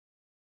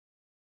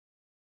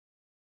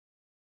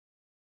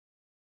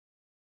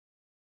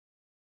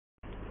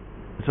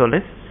So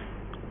let's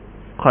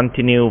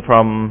continue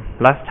from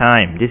last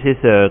time. This is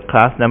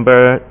class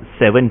number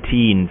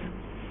 17.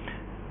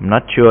 I'm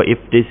not sure if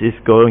this is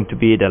going to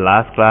be the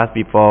last class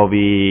before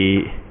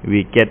we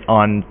get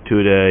on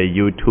to the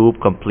YouTube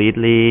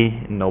completely.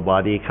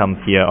 Nobody comes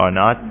here or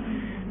not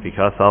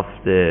because of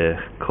the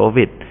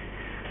COVID.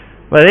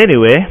 But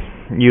anyway,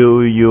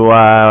 you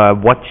are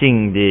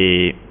watching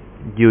the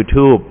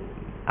YouTube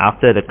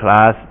after the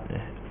class.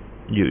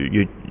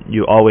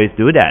 You always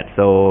do that,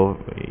 so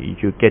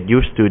you get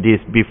used to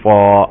this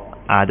before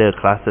other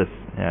classes,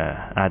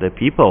 other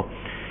people.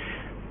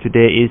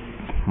 Today is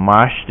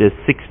March the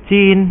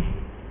 16th,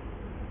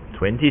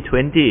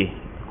 2020.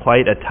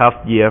 Quite a tough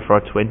year for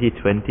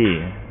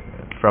 2020.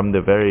 From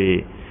the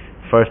very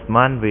first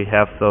month, we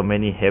have so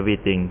many heavy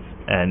things,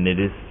 and it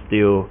is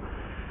still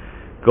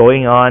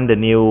going on. The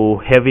new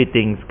heavy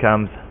things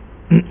comes.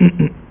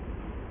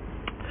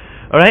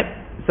 Alright,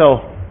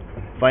 so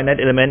finite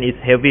element is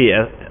heavy,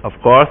 of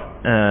course.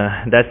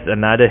 That's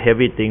another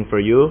heavy thing for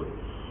you.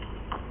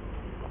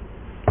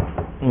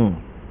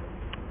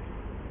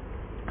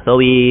 So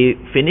we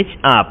finish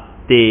up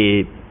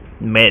the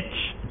match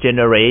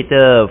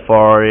generator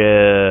for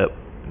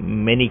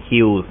many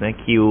queues,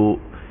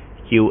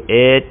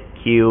 Q8,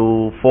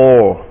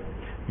 Q4.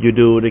 You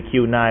do the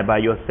Q9 by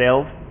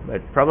yourself,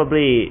 but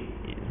probably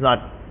it's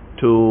not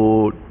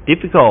too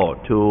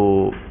difficult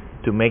to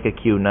make a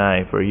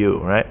Q9 for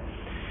you, right?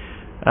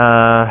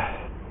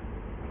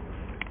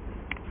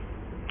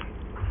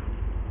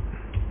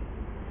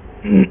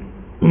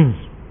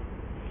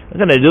 I'm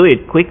gonna do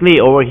it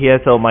quickly over here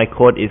so my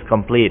code is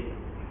complete.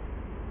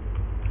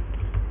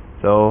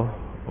 So,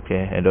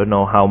 okay, I don't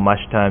know how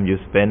much time you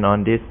spend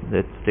on this.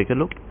 Let's take a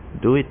look.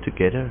 Do it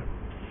together.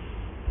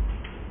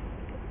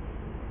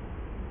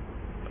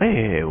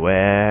 Hey,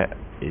 where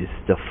is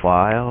the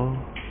file?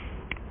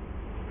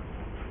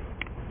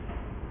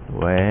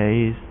 Where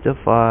is the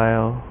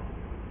file?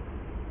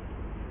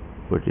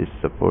 What is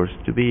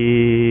supposed to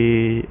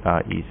be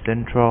RE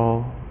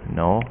Central?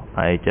 No,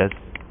 I just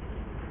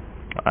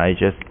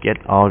get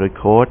all the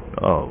code.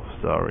 Oh,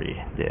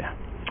 sorry, there.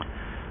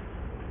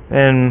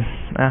 And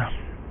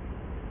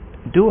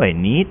do I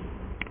need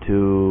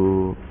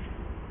to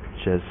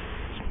just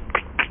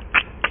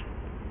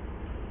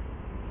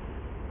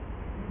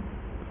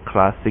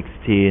class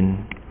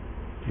 16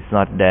 is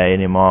not there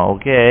anymore?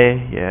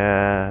 Okay,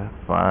 yeah,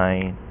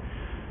 fine.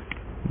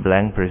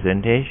 Blank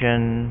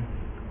presentation.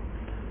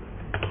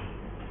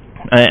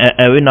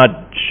 I will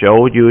not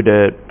show you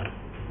the,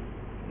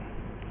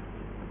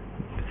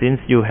 since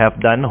you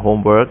have done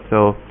homework.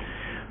 So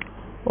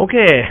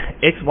okay,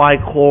 XY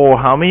core,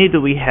 how many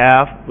do we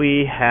have?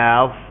 We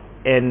have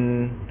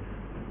n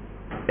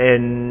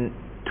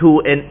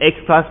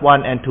 2nx plus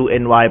 1 and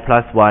 2ny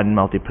plus 1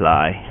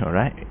 multiply.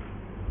 Alright,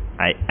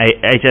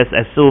 I just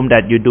assume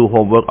that you do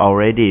homework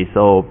already,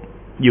 so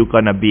you're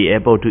gonna be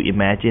able to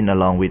imagine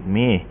along with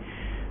me.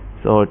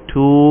 So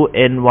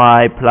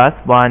 2ny plus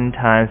 1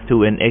 times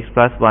 2nx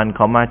plus 1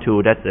 comma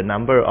 2, that's the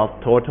number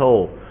of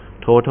total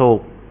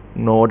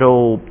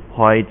nodal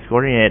point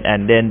coordinate,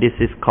 and then this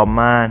is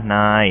comma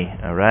 9.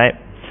 Alright,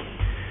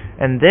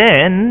 and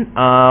then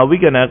we're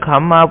gonna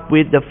come up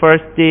with the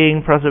first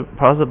thing,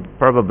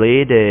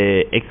 probably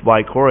the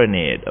xy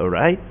coordinate.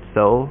 Alright,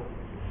 so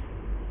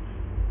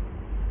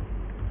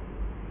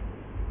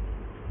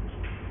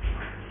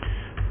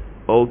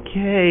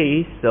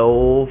okay,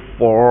 so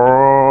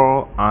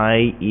for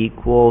I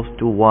equals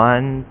to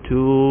 1,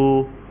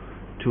 2,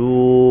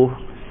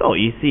 so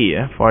easy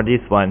for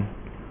this one.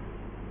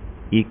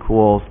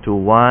 Equals to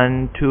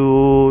 1,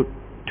 2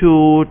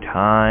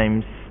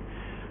 times,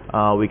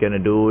 we're gonna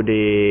do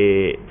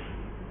the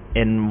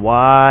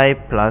ny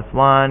plus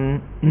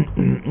 1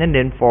 and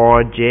then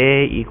for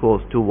j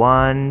equals to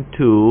 1,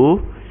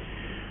 2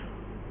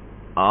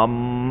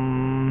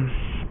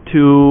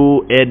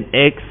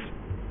 2nx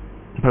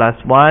plus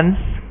 1.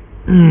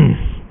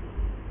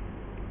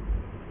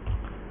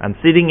 I'm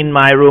sitting in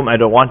my room, I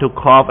don't want to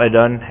cough, I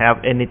don't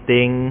have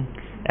anything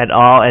at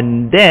all,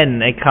 and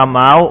then I come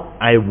out,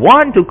 I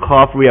want to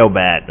cough real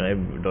bad. I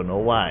don't know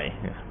why.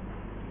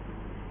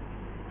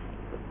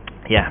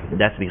 Yeah,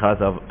 that's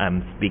because of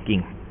I'm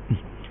speaking.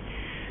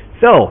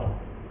 So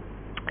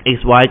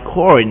xy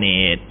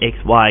coordinate,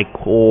 xy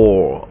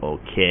core,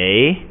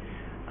 okay,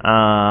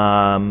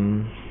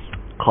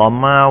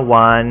 comma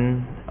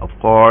 1 of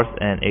course,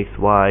 and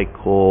xy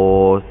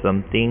core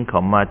something,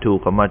 comma 2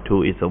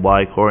 is a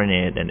y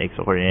coordinate and x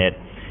coordinate.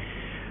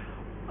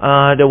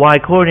 The y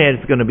coordinate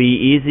is going to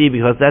be easy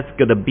because that's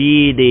going to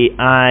be the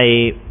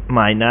I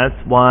minus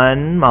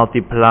 1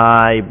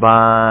 multiplied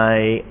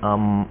by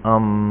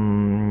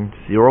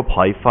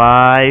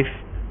 0.5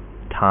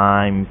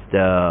 times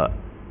the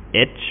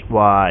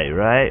hy,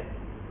 right?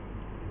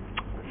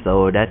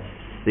 So that's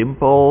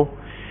simple.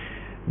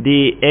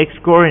 The x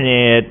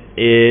coordinate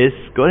is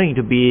going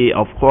to be,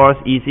 of course,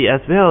 easy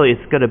as well.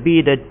 It's going to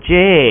be the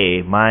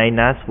j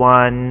minus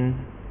 1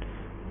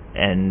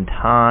 and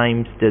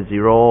times the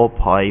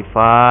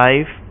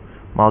 0.5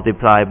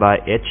 multiplied by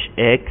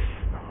hx,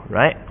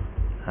 right?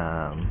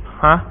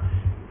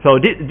 So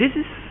this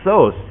is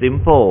so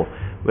simple.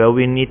 Well,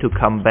 we need to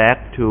come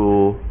back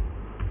to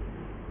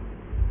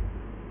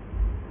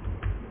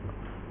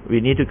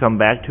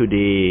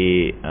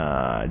the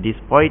this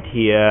point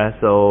here.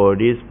 So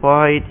this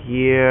point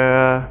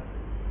here,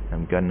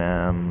 I'm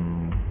gonna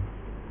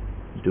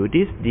do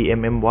this.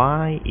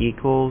 dmmy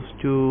equals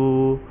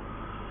to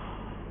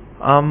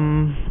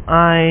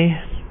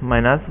I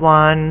minus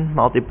 1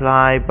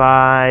 multiplied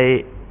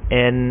by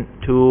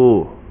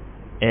n2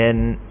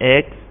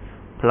 nx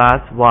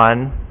plus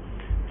 1.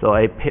 So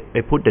I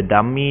put the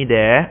dummy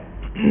there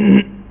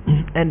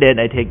and then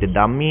I take the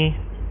dummy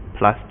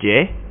plus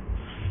j.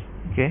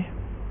 Okay,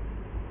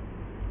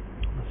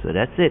 so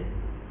that's it.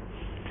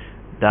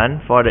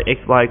 Done for the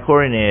xy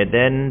coordinate.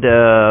 Then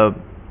the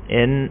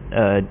n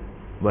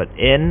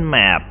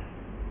map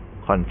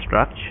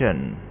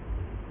construction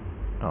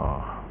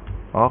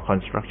or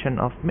construction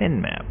of main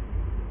map.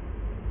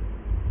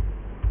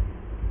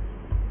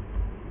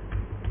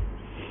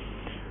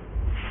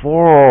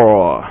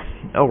 For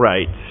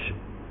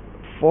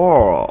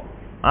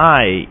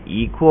I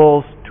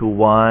equals to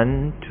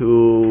 1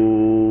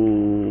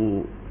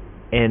 to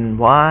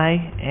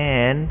ny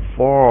and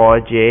for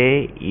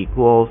j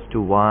equals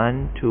to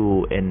 1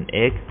 to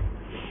nx.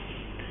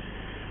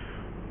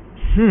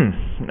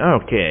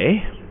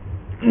 Okay.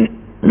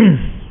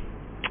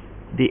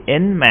 The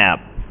n map.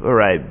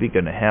 Alright, we're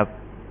gonna have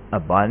a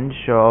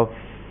bunch of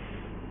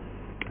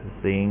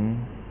things.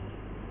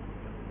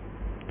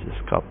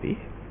 Just copy.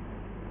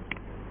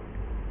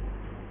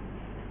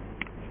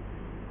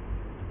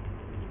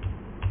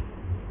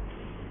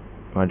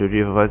 One, two,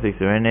 three, four, five, six,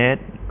 seven, eight.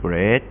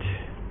 Great.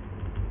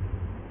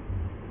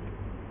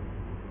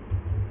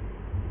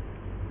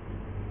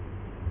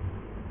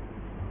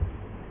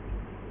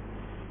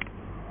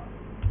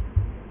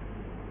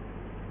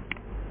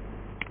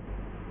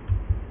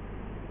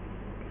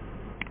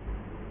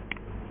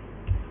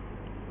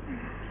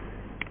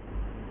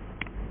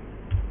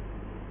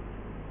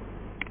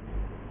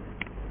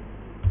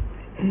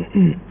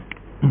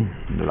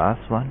 The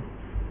last one.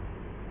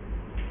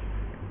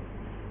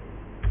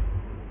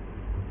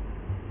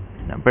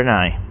 Number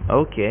 9.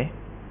 Okay,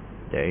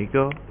 there you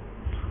go.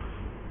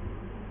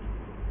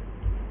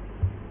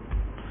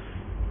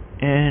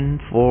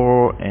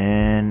 N4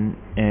 and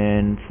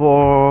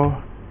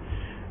N4.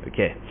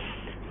 Okay,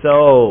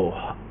 so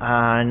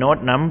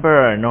node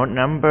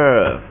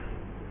number.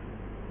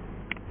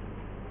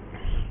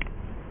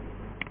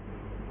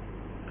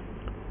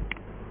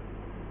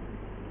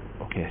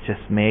 Okay,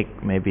 just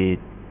make maybe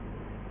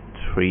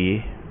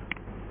 3.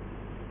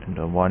 I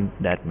don't want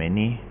that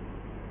many.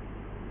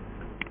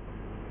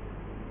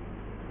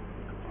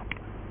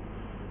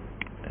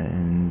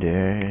 And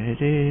there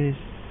it is.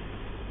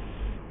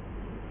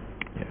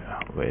 Yeah,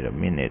 wait a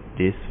minute.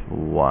 This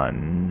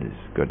one is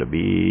gonna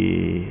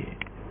be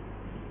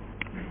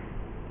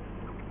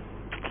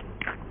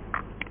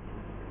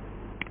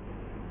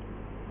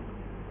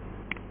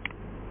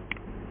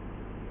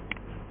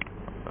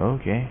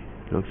okay.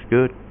 Looks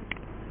good.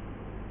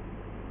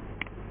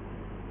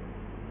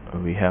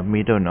 We have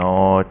middle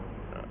node.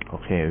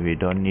 Okay, we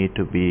don't need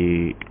to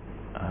be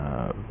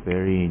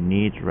very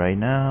neat right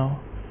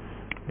now.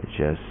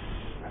 Just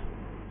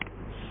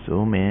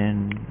zoom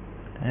in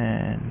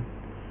and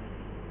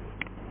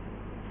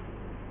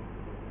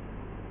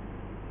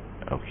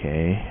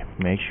okay,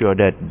 make sure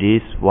that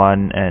this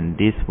one and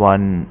this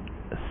one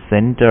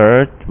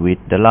centered with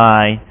the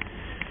line.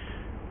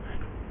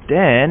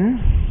 Then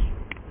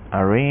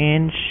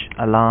align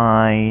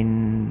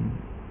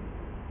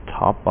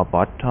top or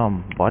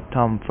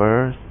bottom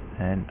first,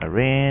 and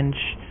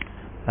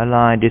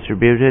align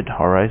distributed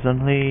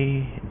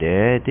horizontally.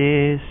 There it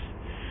is.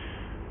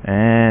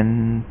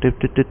 And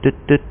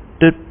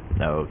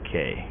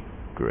okay,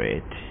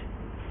 great.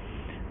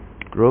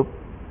 Group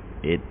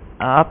it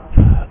up,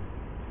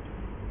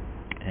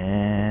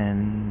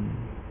 and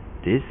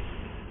this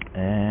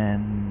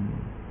and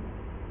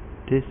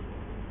this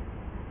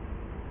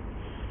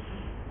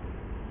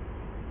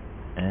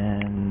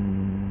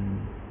and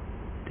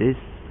this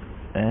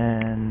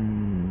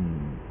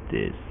and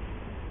this.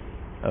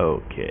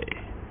 Okay.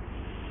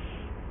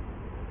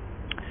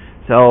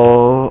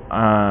 So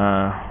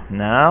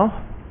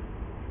now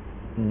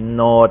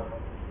node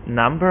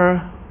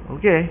number.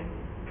 Okay,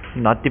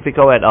 not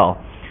difficult at all.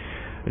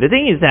 The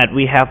thing is that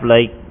we have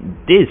like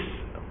this.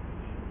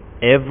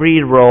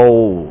 Every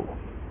row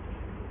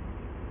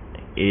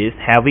is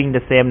having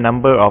the same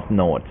number of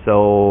nodes.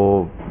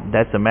 So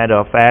that's a matter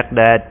of fact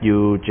that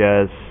you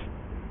just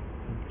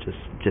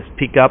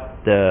pick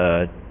up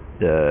the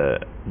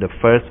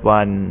first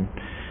one.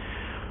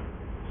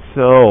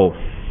 So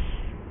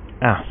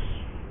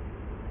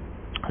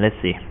let's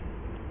see.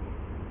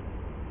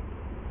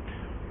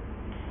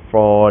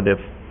 For the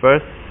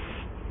first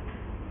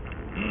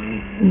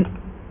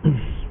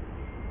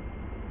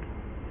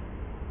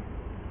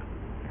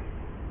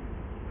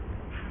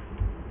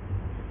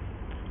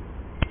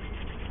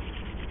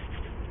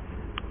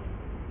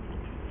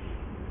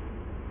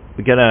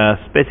we're gonna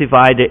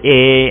specify the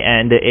a,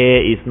 and the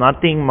a is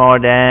nothing more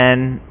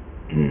than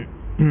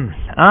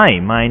I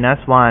minus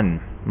 1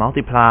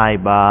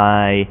 multiplied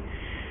by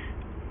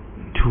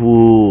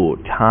 2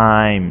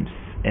 times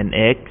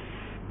nx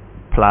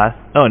plus,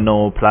 oh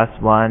no, plus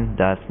 1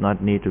 does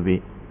not need to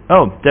be,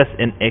 oh, just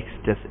nx,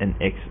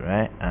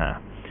 right?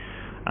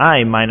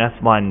 I minus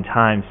 1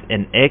 times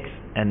nx,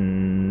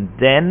 and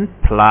then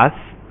plus,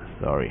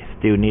 sorry,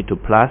 still need to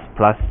plus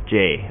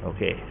j.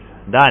 Okay,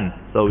 done.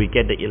 So we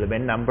get the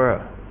element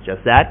number,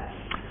 just that.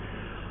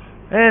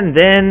 And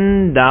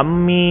then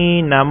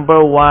dummy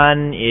number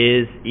 1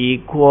 is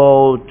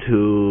equal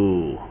to,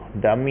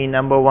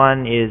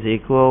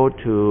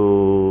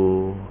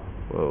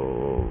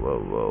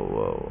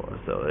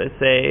 so let's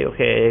say,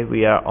 okay,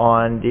 we are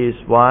on this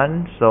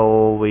one,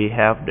 so we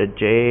have the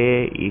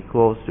j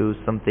equals to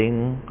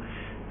something,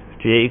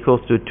 j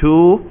equals to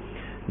 2.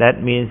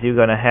 That means you're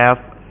gonna have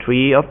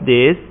 3 of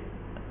this.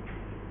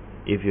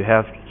 If you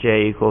have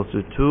j equals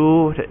to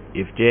 2,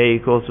 if j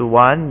equals to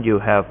 1, you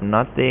have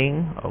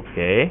nothing.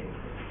 Okay,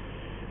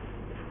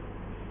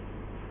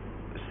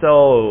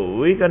 so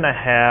we're gonna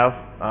have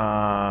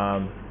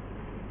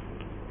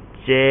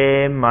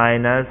j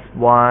minus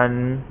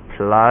 1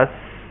 plus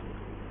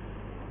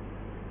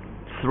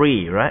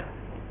 3, right?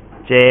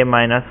 J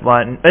minus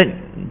 1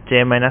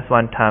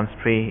 times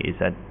 3 is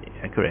that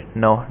accurate?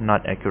 No,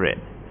 not accurate.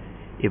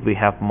 If we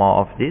have more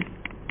of this,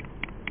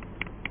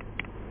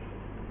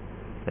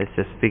 let's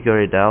just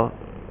figure it out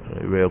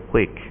real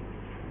quick.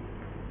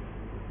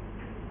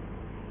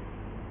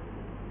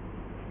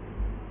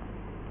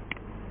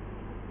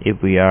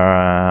 If we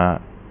are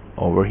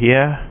over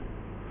here,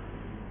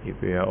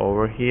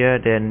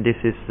 then this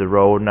is the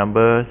row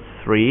number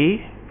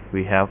 3.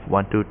 We have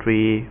 1, 2,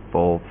 3,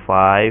 4,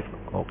 5.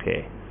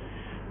 Okay,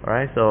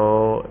 alright,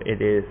 so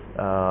it is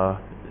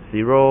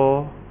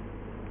 0,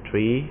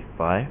 3,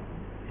 5.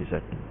 Is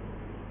that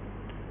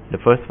the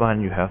first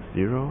one? You have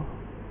 0.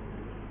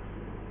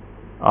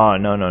 Oh,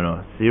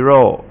 no,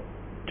 0,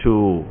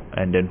 2,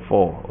 and then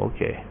 4.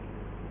 Okay,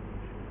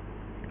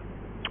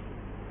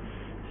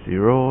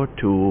 0,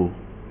 2,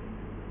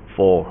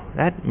 4.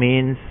 That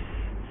means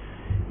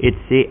it's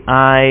the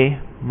I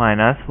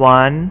minus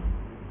 1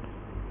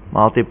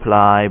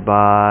 multiplied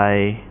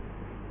by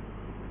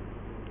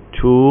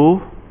 2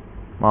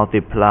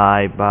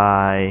 multiplied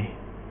by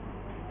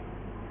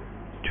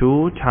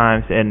 2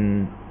 times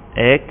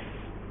nx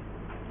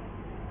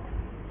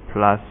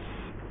plus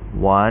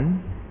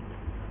 1.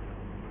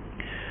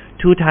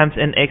 2 times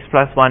nx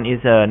plus 1 is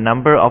a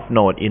number of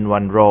nodes in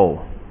one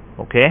row.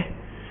 Okay,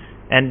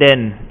 and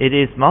then it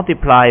is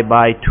multiplied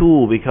by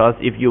 2, because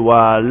if you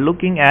are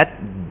looking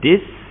at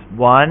this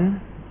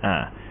one,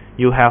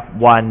 you have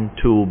 1,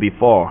 2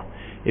 before.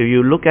 If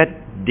you look at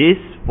this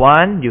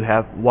one, you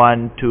have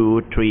 1,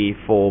 2, 3,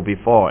 4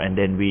 before, and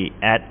then we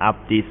add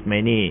up these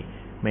many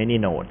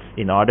nodes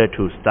in order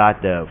to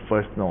start the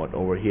first node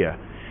over here.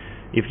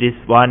 If this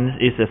one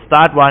is a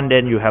start one,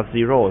 then you have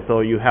 0. So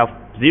you have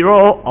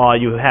 0, or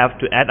you have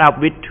to add up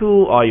with 2,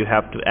 or you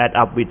have to add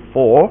up with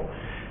 4.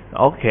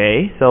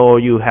 Okay, so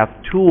you have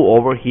 2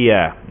 over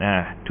here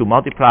to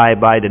multiply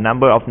by the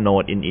number of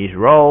nodes in each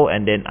row,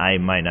 and then I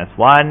minus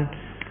 1.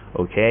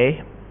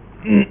 Okay.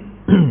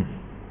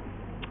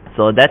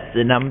 So that's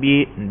the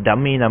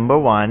dummy number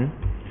 1.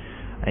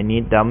 I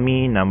need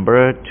dummy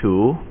number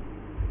 2,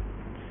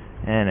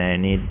 and I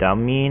need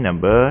dummy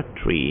number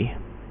 3.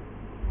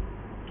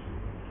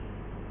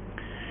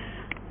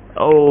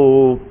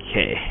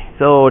 Okay,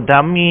 so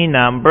dummy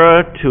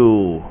number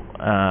 2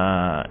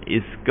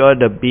 is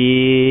gonna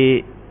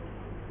be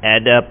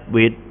add up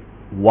with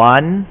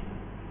 1.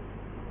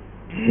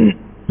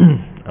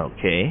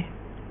 Okay,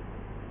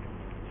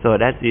 so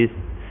that is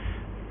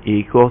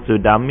equals to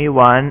dummy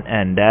 1,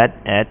 and that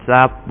adds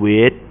up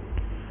with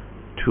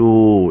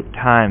 2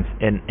 times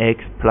nx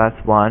plus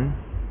 1.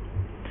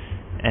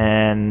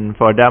 And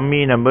for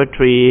dummy number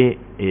 3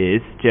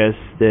 is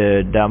just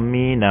the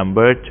dummy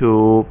number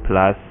 2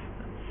 plus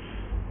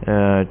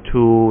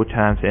 2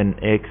 times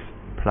nx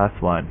plus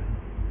 1.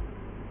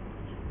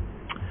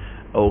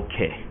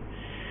 Okay,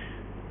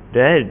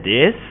 there it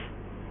is.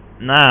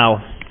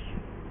 Now,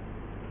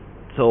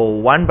 so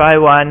one by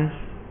one,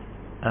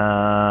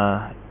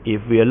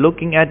 if we are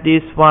looking at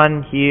this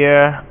one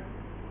here,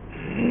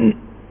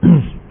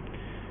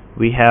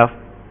 we have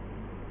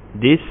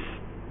this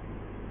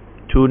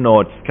 2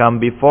 nodes come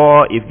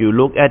before. If you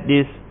look at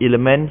this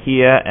element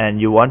here and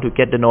you want to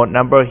get the node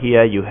number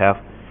here, you have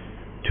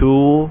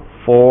 2,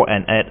 4,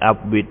 and add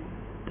up with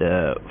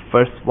the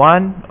first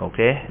one.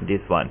 Okay,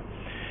 this one.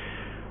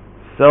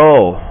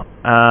 So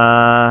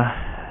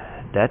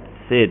that's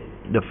it.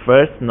 The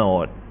first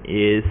node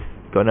is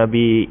gonna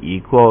be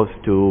equals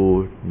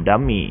to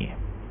dummy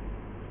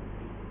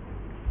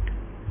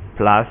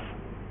plus,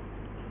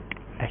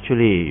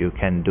 actually you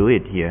can do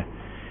it here,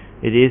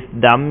 it is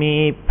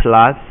dummy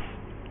plus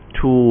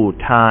 2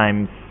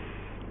 times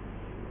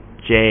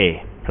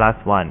j plus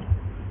 1.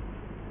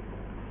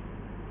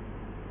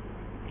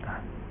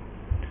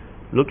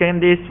 Look at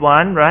this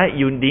one, right?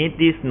 You need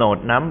this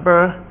node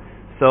number,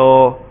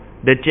 So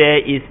the j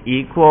is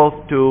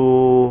equal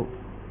to,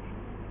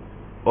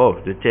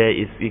 the j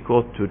is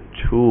equal to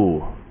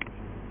 2.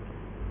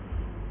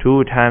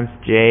 2 times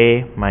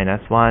j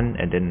minus 1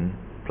 and then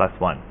plus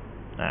 1.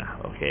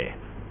 Okay.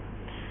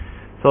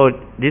 So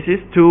this is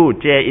 2.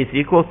 J is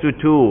equal to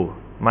 2.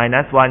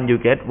 Minus 1 you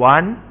get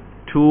 1.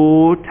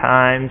 2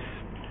 times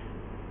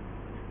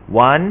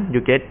 1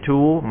 you get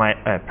 2.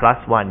 Plus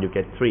 1 you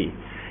get 3.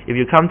 If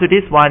you come to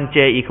this one,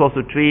 j equals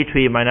to 3.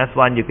 3 minus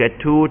 1 you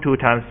get 2. 2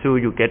 times 2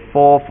 you get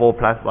 4. 4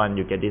 plus 1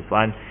 you get this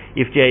one.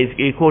 If j is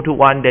equal to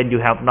 1, then you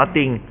have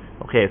nothing.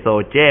 Okay,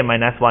 so j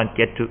minus 1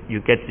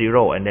 you get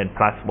 0 and then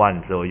plus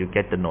 1. So you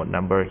get the node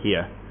number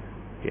here.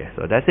 Okay,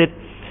 so that's it.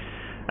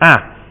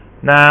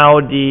 Now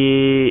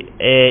the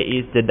A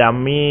is the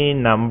dummy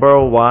number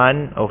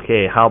 1.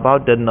 Okay, how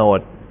about the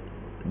node?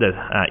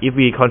 If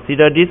we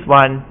consider this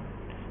one,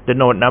 the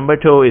node number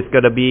 2 is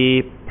going to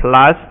be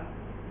plus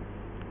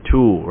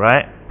 2,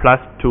 right? Plus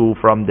 2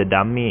 from the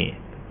dummy.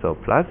 So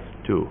plus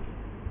 2.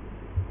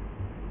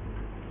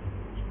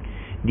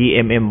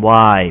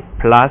 DMMY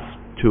plus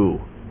 2.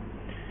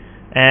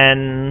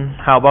 And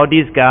how about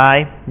this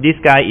guy? This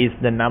guy is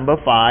the number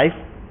 5,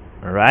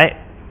 alright?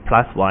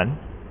 Plus 1.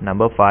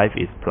 Number 5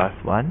 is plus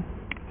 1.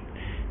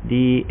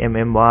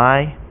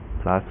 DMMY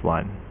plus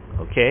 1.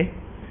 Okay?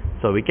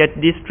 So we get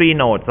these 3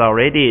 nodes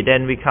already.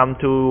 Then we come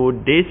to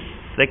this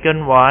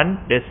second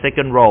one, the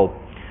second row.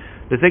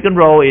 The second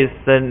row is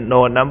the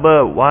node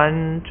number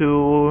 1,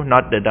 2,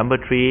 not the number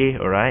 3,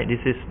 alright? This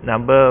is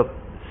number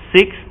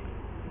 6,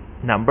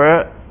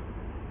 number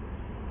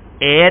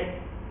 8,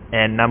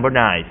 and number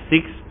 9.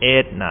 6,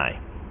 8, 9.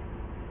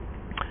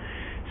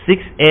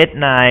 6, 8,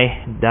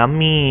 9,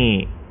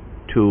 dummy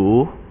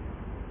 2.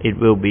 It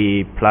will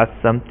be plus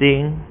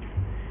something,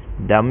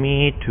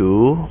 dummy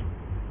 2,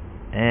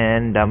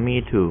 and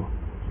dummy 2.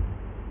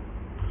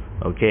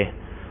 Okay.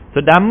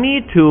 So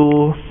dummy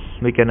 2,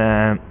 we're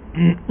gonna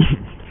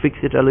fix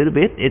it a little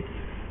bit. It's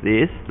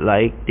this,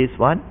 like this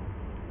one.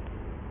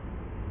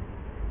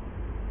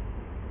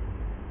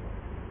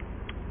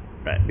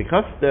 Right,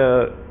 because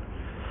the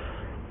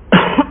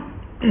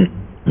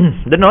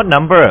the node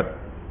number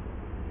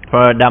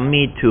for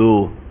dummy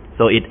 2,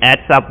 so it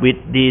adds up with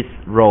these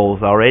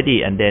rows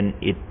already, and then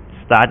it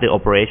starts the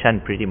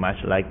operation pretty much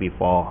like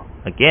before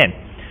again.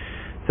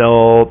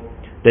 So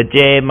the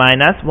j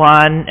minus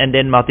 1 and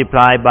then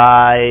multiply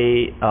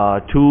by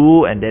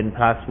 2 and then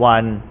plus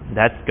 1,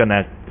 that's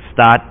gonna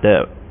start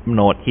the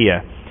node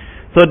here.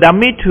 So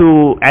dummy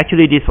 2,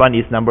 actually this one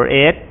is number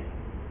 8,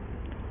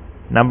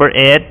 number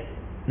 8,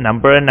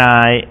 number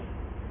 9,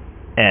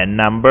 and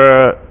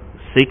number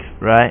 6,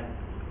 right?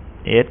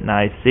 8,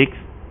 9, 6.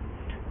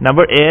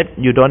 Number 8,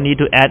 you don't need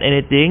to add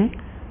anything.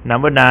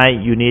 Number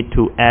 9, you need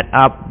to add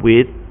up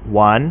with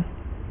 1.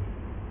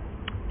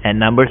 And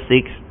number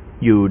 6,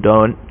 you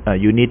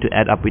need to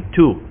add up with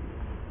 2.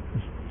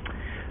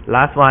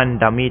 Last one,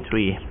 dummy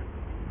 3.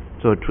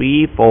 So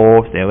 3,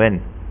 4,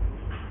 7.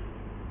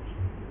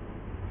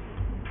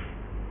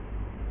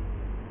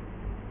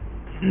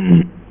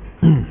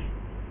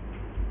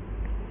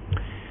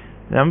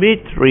 Number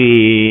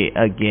 3,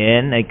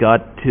 again, I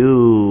got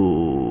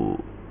to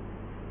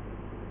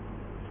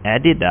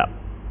add it up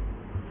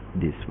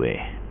this way.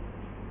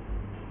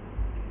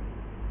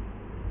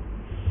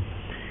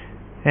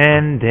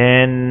 And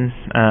then,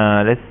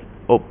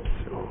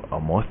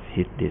 almost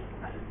hit this.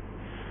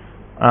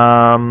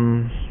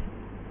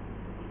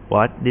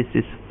 This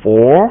is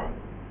 4,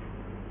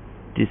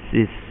 this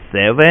is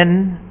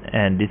 7,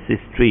 and this is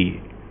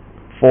 3.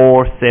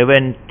 4,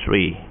 7,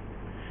 3.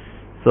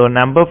 So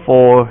number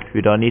 4,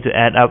 you don't need to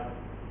add up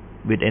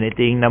with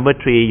anything. Number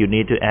 3, you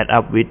need to add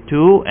up with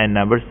 2, and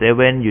number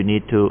 7, you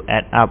need to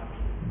add up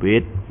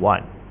with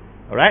 1.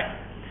 Alright?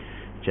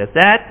 Just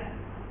that.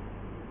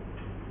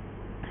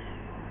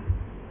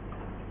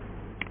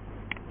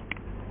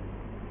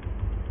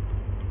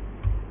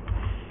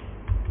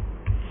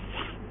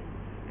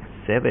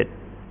 Save it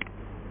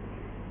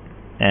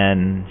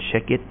and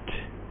check it.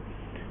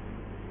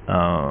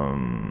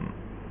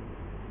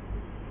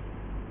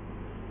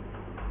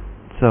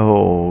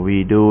 So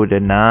we do the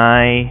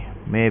 9,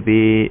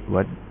 maybe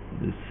the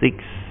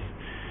 6.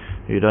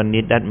 You don't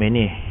need that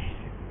many.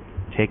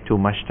 Take too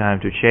much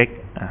time to check.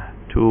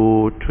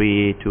 2,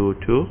 3, 2,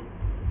 2.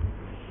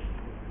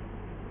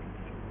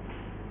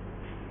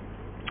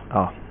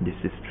 Oh, this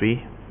is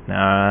 3.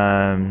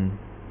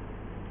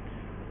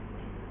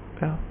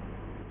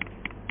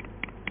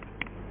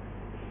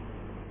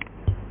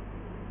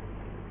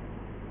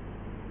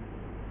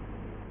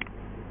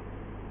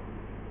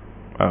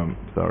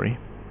 Sorry.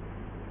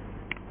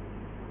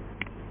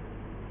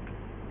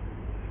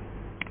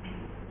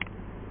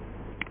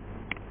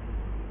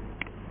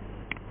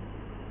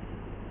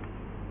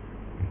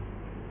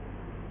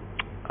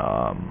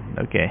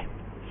 Okay.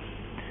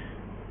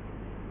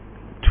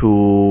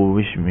 2,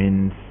 which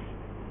means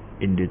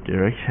in the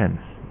direction.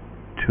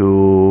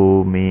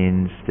 2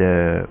 means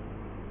the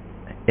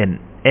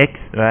nx,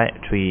 right?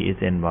 3 is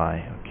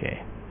ny.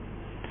 Okay.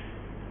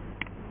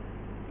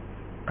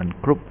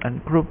 Ungroup,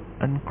 ungroup,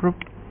 ungroup.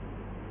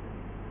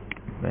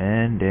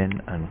 and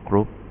then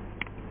ungroup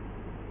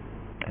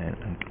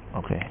and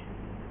okay,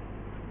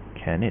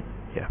 can it?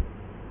 Yeah,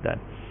 done.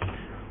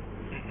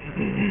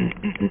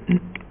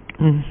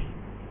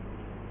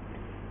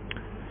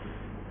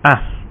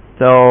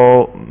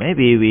 So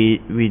maybe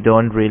we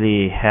don't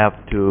really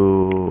have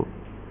to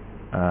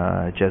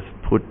just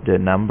put the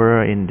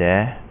number in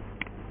there.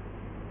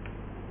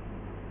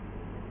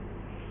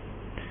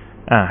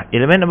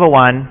 Element number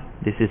 1,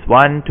 this is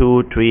 1,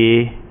 2,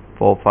 3,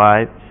 4,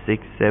 5,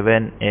 6,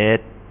 7,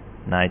 8,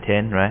 9,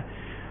 10, right?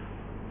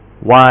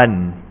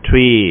 1,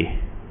 3,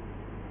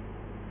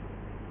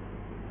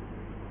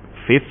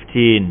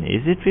 15.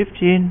 Is it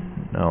 15?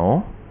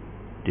 No.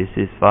 This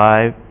is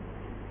 5.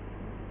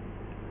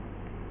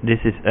 This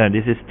is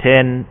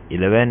 10,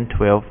 11,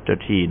 12,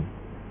 13.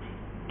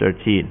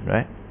 13,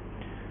 right?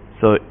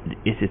 So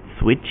is it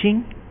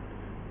switching?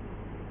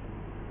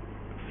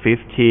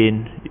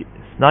 15.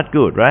 It's not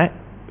good, right?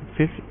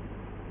 15.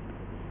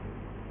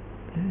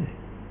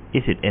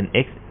 Is it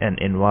nx and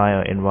ny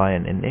or ny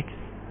and nx?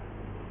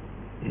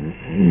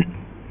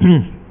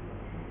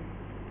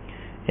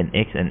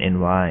 nx and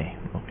ny.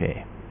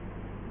 Okay.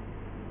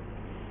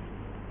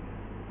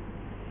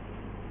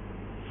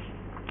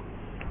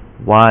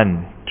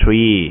 One,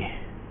 3.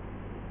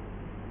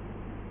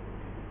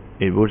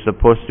 It was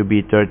supposed to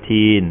be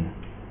 13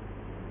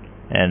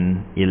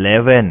 and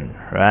 11,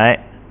 right?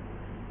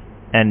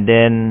 And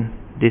then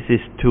this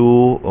is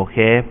 2,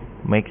 okay,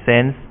 makes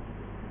sense.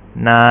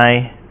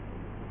 9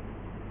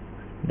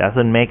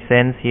 doesn't make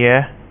sense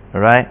here,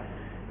 right?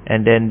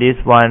 And then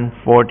this one,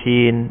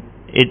 14,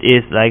 it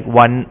is like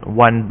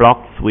one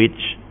block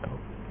switch,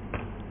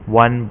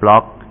 one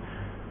block.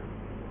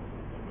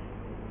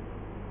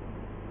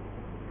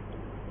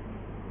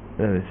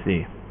 Let's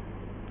see.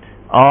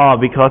 Oh,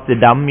 because the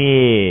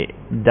dummy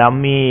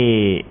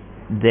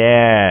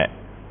there.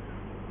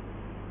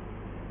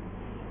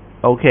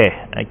 Okay,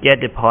 I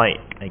get the point.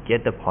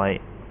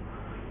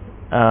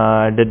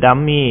 The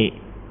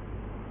dummy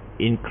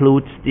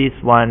includes this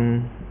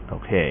one.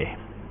 Okay.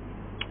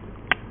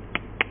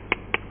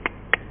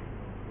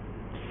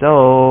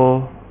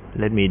 So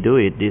let me do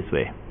it this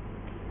way.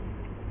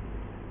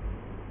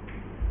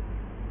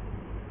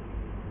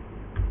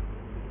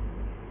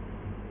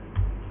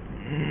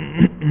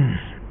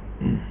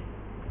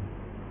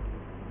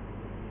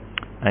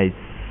 I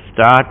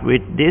start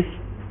with this.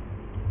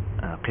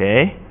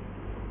 Okay.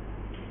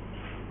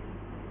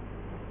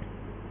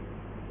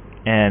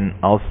 And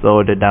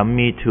also the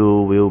dummy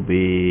 2 will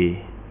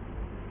be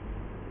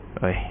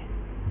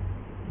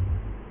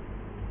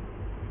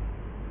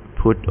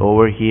put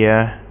over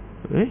here.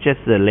 It's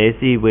just a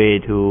lazy way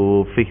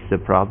to fix the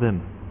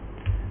problem,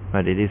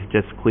 but it is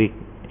just quick.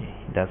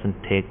 It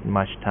doesn't take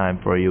much time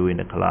for you in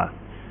the class.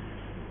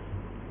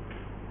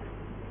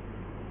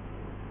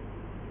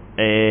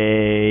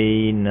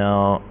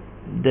 No,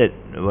 that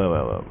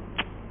well.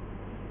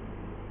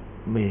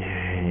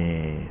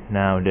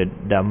 Now the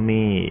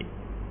dummy.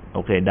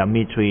 Okay,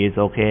 dummy 3 is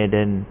okay.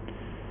 Then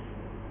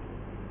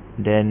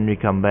we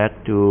come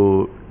back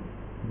to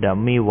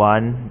dummy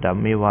 1.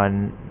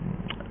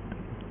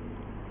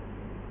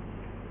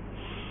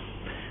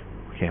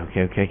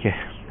 Okay.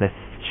 Let's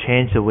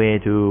change the way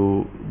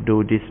to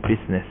do this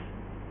business.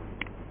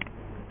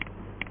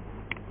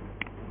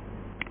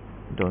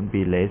 Don't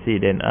be lazy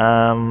then.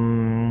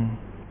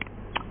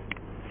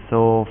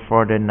 So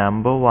for the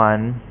number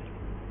 1,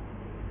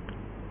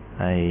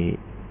 I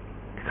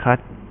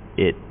cut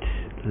it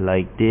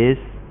like this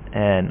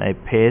and I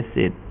paste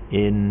it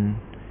in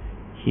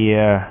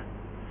here.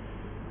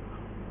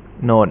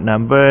 Node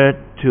number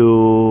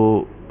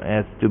 2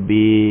 has to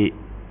be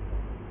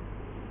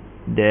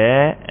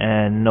there,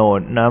 and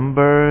node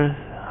number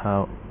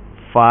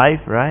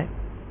 5, right?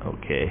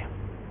 Okay.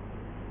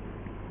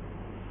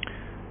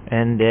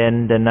 And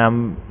then the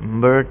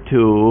number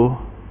 2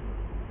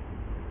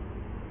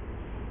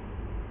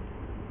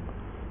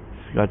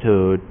 got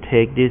to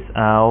take this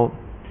out.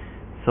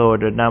 So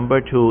the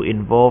number 2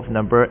 involves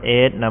number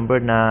 8, number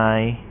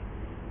 9,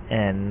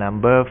 and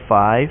number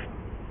 5.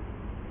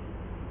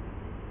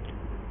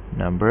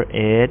 Number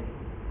 8,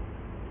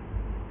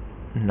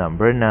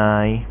 number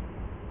 9,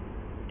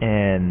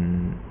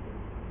 and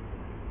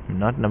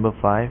not number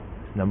 5,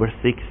 number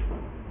 6.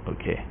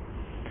 Okay.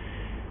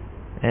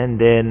 And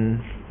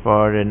then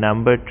for the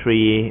number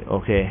 3,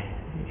 okay,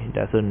 it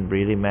doesn't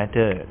really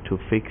matter to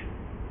fix.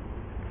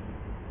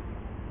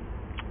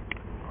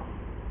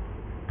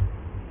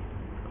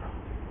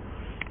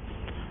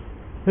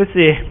 Let's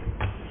see.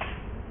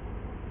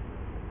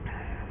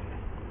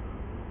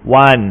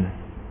 1,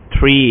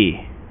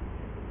 3.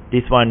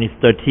 This one is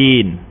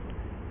 13,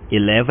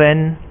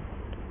 11,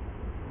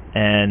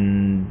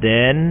 and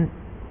then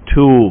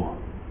 2,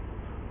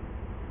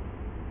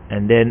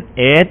 and then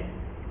 8,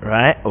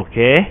 right?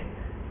 Okay.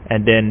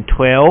 And then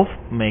 12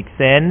 makes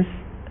sense,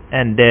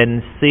 and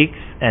then 6,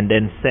 and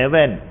then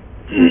 7.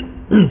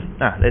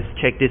 Let's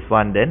check this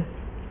one then.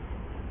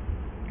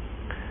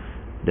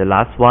 The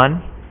last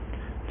one,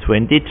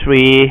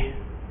 23,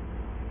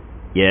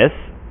 yes.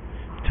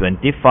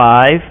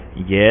 25,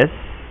 yes.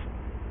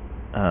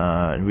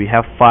 we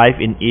have 5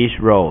 in each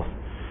row.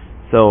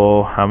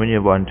 So how many?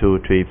 1, 2,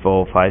 3,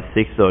 4, 5,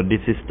 6. So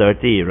this is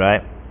 30,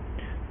 right?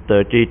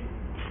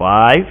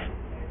 35,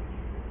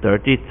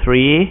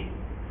 33,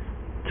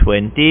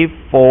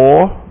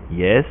 24,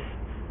 yes.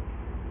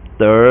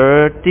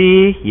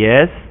 30,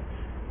 yes.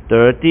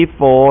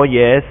 34,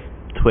 yes.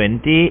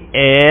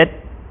 28,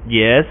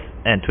 yes.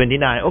 And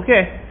 29.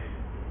 Okay,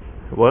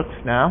 works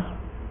now.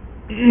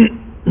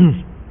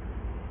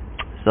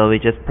 So we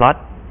just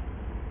plot.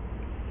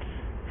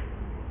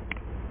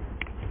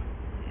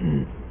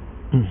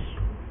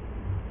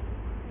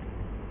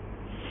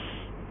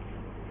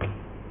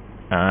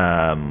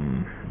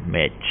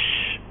 Match.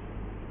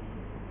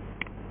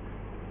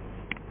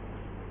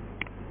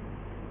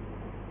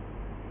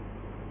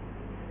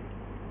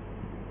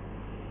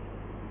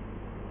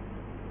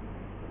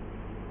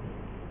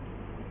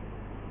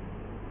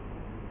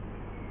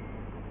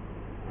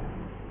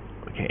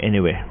 Okay,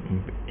 anyway,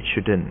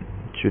 shouldn't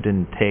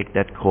take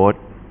that code.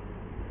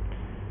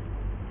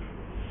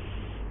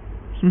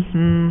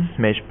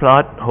 Mesh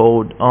plot,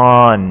 hold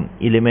on.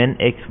 Element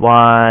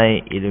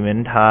XY,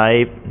 element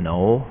type,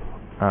 no.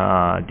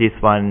 This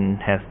one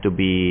has to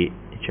be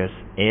just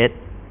 8.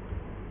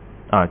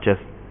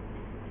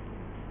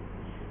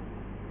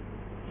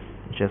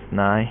 Just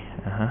 9.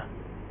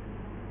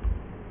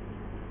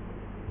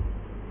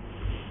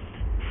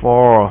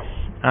 For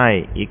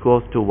I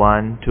equals to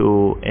 1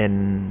 to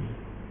n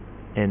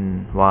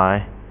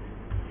y.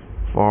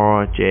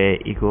 For j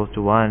equals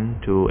to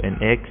 1 to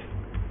nx.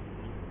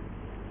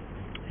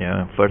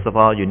 Yeah, first of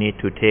all, you need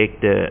to take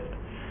the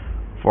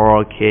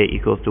for k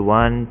equals to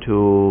 1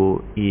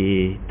 to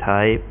e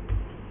type,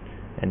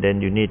 and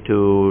then you need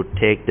to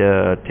take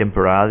the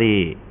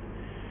temporary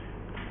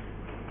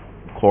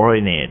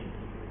coordinate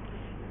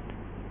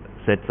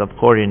sets of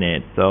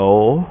coordinates.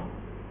 So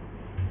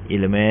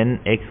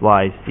element x,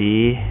 y,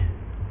 z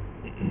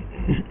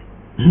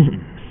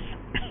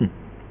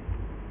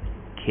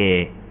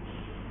k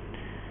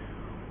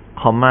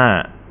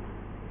comma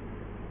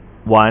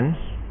 1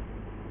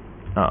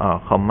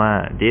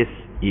 comma this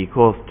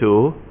equals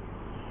to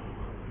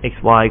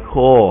xy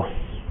core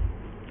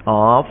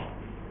of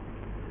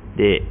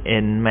the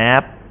n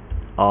map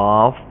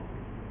of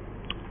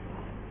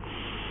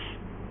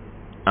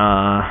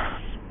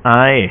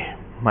I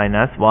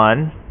minus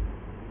 1,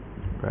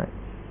 right?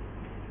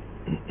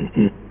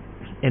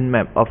 N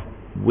map of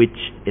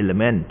which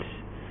element?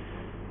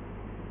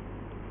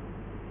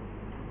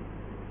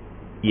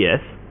 Yes,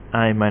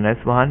 I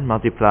minus 1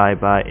 multiplied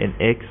by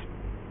nx.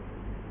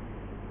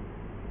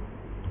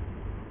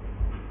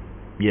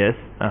 Yes,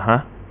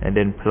 and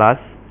then plus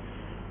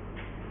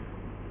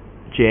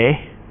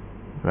j,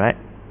 right,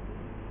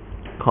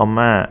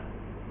 comma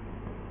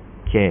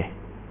k.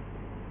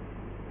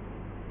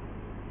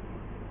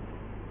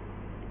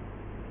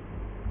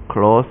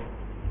 Close,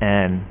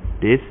 and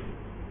this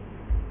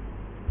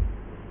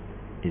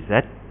is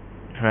that,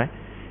 right?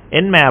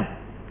 N map,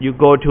 you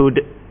go to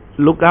the,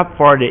 look up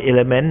for the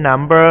element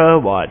number,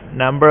 what?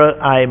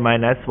 Number I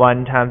minus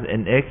 1 times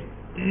nx.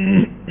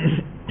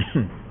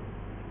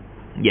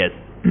 Yes.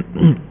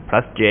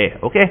 Plus j,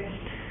 okay,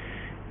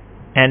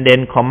 and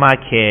then comma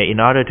k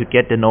in order to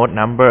get the node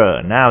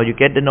number. Now you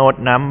get the node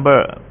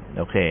number,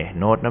 okay,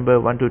 node number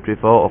 1, 2, 3,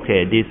 4,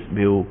 okay, this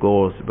will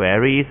goes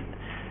varies,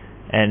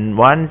 and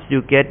once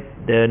you get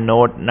the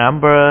node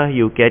number,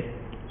 you get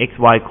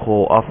xy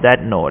core of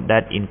that node,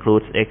 that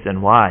includes x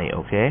and y,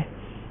 okay.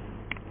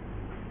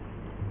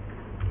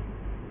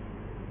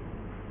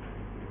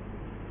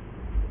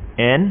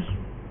 N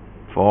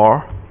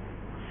for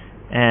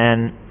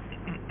and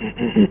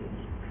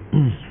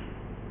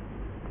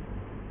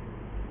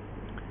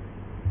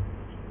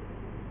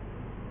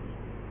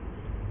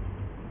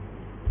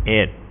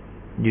 8.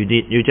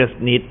 You just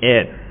need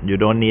 8. You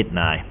don't need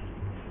 9.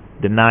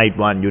 The 9th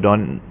one you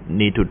don't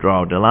need to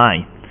draw the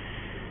line.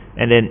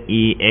 And then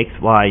E X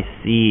Y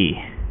C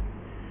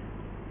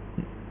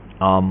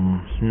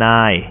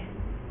 9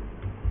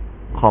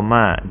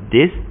 comma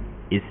this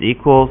is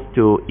equals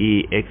to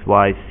E X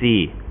Y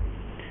C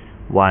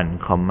 1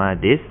 comma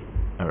this.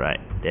 Alright,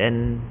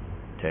 then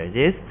there it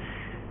is,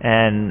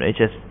 and I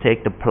just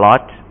take the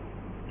plot.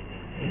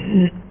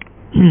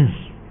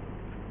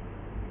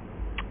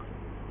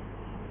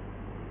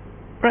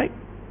 Right.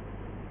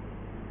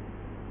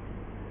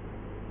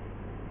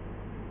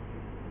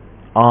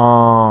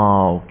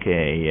 Oh,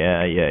 okay.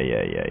 Yeah.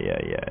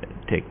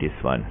 Take this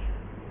one.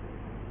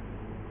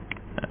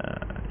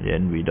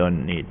 Then we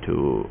don't need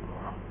to.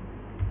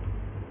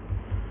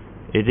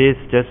 It is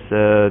just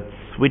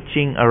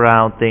switching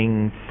around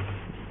things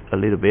a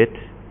little bit.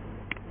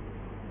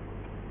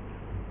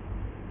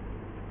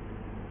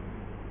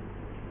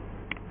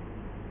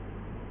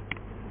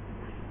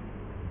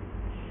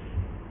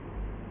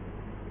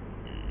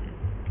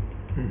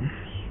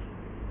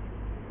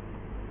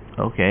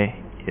 Okay,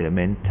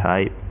 element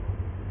type.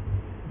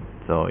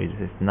 So it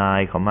is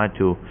 9,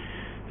 2.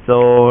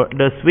 So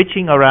the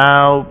switching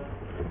around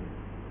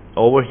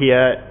over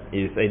here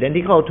is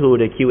identical to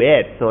the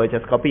Q8. So I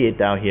just copy it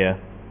down here.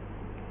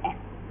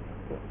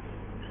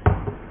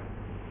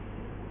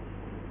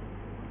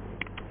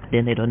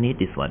 then I don't need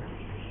this one.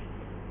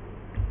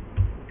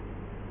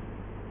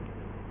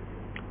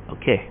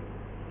 Okay,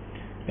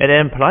 and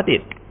then plot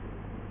it,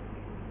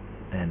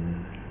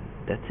 and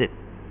that's it.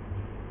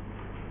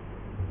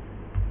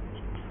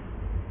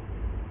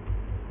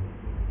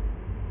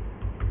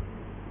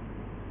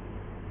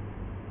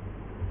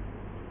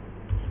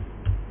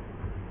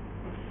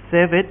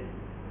 Save it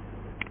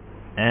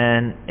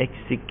and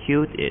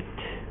execute it.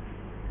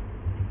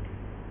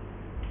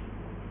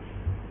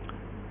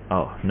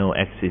 Oh, no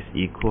axis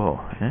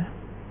equal, huh?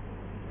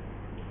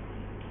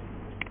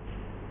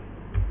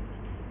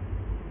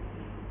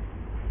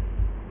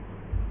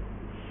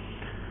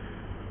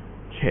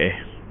 Okay.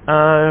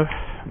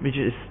 Which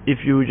is,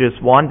 if you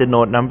just want the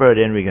node number,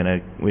 then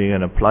we're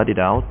gonna plot it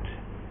out.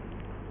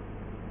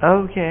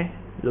 Okay,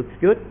 looks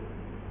good.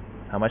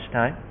 How much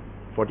time?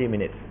 40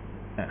 minutes.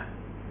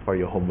 For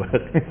your homework.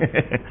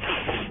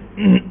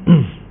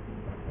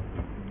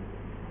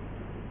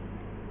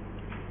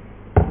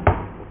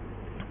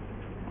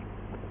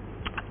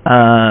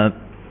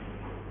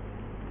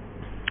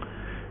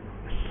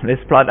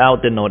 Let's plot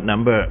out the node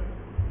number.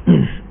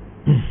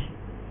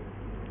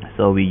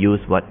 So we use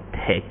what?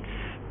 Text.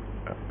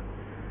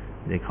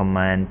 The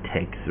command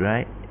text,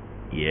 right?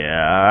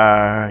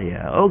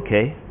 Yeah,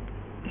 okay.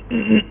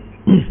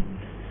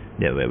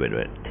 Yeah,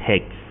 wait.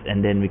 Text,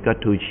 and then we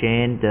got to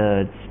change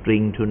the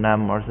string to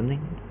num or something?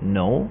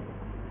 No.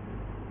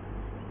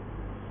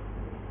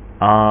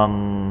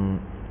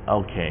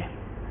 Okay.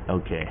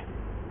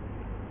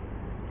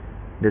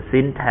 The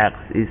syntax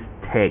is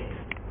text,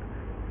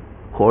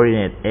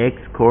 coordinate x,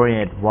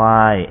 coordinate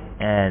y,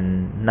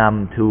 and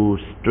num to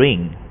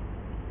string.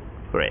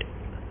 Great.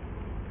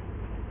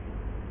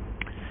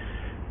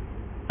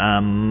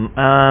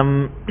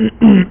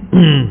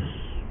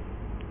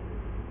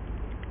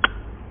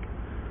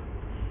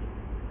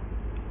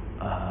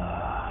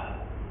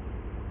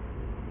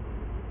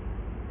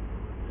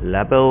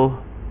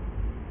 Label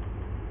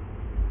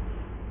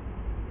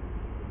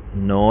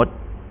node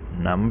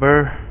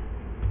number.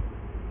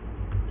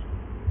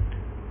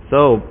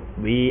 So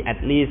we,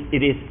 at least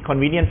it is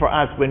convenient for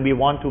us when we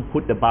want to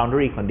put the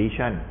boundary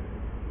condition,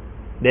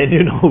 then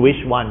you know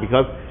which one,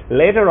 because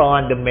later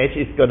on the mesh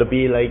is going to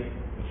be like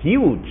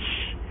huge.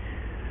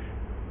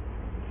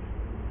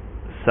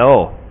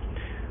 So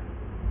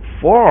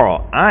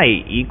for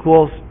I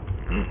equals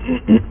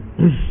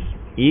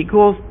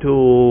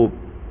to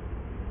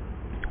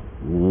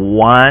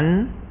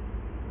 1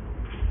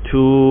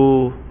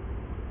 to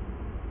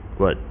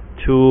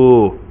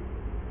 2,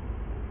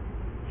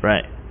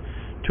 right,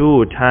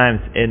 2 times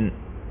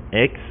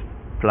nx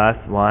plus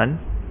 1,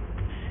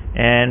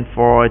 and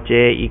for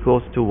j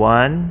equals to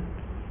 1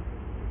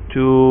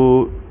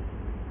 to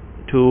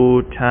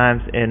 2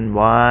 times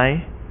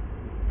ny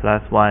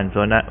plus 1.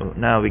 So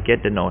now we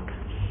get the node.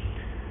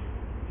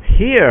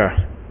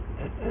 Here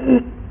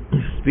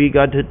we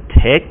got the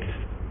text.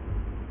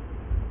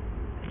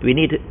 We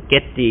need to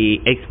get the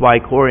xy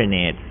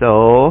coordinate.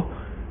 So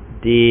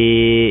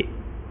the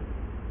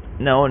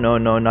no,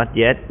 not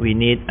yet. We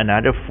need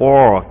another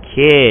 4.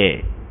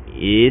 K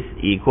is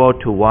equal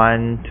to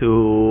 1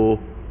 to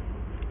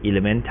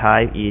element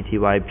type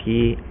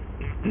etyp.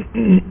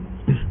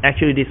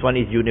 Actually, this one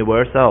is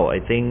universal. I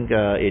think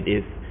it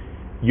is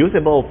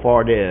usable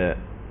for the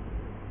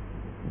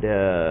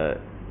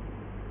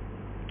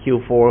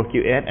Q4,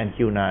 Q8, and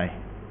Q9,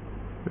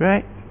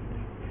 right?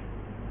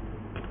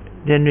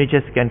 Then we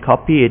just can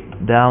copy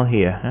it down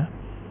here, huh?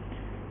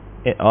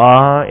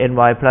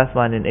 Ny plus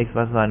 1 and x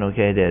plus 1.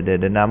 Okay,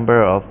 the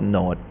number of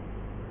nodes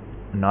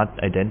not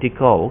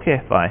identical.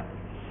 Okay, fine.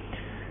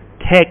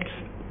 Text.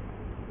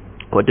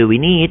 What do we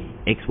need?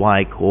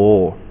 Xy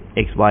core.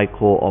 Xy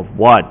core of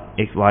what?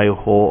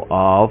 Xy core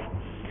of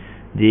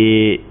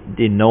the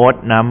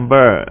node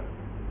number.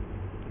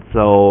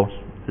 So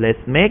let's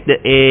make the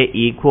a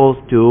equals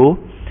to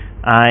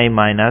I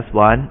minus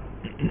 1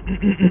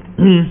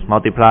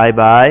 multiplied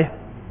by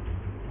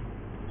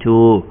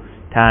 2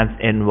 times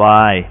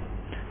ny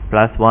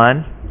plus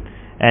 1,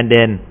 and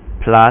then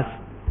plus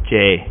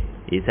j.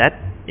 Is that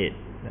it?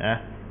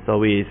 So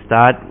we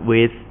start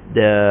with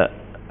the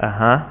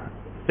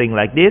thing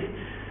like this.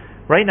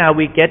 Right now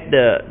we get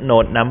the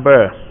node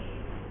number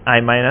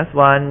I minus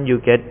 1. You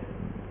get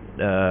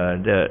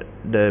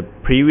the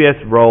previous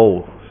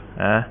row,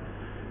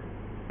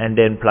 and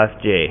then plus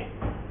j.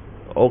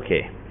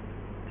 Okay.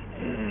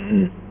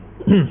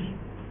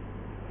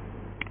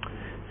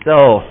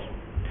 So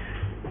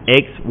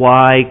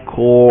xy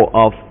core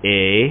of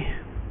a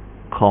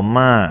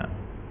comma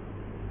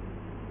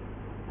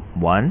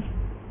 1,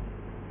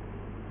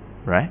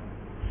 right?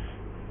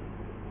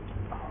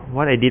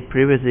 What I did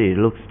previously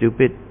looks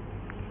stupid.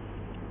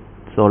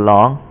 So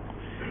long.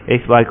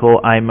 Xy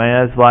core I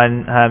minus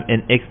 1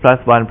 and x plus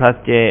 1 plus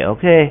j.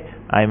 Okay,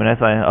 I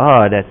minus 1.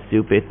 Oh, that's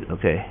stupid.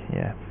 Okay,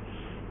 yeah.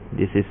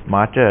 This is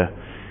smarter.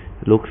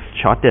 Looks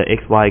shorter.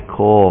 Xy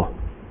core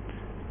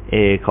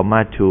a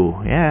comma 2.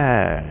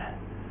 Yeah.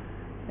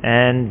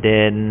 And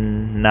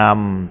then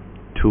num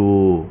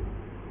to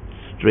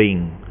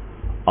string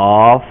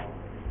of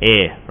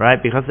A,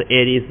 right? Because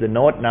A is the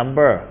node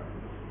number.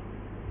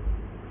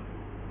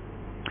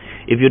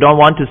 If you don't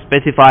want to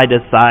specify the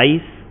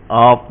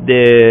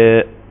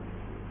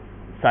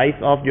size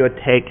of your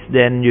text,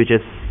 then you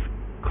just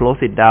close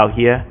it down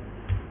here,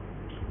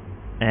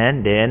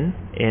 and then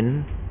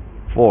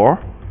N4,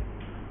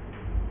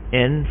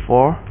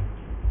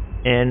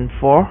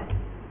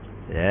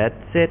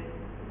 that's it.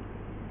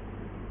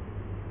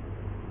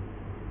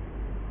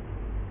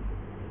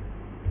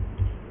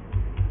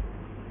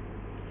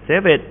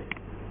 Save it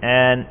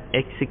and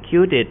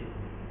execute it.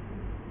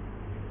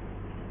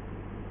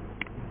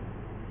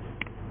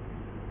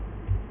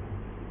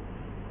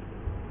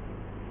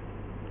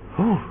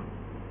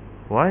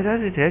 Why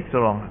does it take so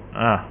long?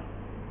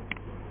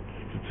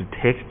 It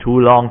takes too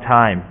long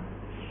time.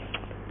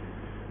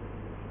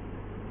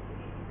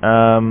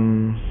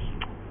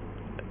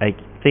 I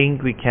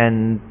think we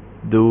can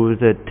do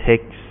the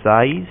text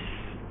size.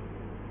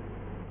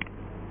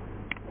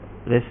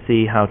 Let's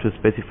see how to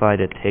specify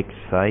the text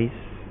size.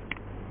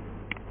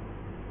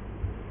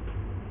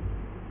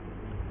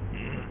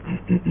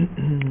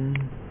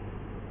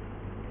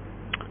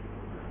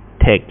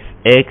 Text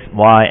X,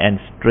 Y, and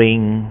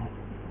string,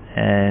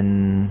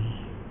 and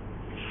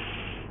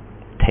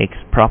text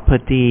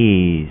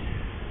properties.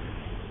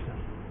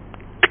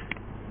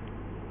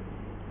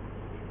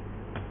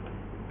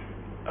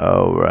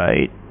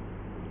 Alright.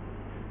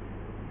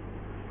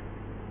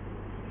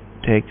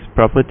 Text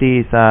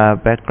properties are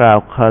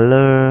background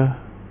color.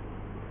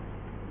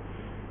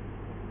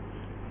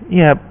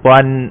 Yeah,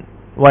 one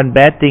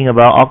bad thing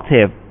about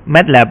Octave,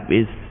 MATLAB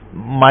is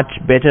much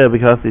better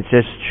because it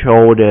just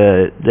show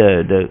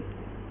the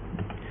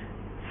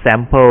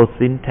sample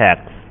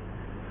syntax.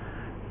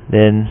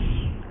 Then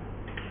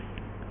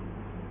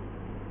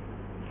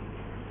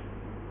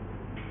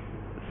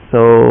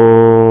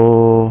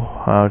so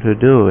how to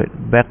do it?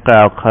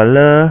 Background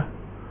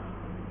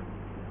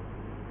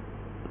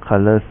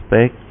color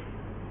spec,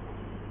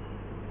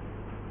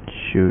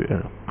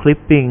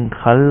 clipping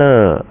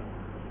color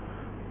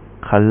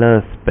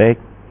spec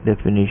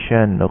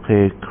definition.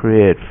 Okay,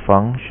 create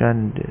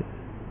function.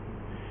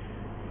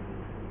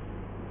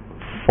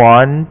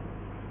 Font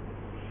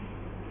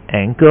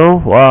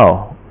angle.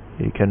 Wow,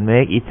 you can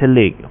make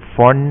italic.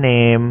 Font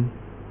name,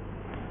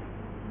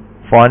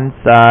 font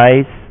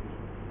size.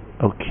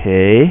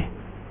 Okay,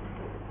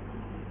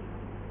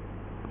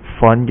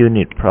 font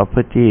unit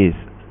properties.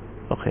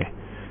 Okay,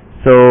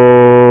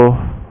 so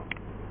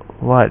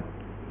what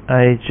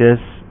I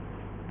just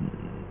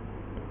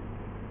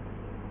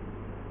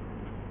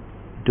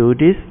do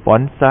this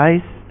font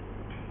size.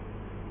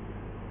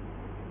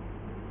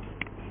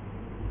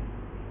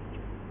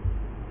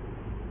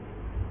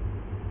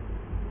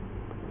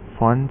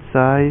 Font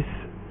size,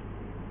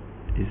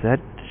 is that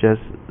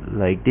just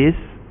like this?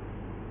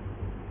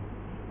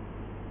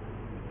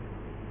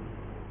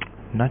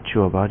 Not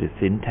sure about the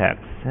syntax.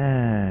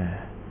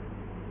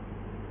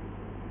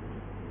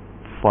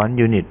 Font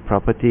unit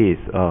properties.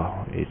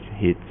 Oh, it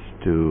hits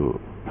to.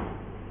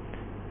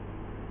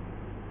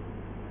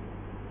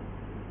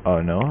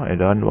 Oh no, I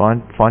don't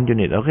want font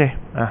unit. Okay,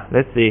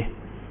 let's see.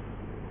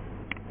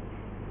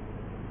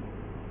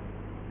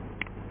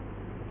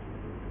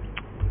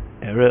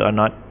 Error or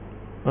not?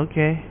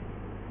 Okay.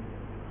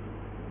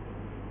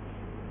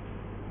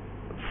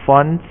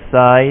 Font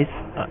size.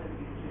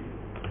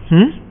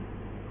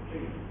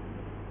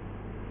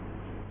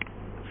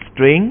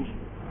 String.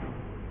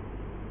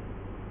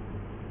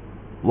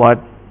 What?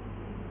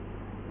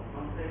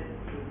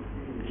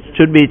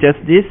 Should be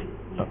just this.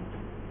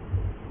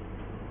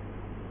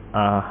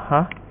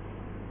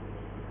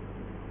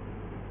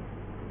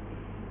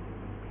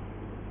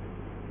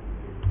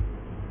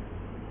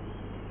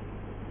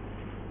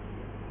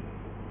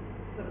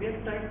 We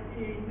have typed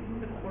in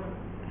the column.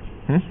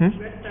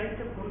 We have typed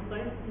the font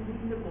size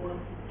in the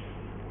column.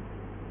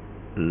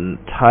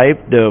 Type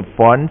the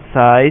font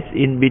size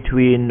in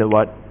between the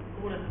what?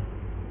 Column.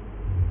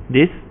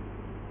 This?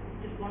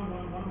 This one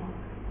mark.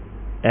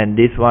 And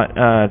this one,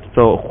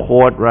 so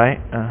quote, right?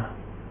 No,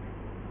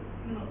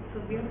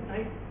 so we have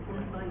typed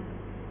font size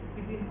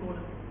between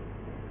column.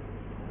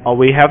 Or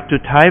we have to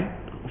type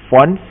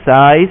font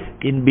size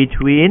in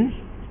between?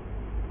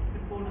 The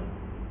column.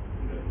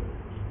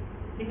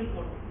 Single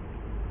column.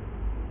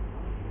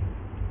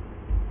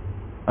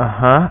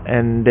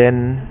 And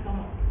then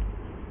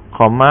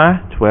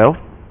comma 12.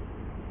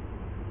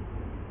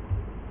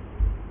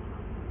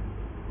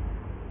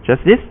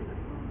 Just this?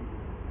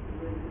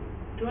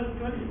 12.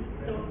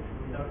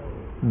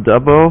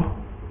 Double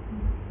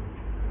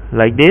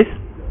like this?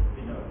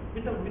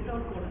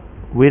 Without column.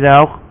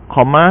 Without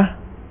comma?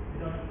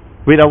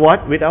 Without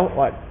what? Without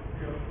what?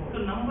 So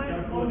number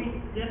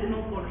there's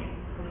no column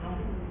for the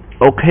number.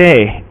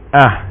 Okay.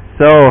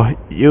 So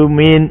you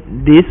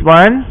mean this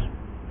one?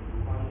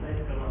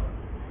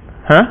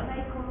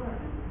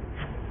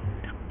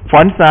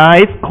 Font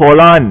size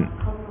colon.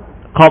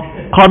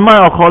 Comma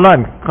or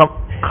colon?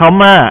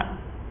 Comma.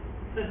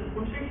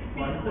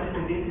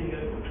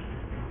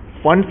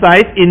 Font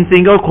size in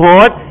single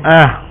quote.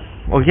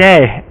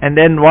 Okay. And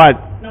then what?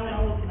 Number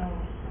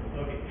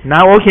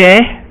Now okay.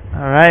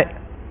 Alright.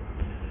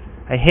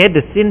 I hate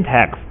the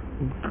syntax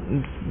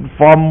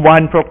from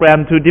one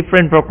program to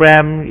different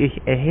program.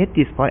 I hate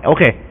this point.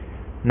 Okay.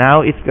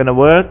 Now it's gonna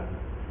work.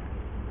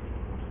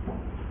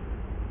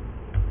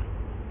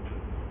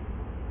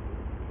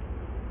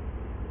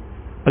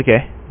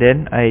 Okay,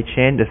 then I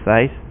change the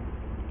size.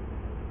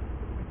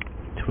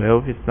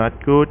 12 is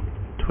not good.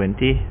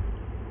 20.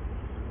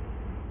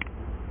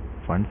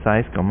 Font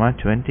size, comma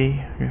 20.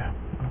 Yeah,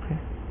 okay.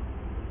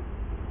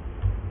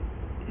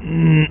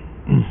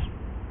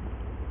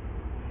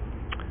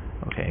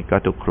 Okay,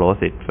 got to close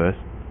it first.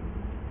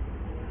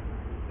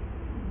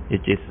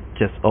 It is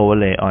just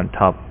overlay on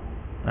top.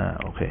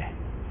 Okay.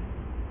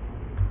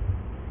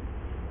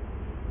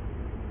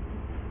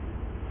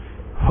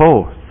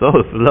 Oh,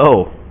 so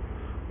slow.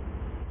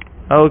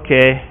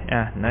 Okay,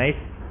 nice.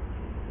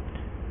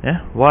 Yeah,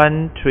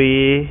 1,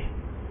 3,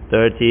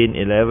 13,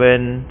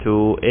 11,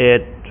 2,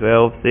 8,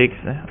 12, 6.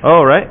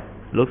 Alright,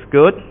 looks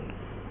good.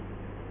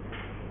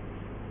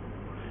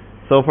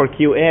 So for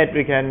Q8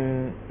 we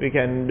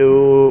can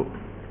do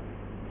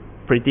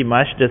pretty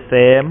much the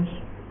same.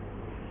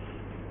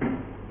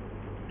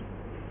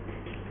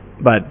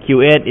 But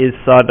Q8 is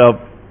sort of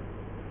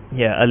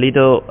a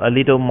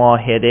little more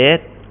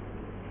headache.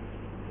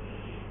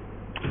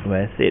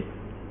 Where is it?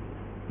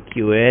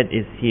 Q8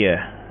 is here.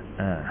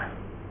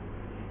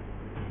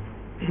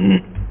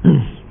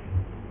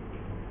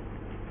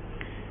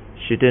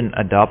 Shouldn't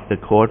adopt the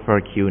code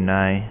for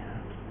Q9,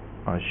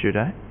 or should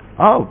I?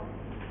 Oh,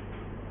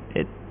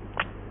 it.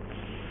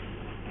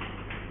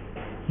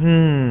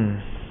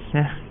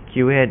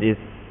 Q8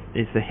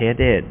 is a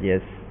headache.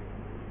 Yes.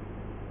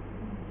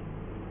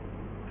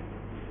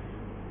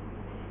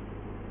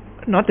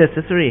 Not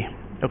necessary.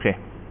 Okay.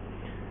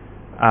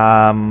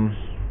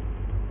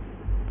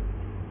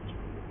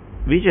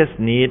 We just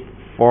need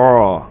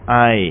for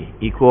I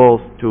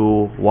equals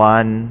to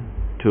 1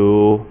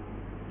 to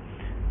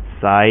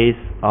size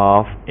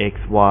of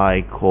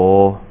xy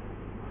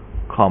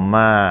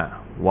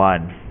comma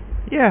 1.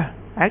 Yeah,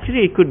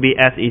 actually it could be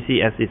as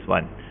easy as this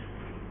one.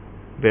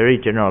 Very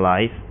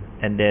generalized.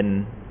 And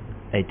then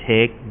I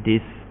take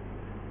this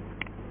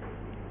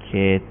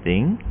k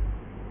thing,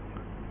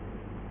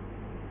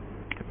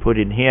 put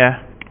it here.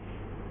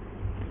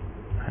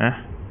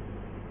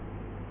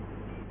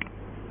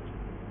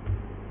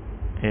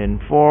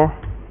 And 4.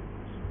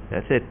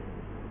 That's it.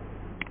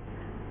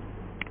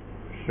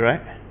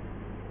 Right?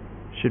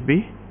 Should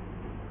be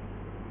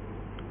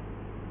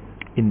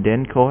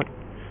indent code,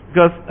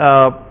 because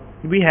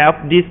we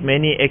have this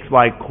many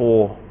xy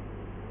core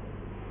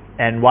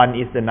and 1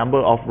 is the number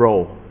of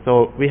row.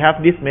 So we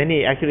have this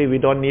many. Actually we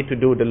don't need to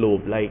do the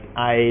loop like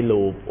I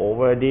loop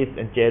over this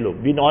and j loop.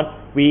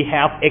 We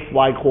have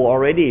xy core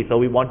already, so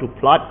we want to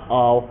plot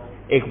all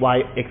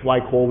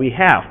xy core we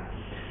have.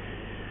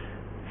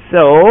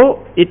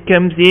 So it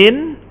comes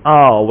in.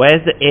 Oh,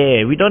 where's the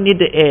A? We don't need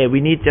the A. We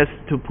need just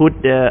to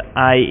put the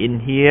I in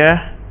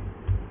here.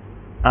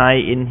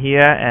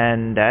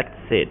 And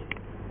that's it.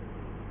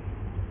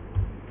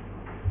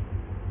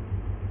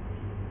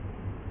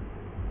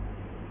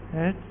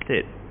 That's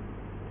it.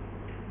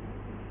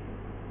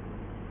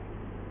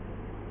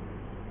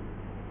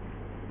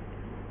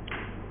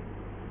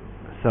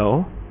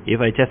 So if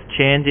I just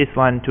change this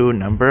one to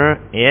number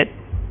 8.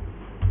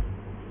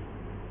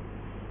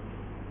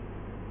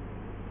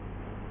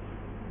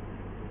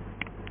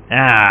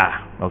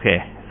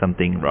 Okay,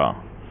 something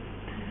wrong.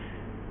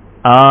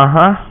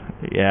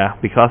 Yeah,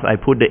 because I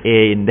put the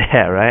A in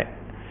there, right?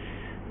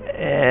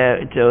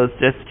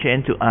 Just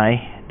change to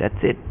I.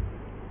 That's it.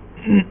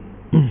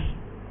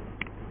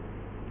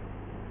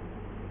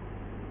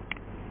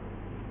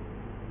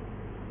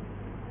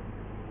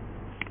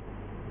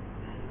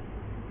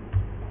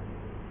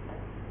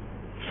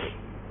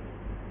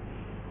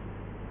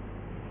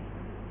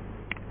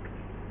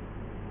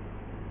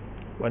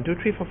 One, 2,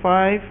 3, 4,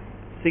 5,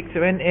 6,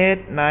 7,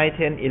 8, 9,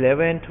 10,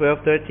 11, 12,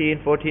 13,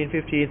 14,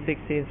 15,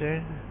 16,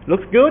 17.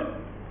 Looks good.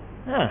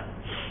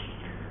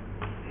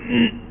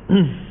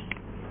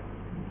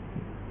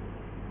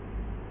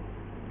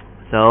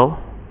 So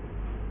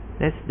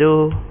let's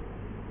do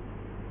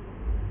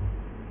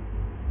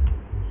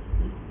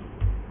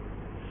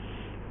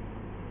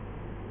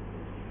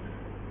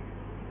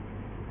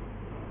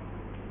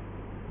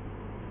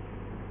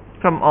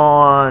come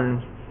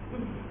on,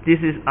 this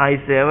is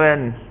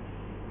i7,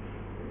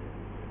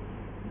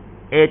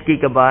 8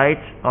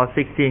 gigabytes or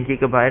 16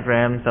 gigabyte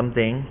RAM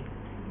something.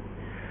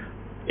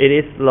 It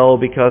is slow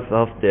because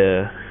of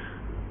the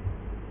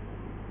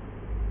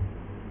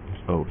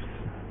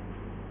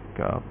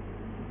God.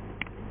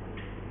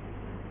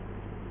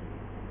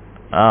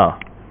 Oh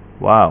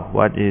wow,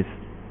 what is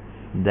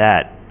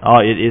that? Oh,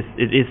 it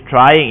is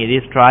trying,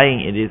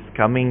 it is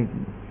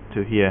coming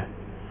to here.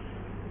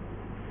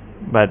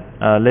 But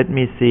let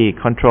me see,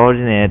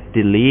 Control-Alt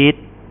delete.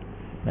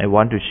 I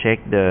want to check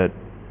the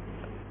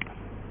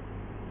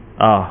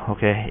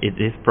okay,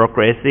 it is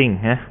progressing,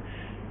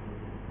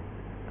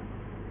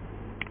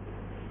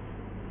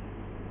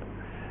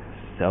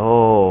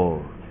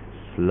 So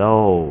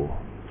slow.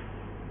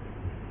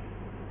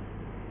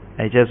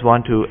 I just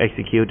want to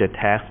execute the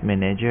task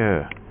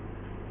manager.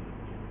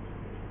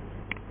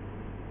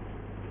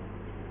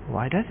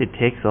 Why does it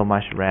take so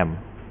much RAM?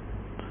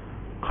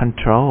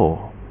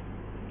 Control.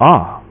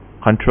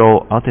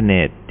 Control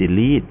alternate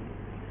delete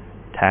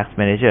task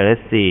manager.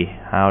 Let's see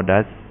how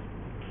does.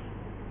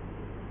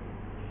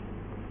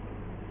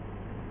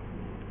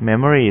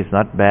 Memory is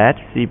not bad.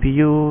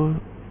 CPU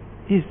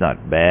is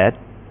not bad.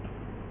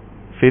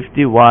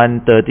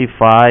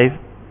 5135.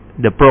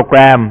 The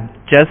program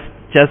just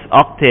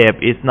Octave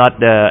is not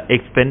the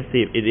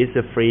expensive. It is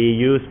a free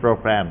use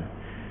program.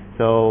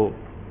 So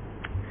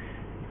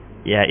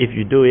yeah, if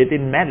you do it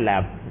in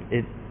MATLAB,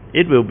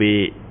 it will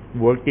be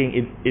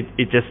working.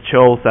 It just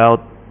shows out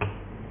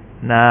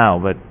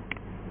now, but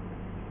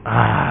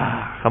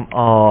come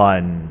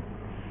on.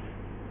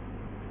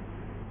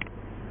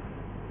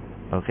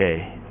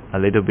 Okay, a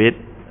little bit.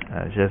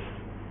 Just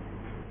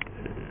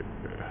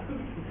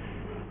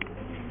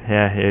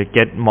here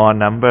get more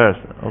numbers.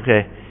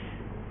 Okay.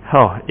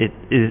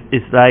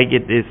 It's like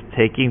it is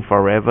taking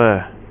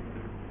forever.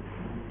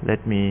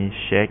 Let me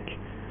check.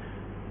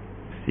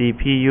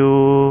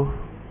 CPU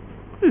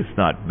is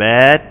not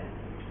bad.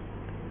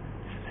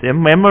 The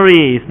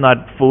memory is not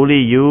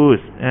fully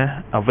used.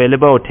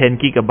 Available 10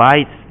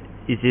 gigabytes.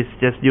 It is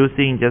just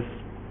using just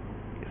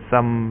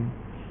some.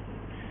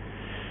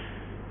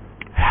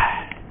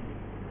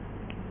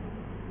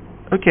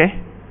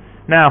 Okay.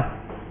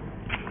 Now,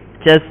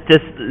 just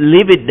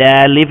leave it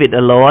there. Leave it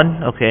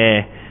alone.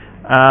 Okay.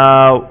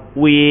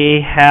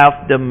 We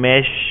have the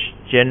mesh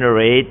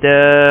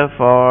generator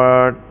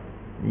for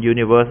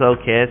universal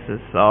cases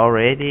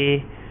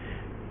already.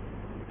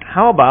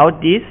 How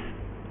about this?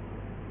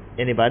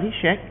 Anybody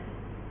check?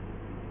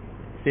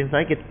 Seems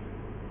like it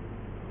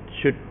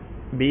should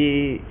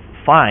be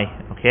fine.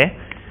 Okay.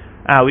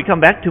 We come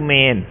back to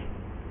main.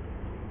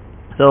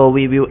 So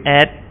we will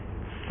add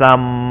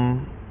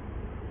some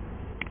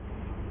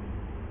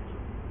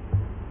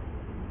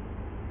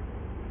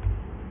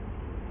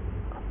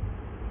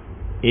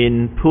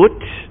input.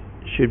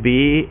 Should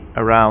be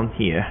around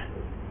here.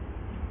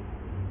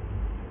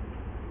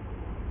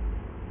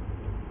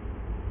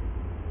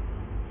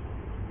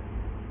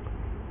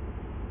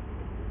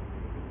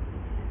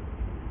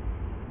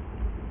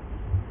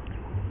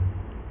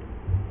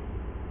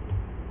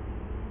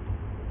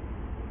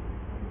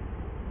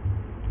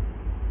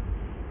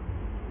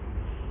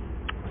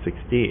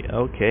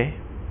 Okay.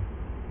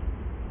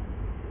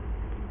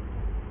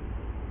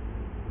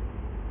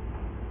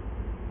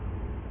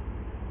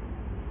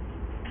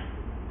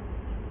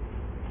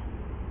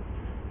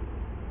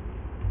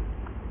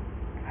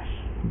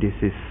 This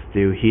is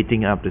still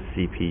heating up the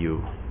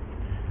CPU.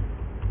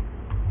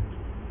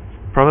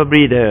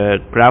 Probably the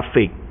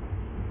graphic.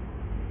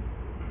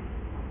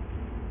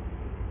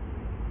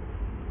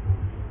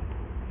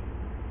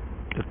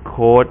 The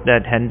code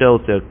that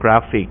handles the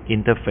graphic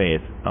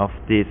interface of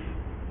this.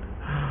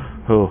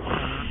 Oh,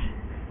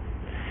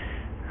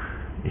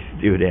 it's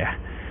still there.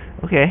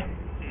 Okay.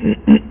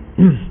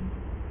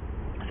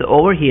 So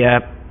over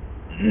here,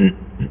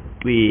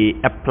 we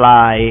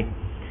apply.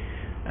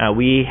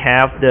 We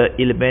have the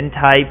element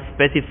type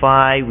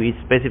specified. We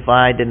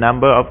specify the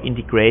number of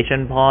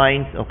integration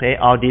points. Okay,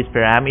 all these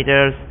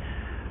parameters.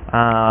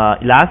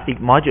 Elastic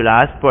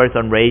modulus,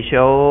 Poisson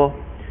ratio.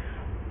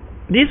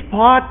 This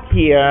part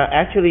here,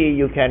 actually,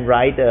 you can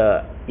write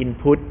the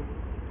input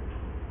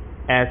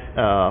as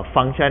a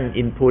function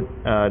input,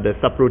 the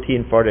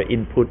subroutine for the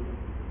input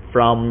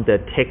from the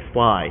text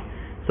file.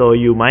 So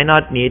you might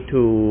not need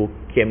to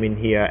come in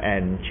here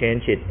and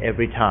change it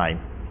every time.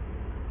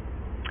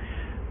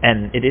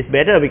 And it is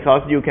better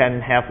because you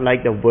can have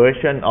like the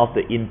version of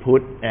the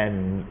input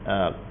and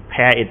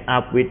pair it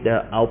up with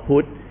the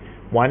output.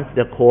 Once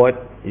the code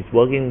is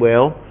working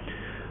well,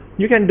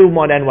 you can do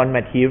more than one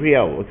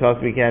material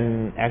because we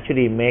can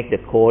actually make the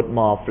code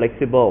more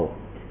flexible.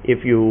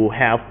 If you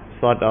have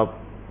sort of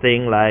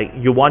thing like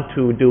you want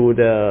to do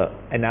the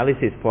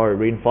analysis for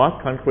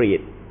reinforced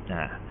concrete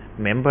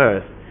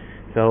members,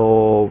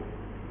 so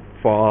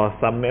for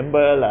some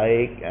member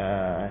like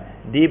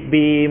deep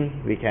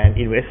beam, we can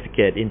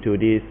investigate into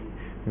these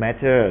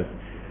matters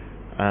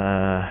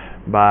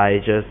by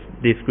just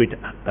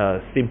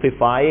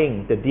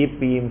simplifying the deep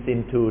beams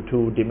into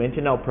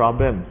two-dimensional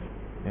problems.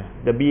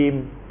 The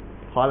beam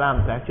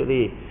columns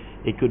actually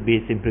it could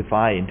be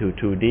simplified into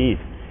 2D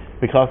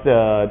because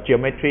the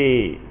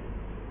geometry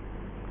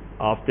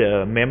of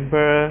the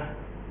member,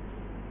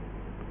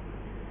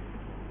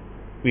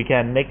 we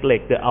can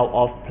neglect the out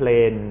of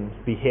plane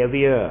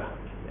behavior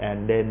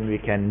and then we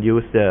can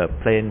use the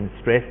plane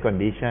stress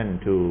condition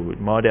to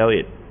model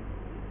it.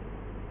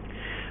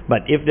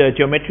 But if the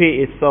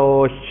geometry is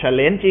so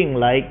challenging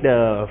like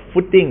the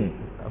footing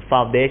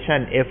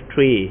foundation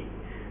F3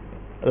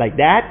 like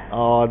that,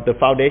 or the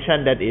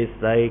foundation that is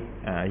like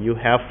you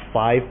have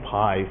 5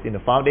 piles in the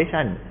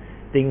foundation,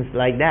 things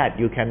like that,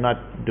 you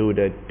cannot do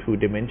the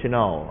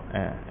two-dimensional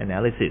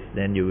analysis,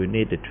 then you will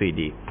need the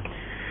 3D.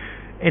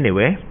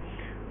 Anyway,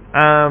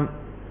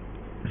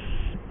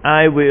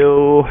 I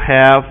will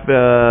have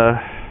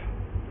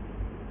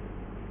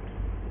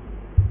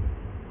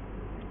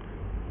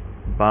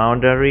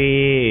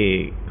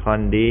boundary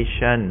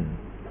condition.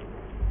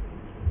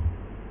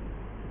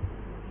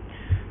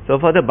 So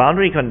for the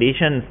boundary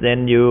conditions,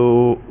 then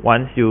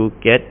once you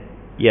get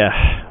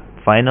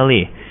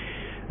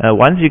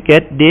once you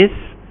get this,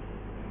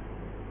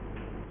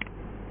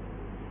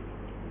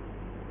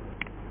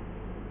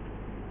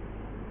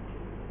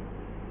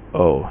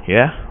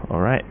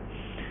 alright.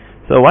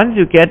 So once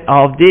you get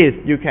all of this,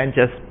 you can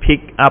just pick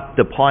up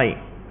the point.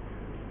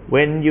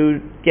 When you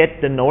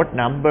get the node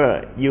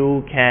number,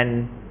 you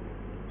can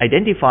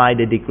identify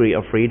the degree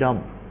of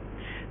freedom.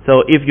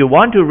 So if you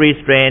want to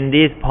restrain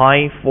this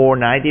point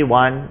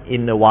 491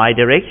 in the y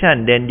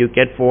direction, then you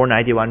get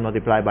 491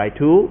 multiplied by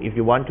 2. If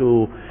you want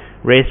to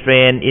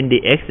restrain in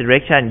the x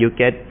direction, you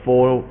get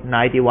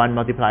 491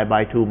 multiplied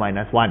by 2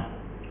 minus 1.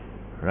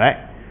 Right?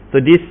 So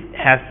this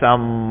has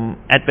some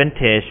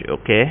advantage,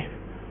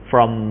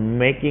 from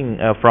making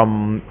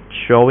from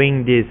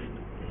showing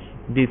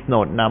this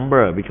node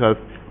number, because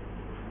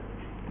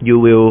you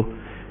will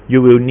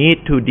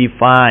need to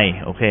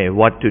define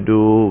what to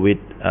do with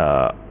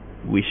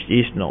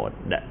each node.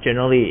 That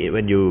generally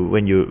when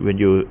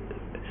you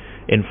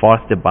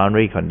enforce the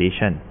boundary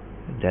condition,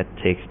 that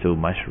takes too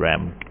much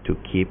RAM to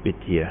keep it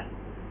here.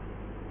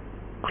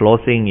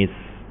 Closing is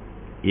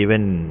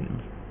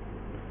even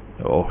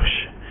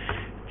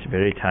it's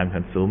very time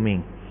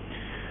consuming.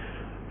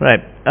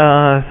 Right.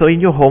 So in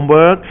your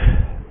homework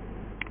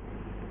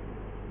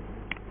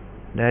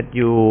that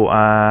you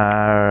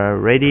are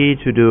ready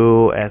to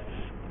do as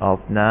of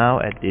now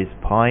at this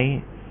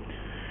point,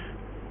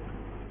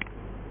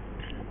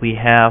 we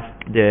have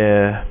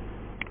the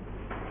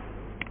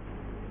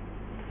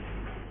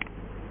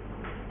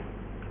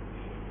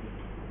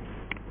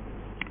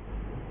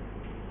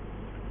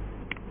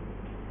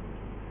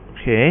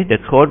the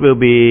code will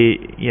be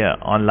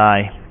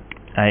online.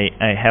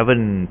 I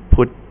haven't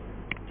put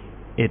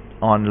it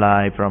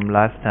online from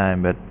last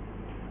time, but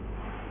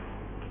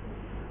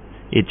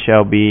it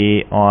shall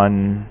be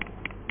on.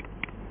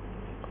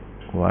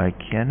 Why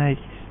can't I?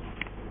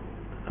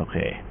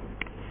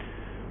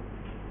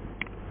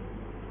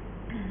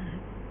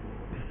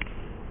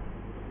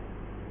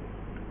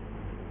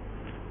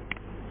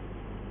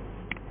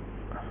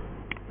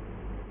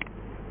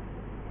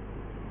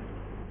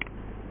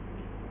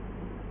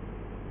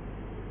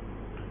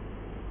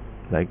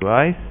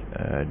 Likewise,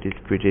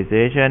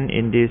 discretization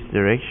in this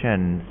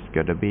direction is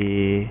gotta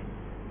be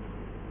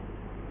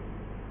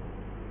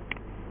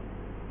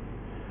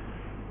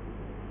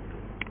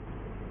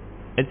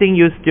I think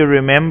you still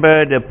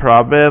remember the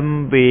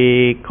problem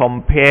we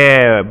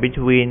compare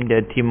between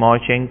the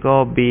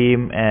Timoshenko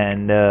beam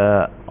and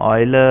the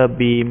Euler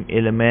beam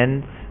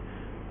elements.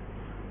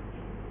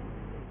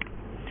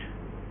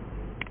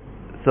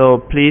 So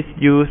please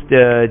use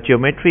the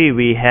geometry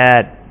we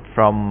had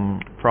from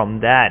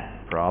that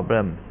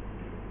problem.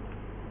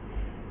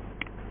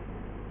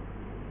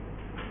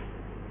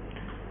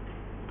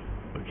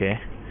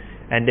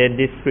 And then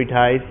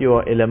discretize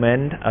your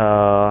element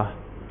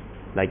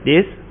like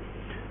this.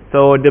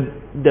 So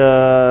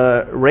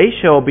the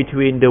ratio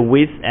between the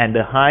width and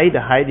the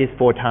height is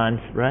 4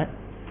 times, right?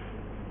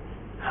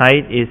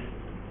 Height is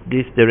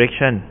this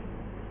direction.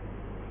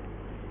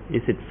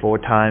 Is it 4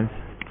 times?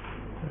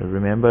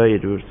 Remember,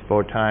 it was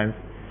 4 times.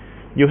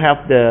 You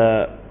have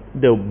the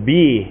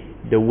B,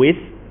 the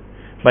width,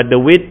 but the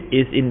width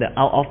is in the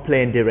out of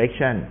plane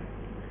direction.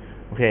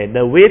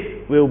 The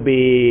width will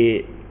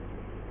be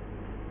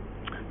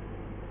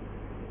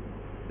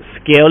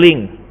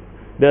scaling.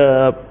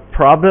 The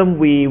problem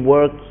we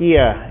work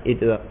here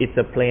it's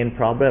a plane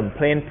problem.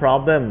 Plane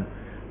problem,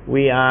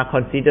 we are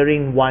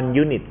considering 1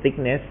 unit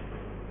thickness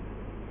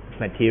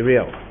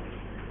material.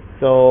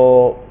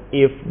 So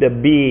if the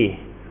B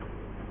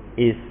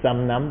is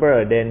some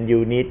number, then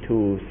you need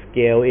to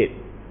scale it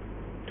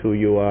to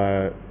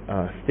your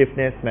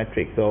stiffness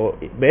matrix. So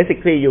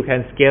basically you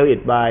can scale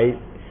it by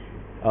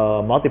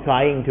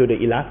multiplying to the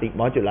elastic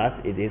modulus.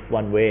 It is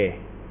one way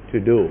to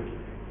do.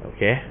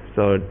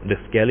 So the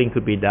scaling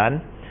could be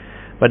done,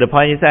 but the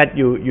point is that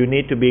you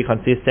need to be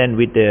consistent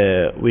with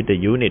the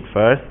unit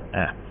first.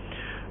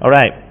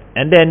 Alright,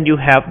 and then you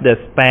have the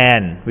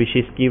span, which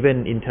is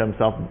given in terms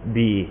of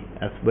B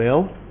as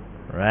well,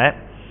 right?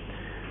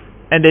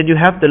 And then you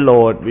have the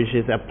load, which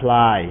is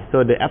applied.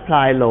 So the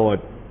applied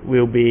load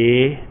will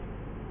be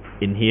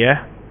in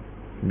here.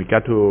 We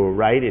got to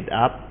write it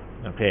up.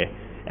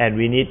 And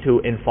we need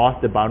to enforce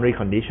the boundary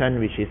condition,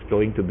 which is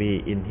going to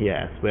be in here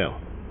as well,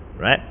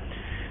 right?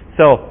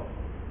 So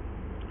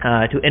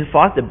to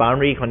enforce the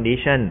boundary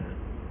condition,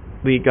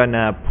 we're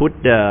gonna put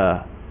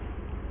the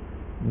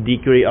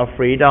degree of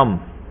freedom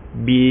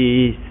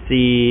B,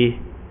 C,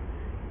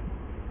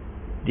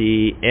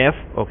 D, F.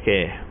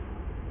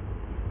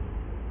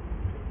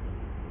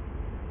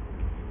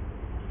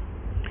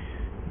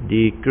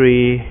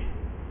 Degree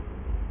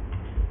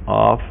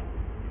of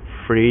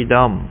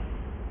freedom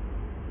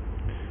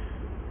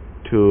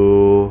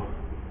to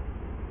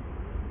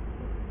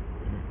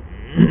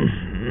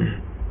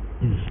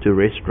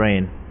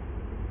restrain.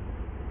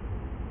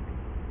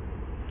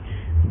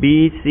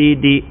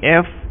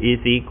 BCDF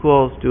is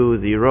equals to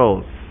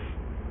zeros.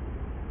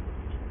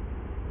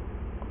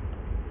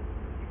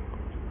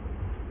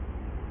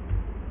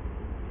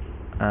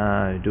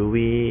 Do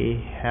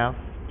we have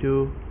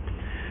to?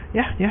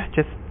 Yeah,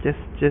 just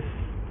this.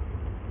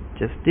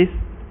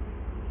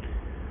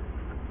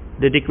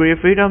 The degree of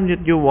freedom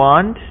that you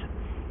want.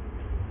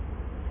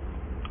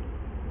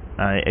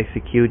 I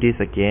execute this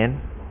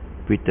again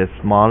with the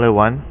smaller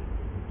one.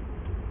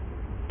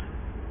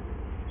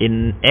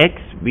 In X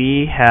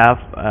we have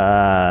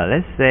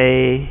let's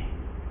say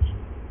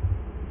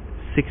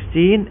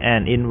 16,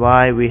 and in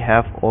Y we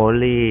have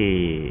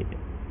only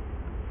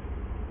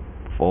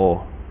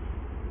 4.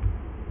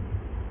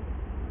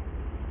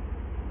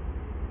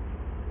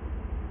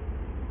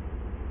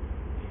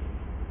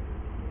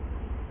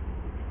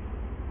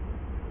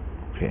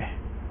 Okay.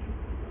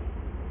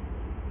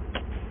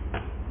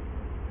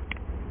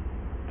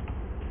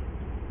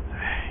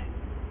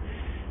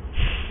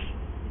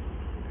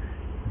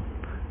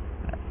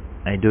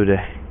 I do the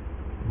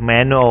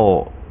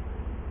manual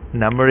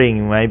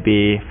numbering might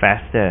be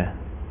faster.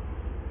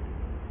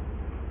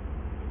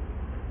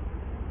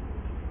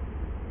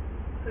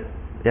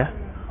 Yeah.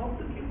 How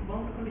to give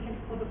boundary conditions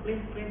for the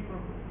plane strain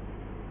problem?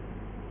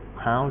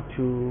 How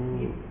to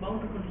Give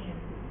boundary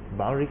conditions.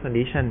 Boundary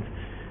conditions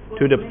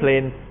to the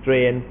plane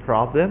strain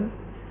problem.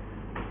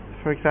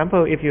 For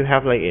example, if you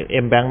have like an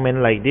embankment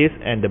like this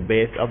and the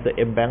base of the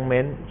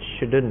embankment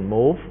shouldn't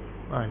move,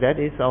 that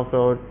is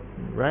also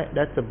right.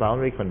 That's a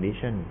boundary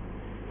condition.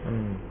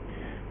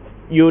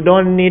 You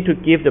don't need to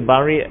give the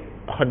boundary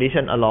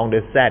condition along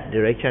the Z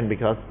direction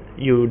because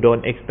you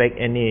don't expect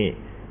any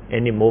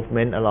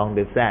movement along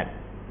the Z,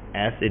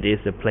 as it is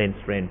a plane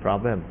strain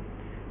problem.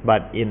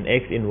 But in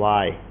X and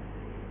Y,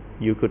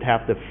 you could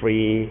have the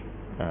free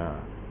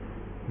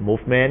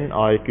movement,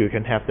 or you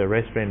can have the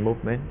restraint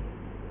movement.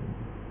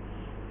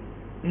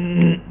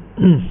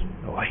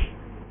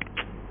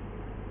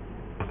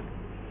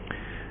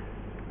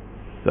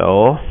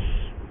 So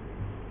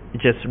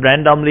just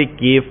randomly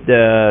give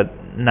the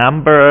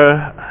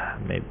number,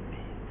 maybe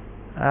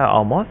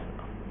almost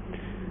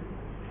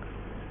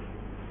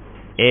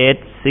 8,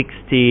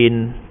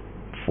 16,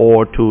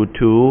 4, 2,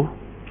 2,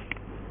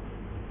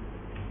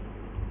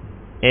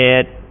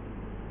 8.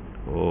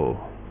 Oh,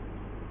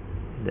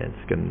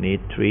 that's gonna need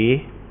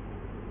 3,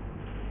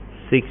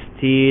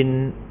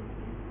 16,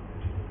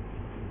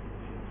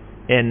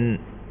 and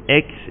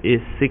X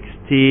is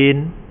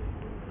 16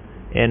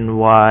 and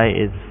Y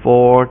is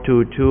 4,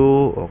 2,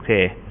 2.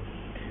 Okay.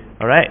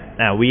 Alright,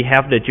 now we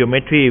have the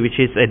geometry which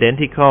is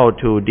identical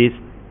to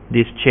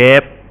this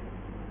shape.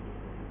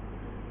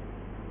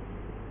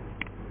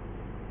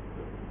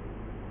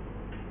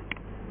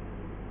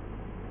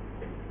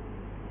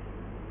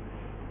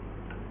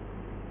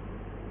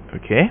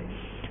 Okay,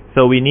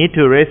 so we need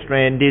to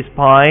restrain this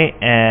point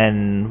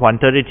and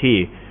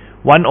 133.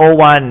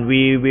 101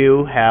 we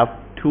will have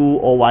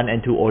 201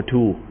 and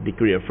 202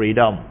 degree of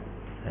freedom.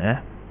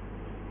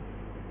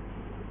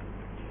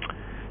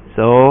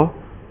 So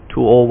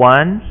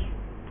 201,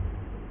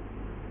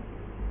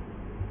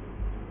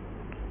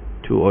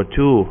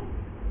 202.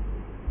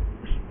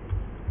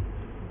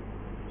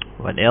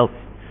 What else?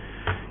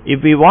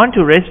 If we want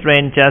to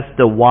restrain just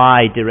the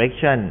Y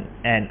direction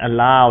and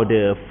allow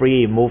the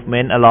free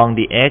movement along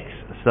the X,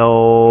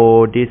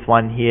 so this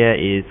one here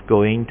is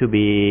going to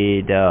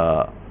be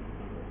the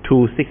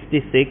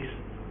 266.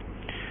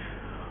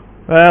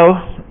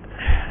 Well,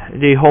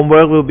 the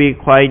homework will be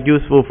quite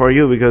useful for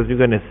you because you're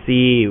going to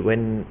see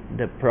when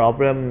the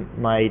problem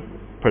might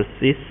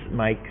persist,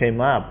 might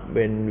come up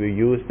when we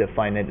use the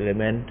finite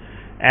element.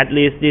 At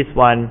least this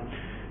one,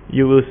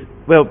 you will.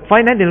 Well,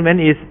 finite element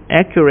is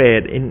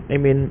accurate.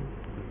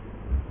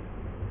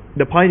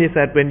 The point is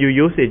that when you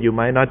use it, you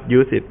might not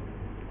use it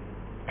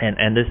and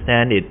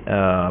understand it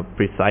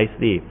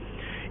precisely.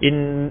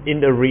 In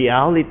the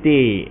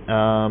reality,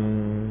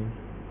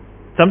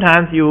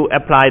 sometimes you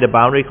apply the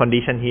boundary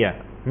condition here.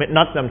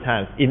 Not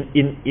sometimes.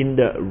 In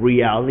the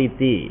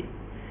reality,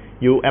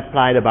 you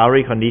apply the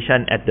boundary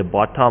condition at the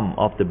bottom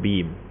of the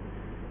beam,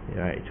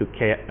 right, to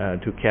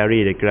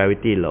carry the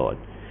gravity load.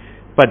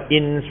 But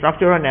in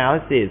structural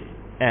analysis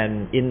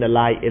and in the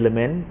line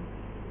element,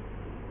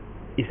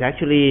 it's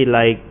actually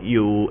like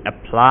you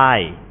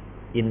apply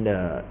in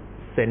the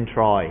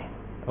centroid,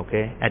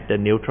 okay, at the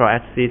neutral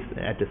axis,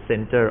 at the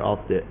center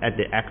of the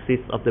axis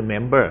of the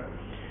member.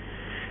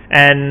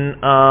 And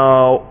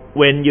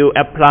when you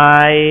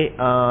apply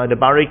the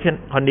boundary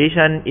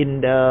condition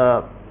in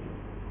the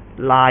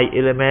line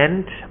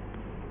element,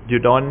 you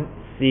don't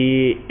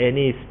see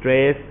any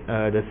stress,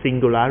 the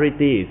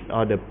singularities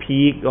or the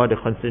peak or the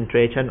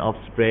concentration of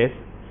stress,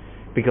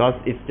 because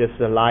it's just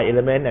a line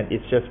element and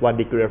it's just 1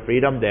 degree of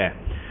freedom there.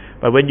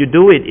 But when you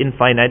do it in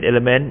finite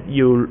element,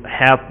 you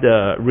have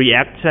the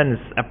reactions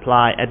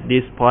apply at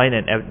this point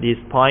and at this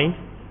point.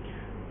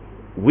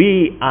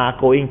 We are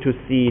going to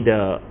see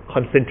the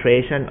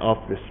concentration of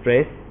the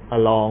stress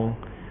along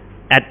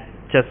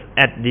just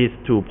at these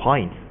 2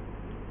 points.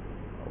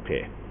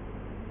 Okay.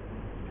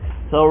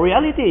 So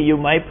reality, you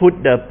might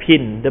put the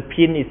pin. The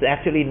pin is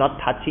actually not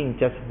touching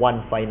just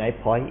one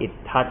finite point. It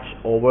touch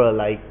over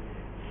like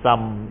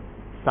some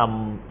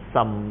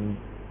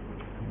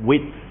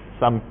width,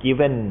 some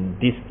given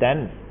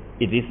distance.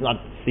 It is not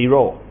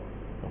zero.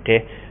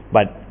 Okay,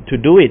 but to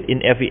do it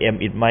in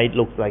FEM, it might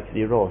look like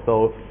zero.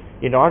 So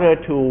in order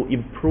to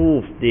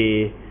improve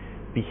the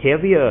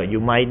behavior, you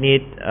might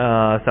need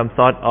some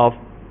sort of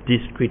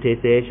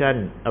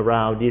discretization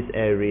around this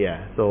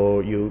area.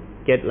 So you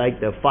get like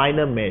the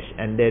finer mesh,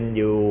 and then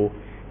you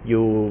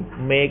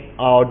make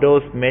all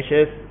those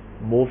meshes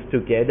move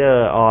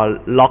together or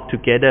lock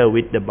together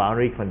with the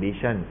boundary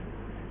conditions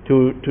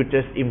to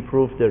just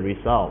improve the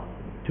result,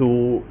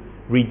 to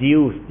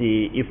reduce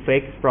the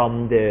effects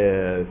from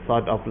the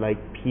sort of like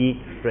peak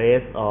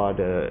stress or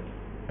the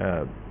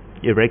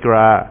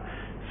irregular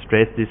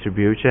stress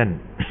distribution.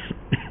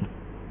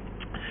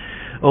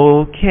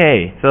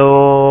 Okay,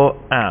 so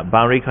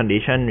boundary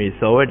condition is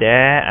over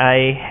there.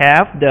 I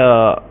have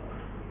the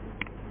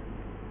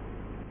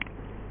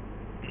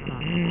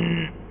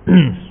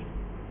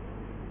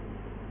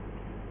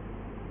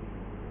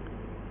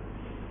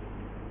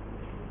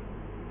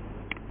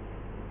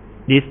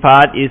this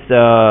part is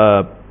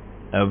a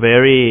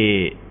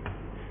very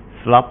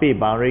sloppy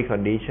boundary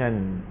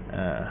condition.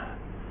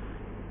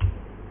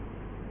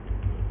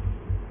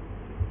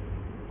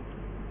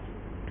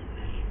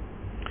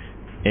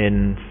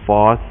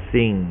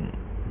 Enforcing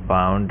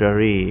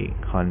boundary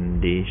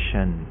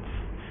conditions.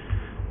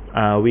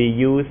 We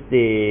use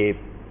the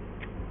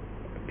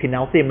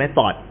penalty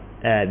method,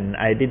 and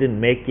I didn't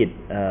make it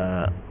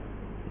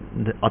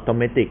the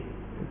automatic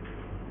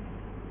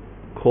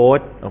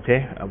code.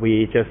 Okay,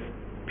 we just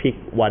pick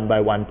one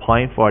by one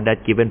point for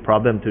that given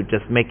problem to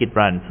just make it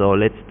run. So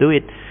let's do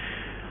it.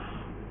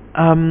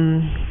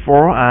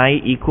 For I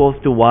equals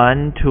to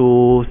 1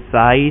 to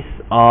size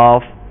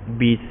of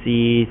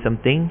BC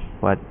something,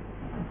 what,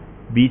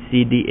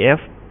 BCDF,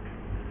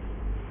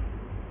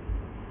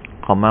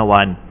 comma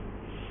 1.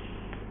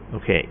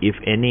 Okay, if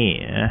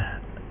any,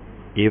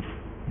 if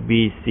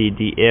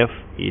BCDF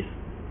is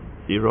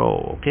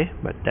 0, okay,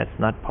 but that's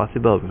not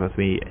possible because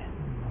we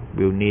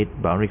will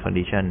need boundary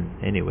condition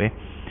anyway.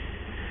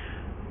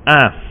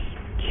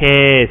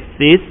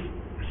 Cases,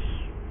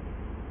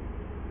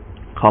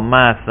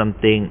 comma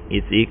something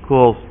is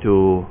equals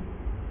to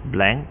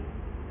blank.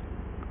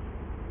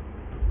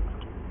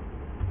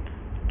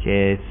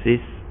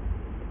 Cases,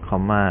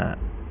 comma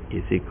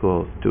is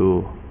equals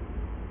to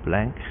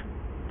blank.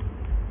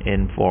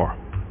 N4.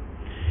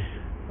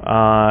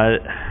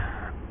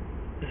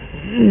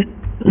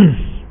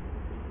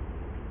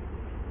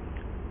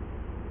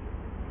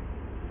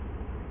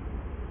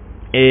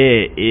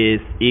 A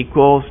is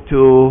equals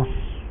to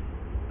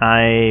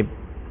I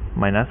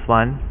minus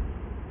 1.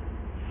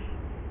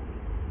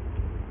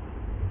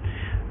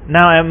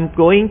 Now I'm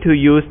going to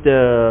use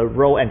the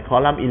row and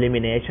column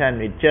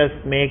elimination. It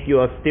just make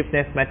your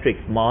stiffness matrix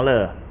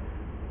smaller.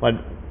 But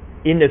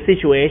in the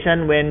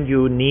situation when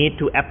you need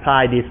to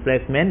apply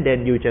displacement,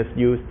 then you just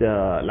use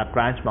the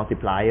Lagrange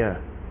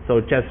multiplier. So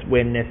just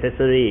when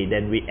necessary,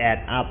 then we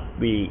add up,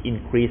 we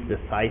increase the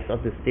size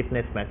of the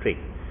stiffness matrix.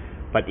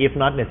 But if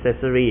not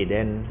necessary,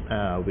 then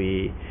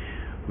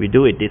we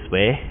do it this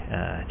way.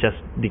 Just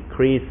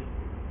decrease,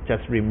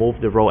 just remove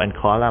the row and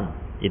column.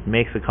 It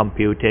makes the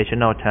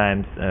computational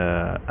times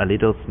a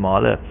little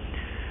smaller.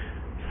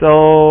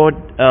 So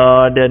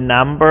the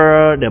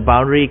number, the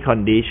boundary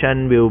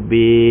condition will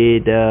be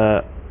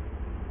the,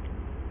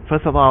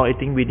 first of all, I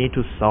think we need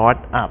to sort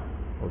up,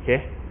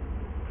 okay?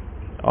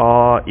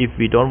 Or if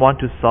we don't want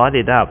to sort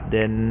it up,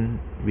 then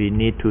we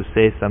need to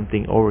say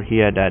something over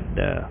here that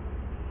the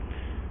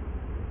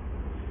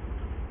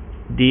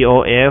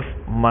DOF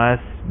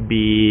must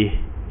be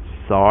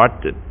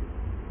sorted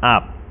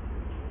up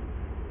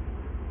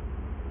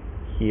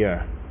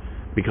here,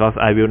 because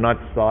I will not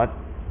sort,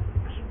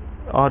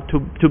 or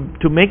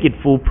to make it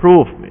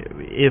foolproof,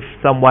 if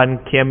someone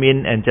came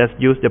in and just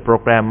used the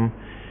program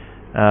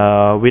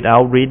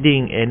without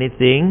reading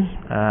anything,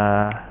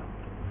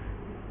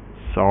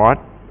 sort,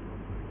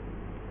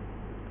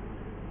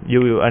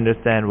 you will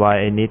understand why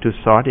I need to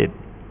sort it.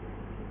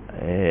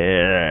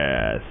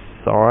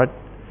 Sort,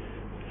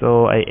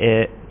 so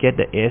I get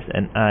the S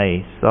and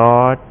I,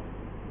 sort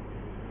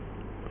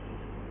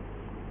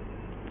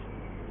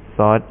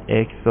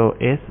X, so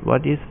S,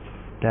 what is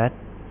that?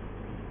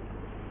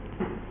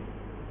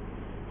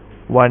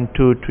 1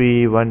 2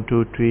 3 1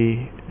 2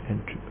 3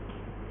 and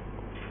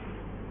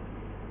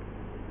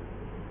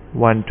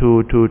 1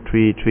 2 2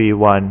 3 3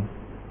 1.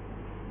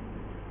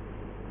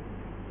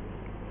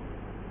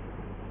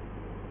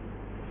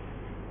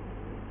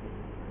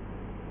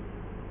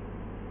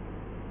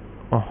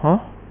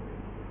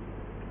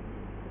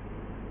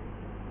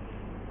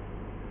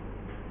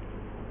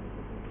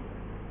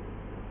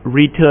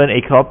 Return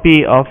a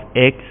copy of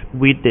X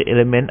with the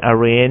element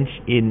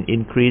arranged in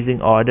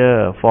increasing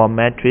order for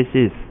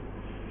matrices.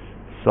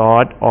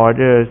 Sort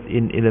orders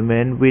in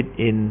element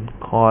within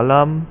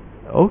column.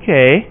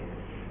 Okay,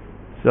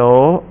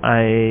 so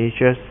I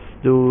just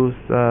do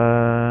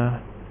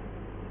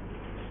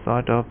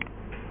sort of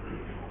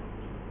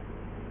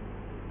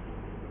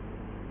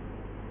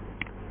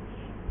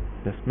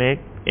let's make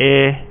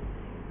A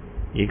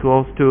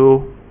equals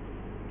to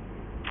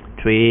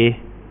 3,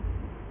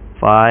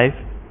 5,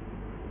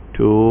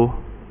 2,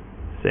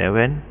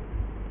 7,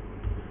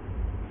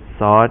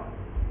 sort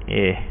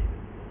A,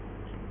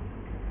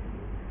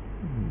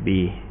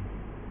 B,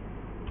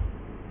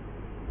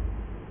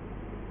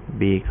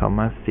 B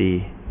comma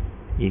C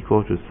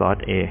equal to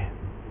sort A.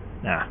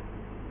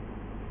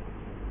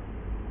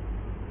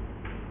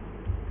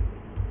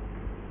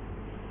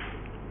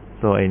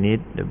 So I need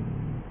the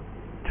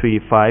 3,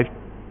 5,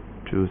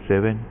 2,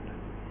 7,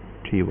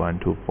 3, 1,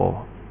 2,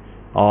 4.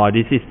 Oh,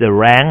 this is the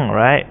rank,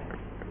 right?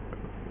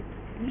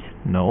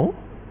 No.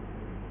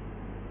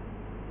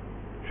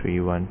 3,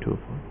 1, 2,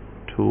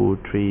 4, 2,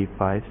 3,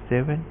 5,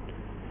 7.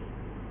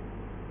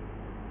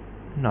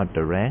 Not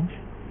the rank.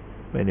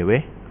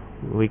 Anyway,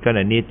 we're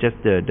gonna need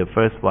just the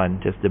first one,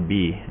 just the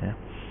B.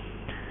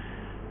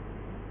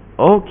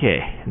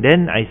 Okay,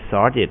 then I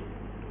sort it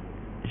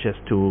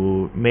just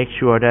to make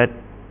sure that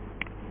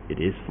it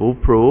is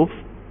foolproof.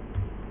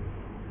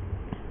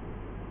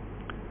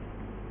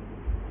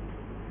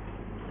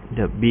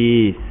 The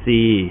B,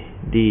 C,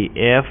 D,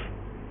 F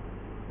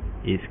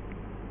is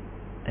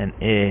an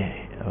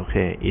A,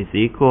 okay, is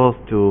equals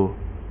to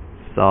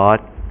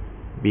sort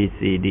B,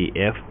 C, D,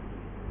 F.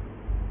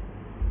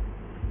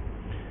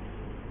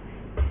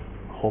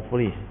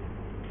 Hopefully,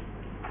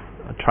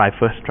 try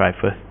first.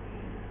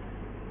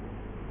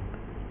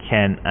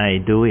 Can I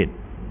do it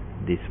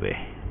this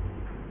way?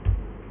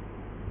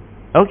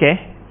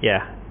 Okay,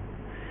 yeah.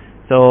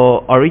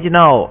 So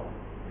original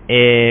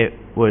A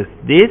was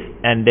this,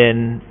 and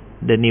then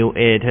the new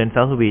A turns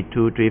out to be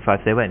 2, 3, 5,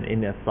 7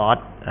 in the sort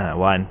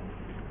 1.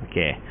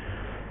 Okay.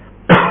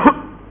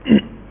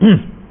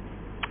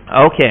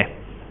 Okay,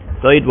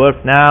 so it works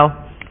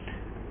now.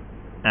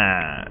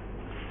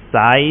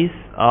 Size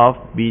of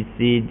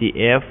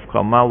BCDF,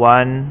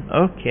 1.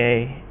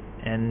 Okay,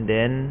 and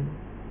then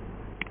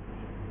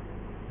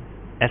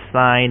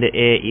assign the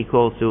A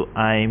equals to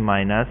I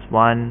minus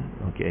 1.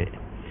 Okay.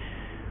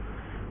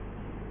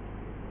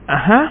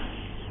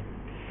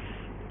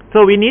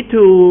 So we need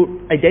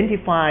to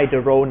identify the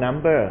row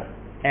number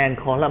and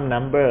column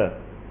number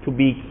to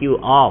be Q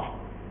off,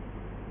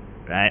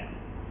 right?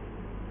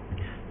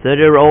 So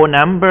the row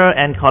number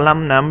and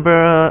column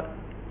number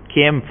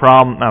came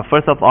from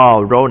first of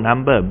all row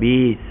number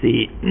B,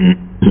 C,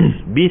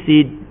 B,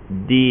 C,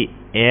 D,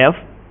 F.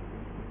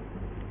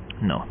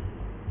 No.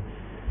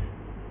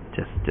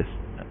 Just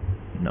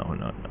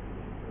no.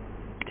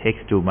 Takes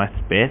too much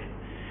space.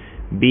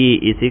 B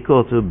is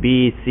equal to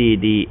B, C,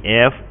 D,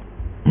 F,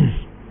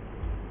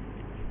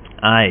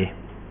 I,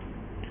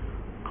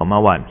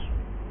 1.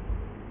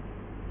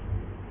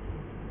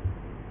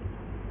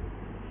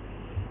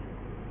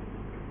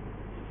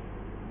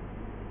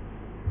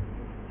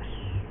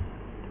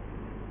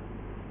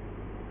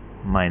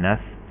 Minus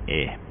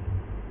A.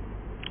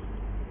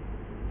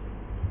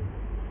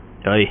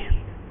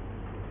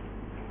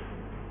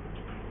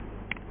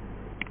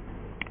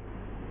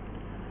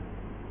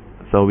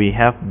 So we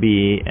have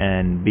B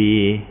and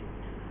B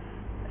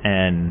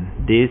and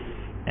this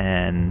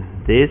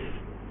and this.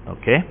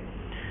 Okay.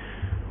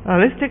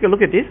 Let's take a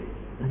look at this.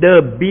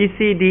 The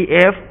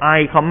BCDF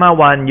I,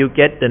 1, you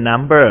get the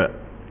number,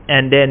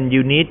 and then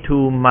you need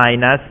to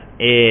minus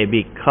A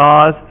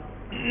because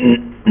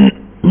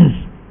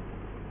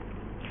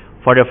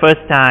for the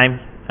first time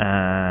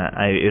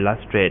I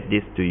illustrate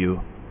this to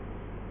you.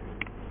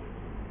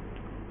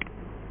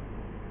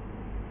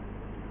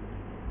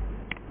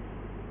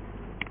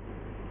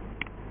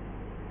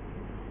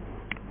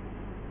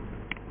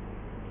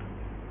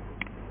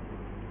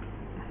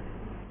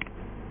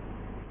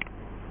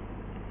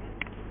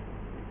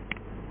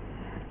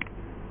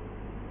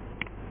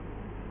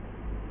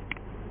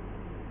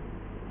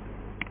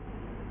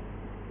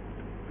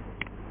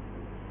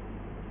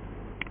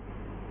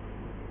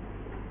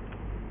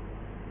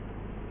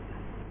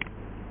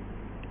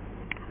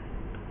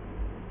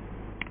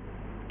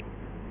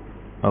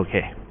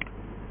 Okay,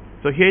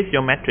 so here's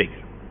your matrix.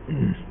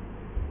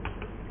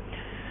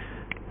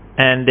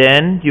 And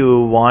then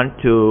you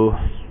want to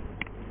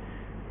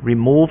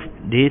remove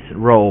this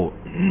row.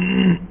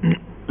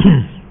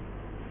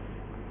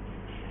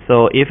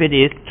 So if it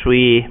is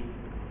 3,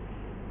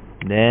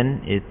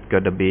 then it's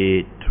gonna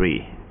be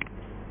 3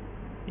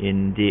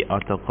 in the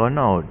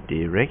orthogonal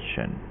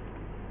direction.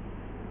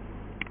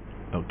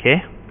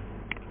 Okay,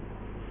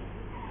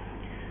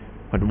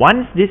 but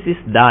once this is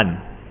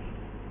done,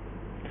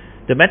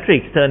 the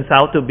matrix turns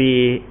out to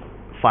be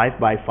 5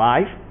 by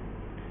 5.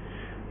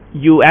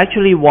 You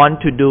actually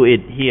want to do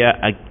it here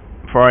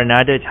for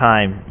another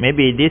time.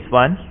 Maybe this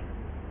one.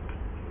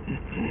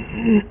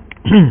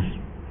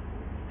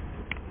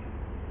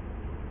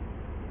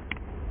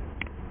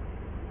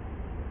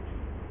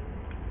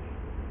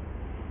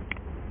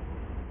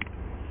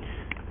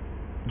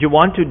 You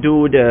want to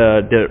do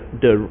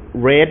the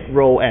red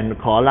row and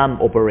column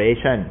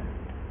operation,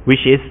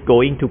 which is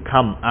going to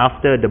come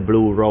after the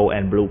blue row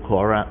and blue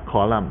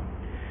column.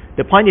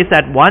 The point is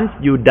that once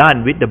you're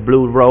done with the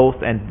blue rows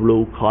and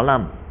blue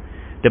columns,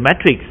 the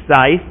matrix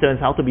size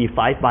turns out to be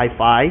 5 by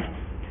 5,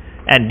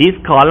 and this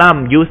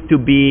column used to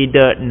be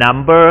the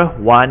number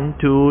 1,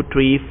 2,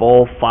 3,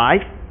 4,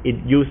 5. It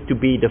used to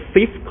be the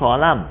 5th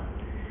column.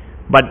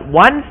 But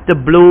once the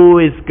blue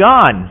is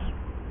gone,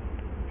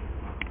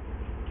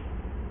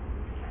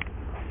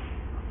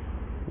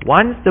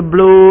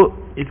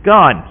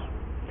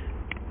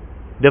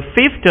 the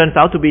 5th turns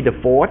out to be the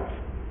 4th.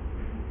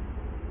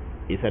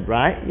 Is that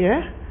right?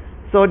 Yeah.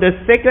 So the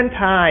second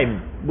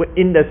time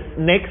in the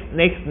next,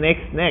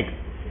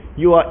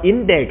 your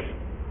index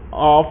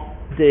of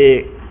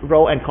the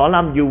row and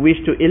column you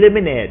wish to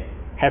eliminate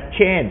have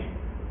changed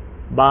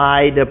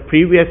by the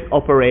previous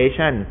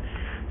operation.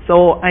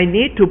 So I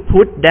need to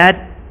put that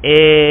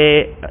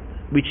A,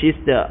 which is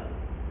the,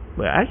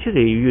 well,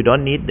 actually you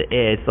don't need the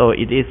A, so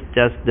it is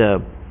just the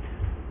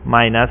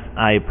minus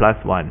I plus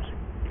 1.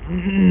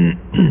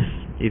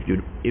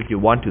 if you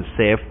want to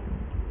save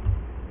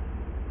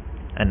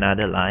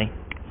another line,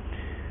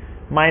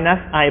 minus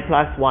I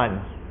plus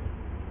 1.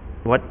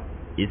 What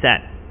is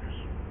that?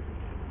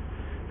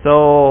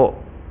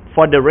 So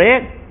for the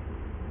red,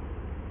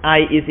 I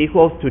is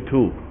equals to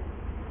 2.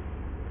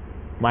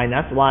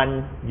 Minus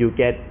 1, you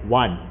get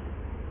 1.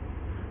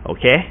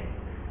 Okay?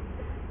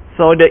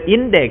 So the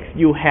index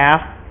you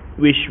have,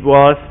 which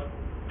was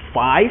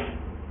 5,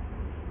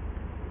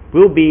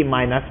 will be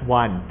minus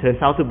 1.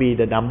 Turns out to be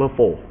the number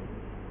 4.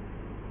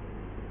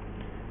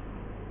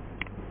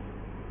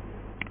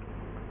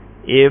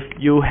 If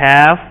you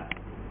have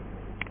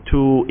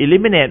to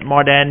eliminate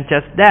more than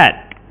just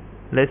that,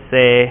 let's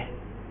say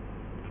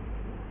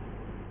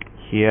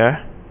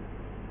here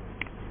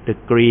the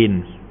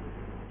green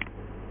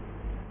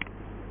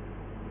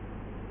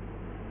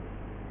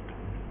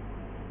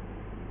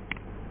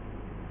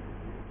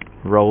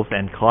rows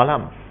and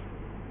columns.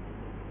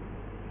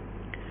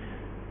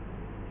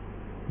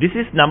 This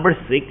is number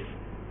 6.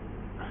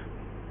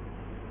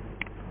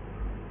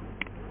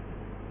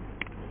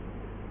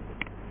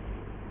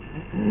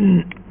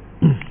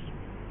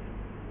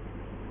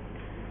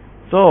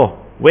 So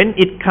when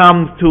it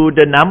comes to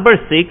the number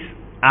 6,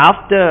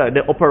 after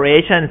the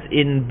operations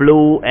in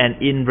blue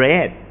and in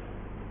red,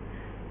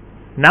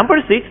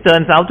 number 6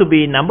 turns out to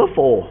be number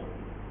 4.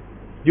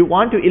 You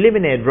want to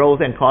eliminate rows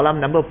and column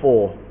number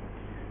 4.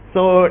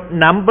 So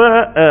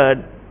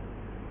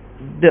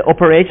the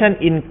operation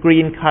in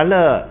green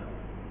color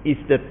is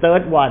the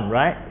third one,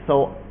 right?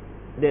 So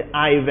the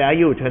I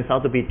value turns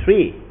out to be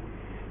 3.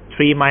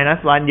 3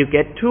 minus 1, you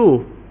get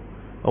 2.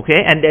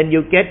 Okay, and then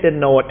you get the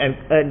node and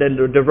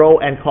the row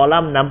and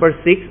column number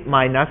 6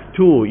 minus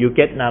 2, you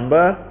get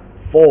number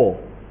 4.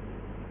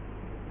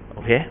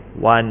 Okay,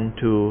 1,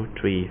 2,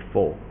 3,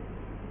 4.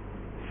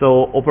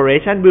 So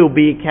operation will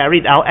be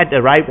carried out at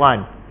the right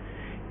one.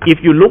 If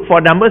you look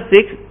for number 6,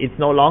 it's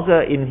no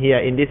longer in here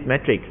in this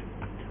matrix.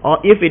 Or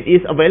if it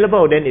is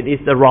available, then it is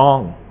the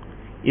wrong.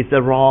 It's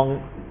the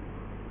wrong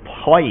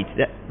point,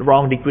 the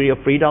wrong degree of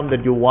freedom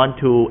that you want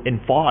to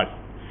enforce.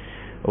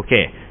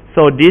 Okay,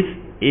 so this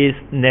is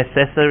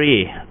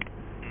necessary.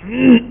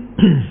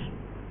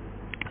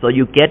 So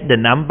you get the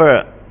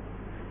number,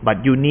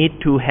 but you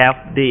need to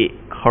have the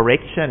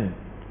correction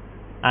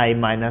I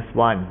minus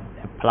 1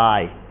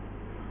 apply.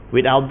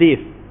 Without this,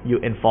 you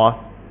enforce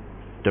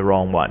the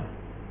wrong one.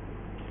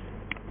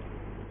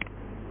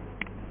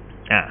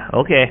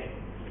 Okay.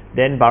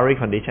 Then boundary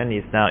condition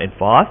is now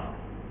enforced.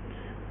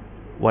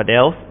 What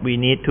else? We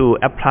need to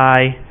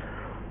apply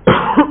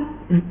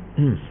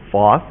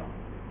force.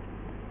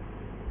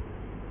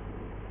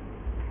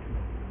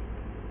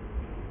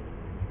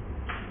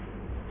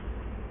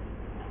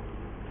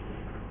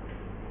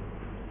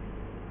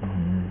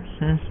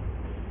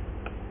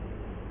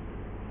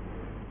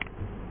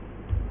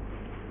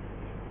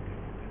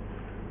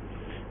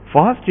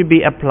 Force to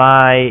be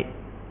applied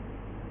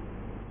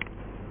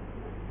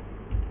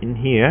in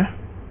here.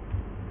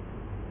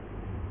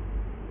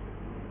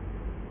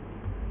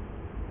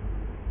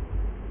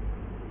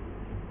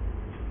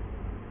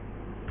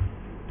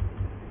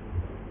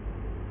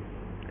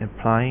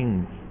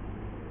 Applying,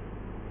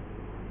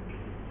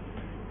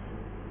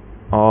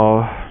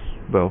 or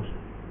well,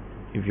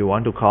 if you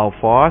want to call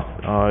force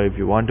or if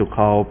you want to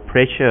call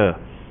pressure,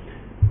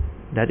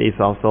 that is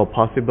also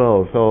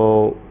possible.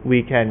 So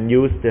we can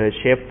use the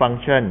shape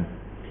function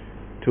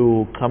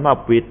to come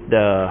up with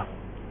the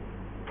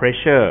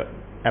pressure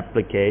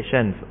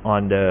applications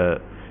on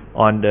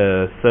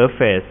the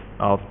surface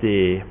of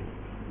the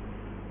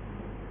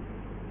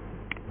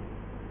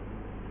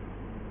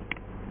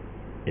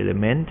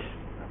element.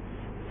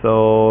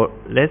 So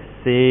let's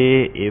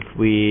see if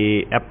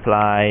we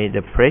apply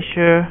the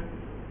pressure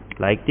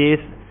like this,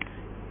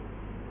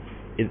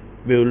 it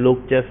will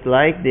look just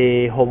like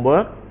the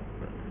homework,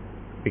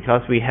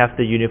 because we have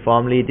the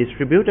uniformly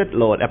distributed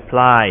load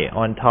apply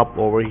on top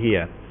over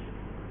here.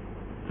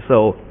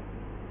 So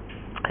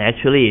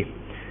actually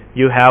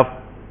you have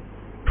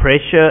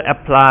pressure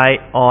applied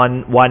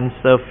on one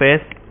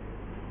surface,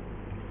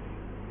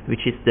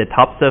 which is the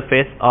top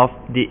surface of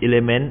the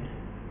element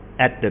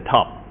at the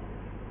top.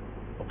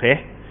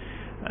 Okay,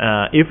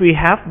 if we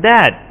have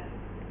that,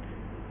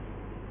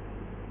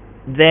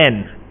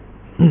 then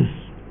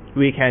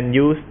we can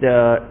use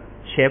the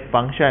shape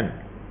function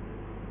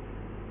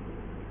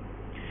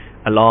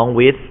along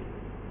with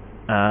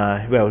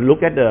well,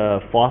 look at the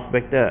force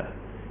vector.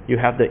 You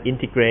have the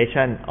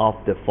integration of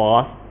the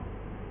force,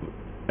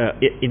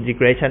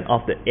 integration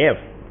of the F,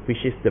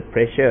 which is the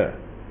pressure,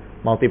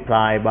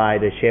 multiplied by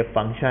the shape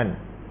function.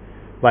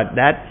 But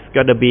that's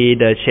gonna be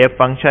the shape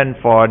function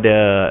for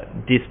the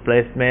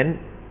displacement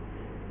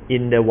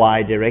in the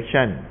y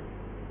direction.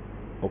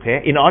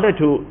 Okay, in order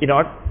to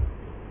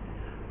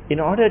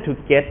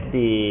get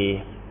the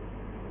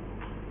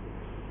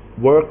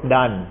work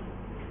done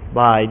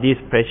by this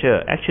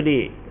pressure,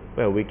 actually,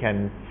 well, we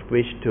can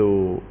switch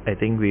to, I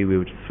think we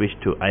will switch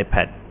to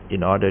iPad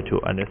in order to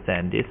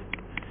understand this.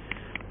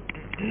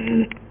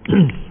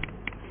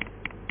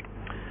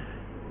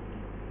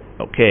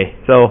 Okay,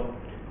 so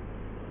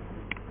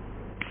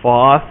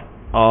force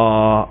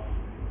or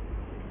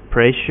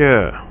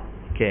pressure,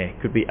 okay,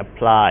 could be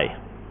applied.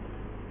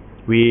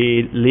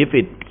 We leave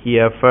it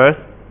here first.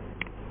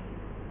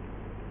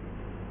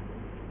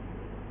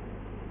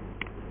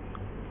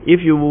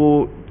 If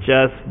you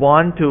just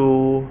want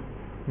to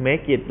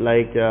make it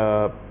like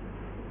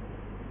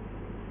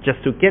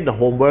just to get the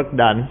homework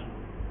done,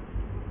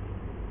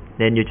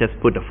 then you just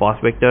put the force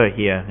vector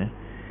here,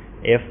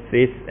 F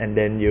this, and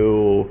then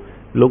you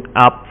look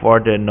up for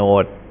the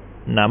node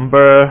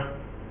number,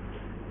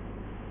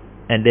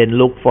 and then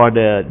look for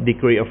the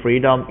degree of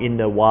freedom in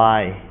the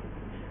y,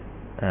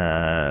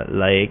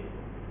 like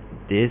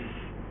this.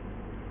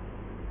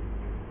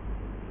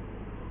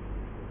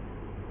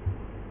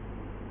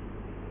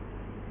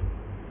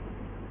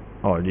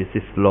 Oh, this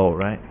is slow,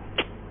 right?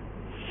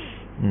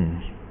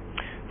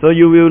 So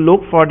you will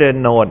look for the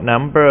node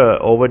number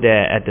over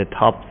there at the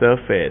top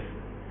surface,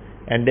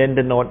 and then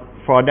the node,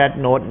 for that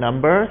node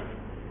number,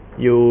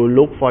 you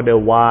look for the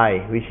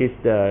y, which is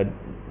the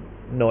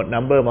node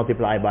number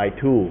multiplied by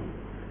 2.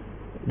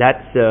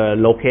 That's the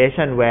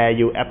location where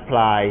you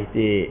apply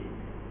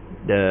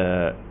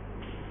the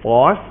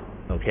force.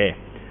 Okay,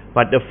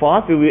 but the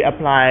force we will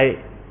apply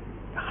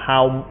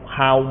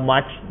how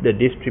much the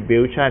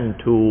distribution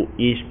to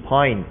each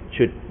point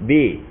should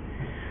be.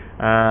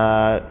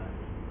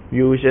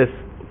 You just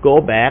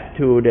go back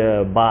to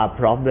the bar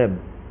problem.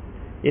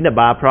 In the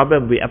bar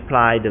problem, we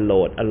apply the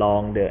load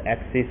along the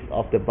axis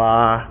of the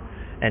bar,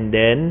 and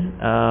then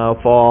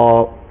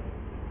for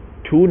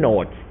two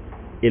nodes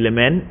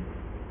element,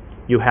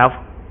 you have,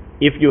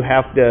 if you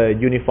have the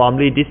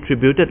uniformly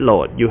distributed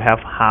load, you have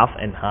half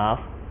and half.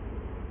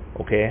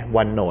 Okay,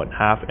 one node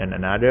half and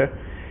another.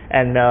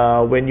 And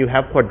when you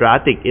have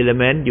quadratic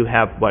element, you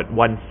have what,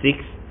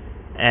 1/6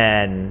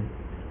 and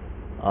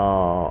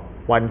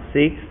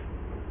 1/6,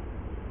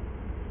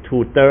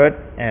 2/3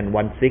 and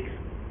 1/6,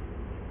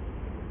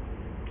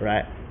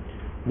 right?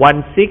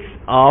 1/6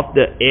 of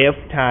the F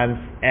times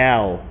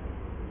L,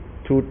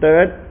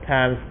 2/3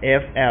 times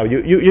FL.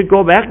 You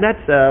go back.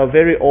 That's a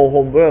very old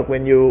homework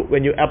when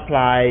you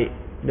apply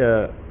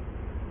the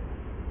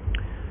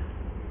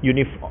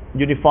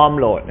uniform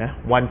load,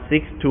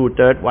 1/6,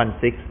 2/3,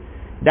 1/6.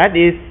 That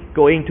is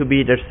going to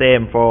be the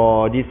same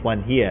for this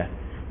one here.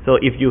 So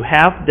if you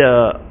have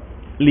the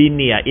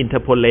linear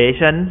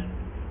interpolation,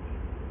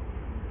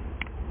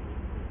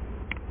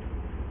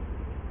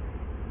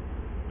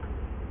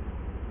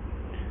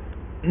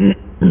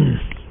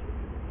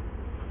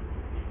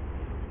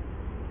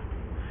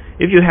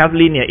 if you have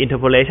linear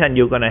interpolation,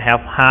 you're going to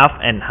have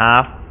half and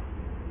half.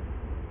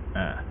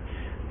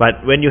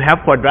 But when you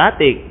have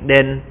quadratic,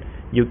 then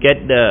you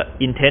get the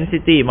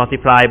intensity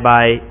multiplied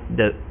by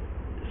the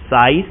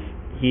size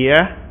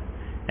here,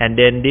 and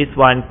then this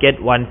one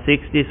get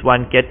 1/6, this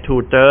one get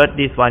 2/3,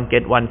 this one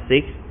get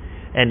 1/6,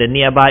 and the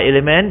nearby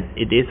element,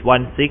 it is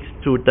 1/6,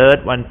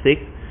 2/3, 1/6.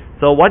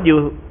 So what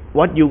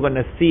you're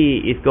gonna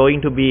see is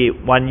going to be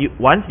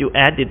once you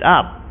add it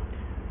up,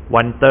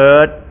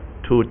 1/3,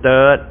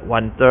 2/3,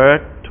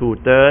 1/3,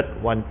 2/3,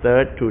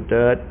 1/3,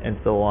 2/3, and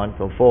so on,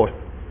 so forth.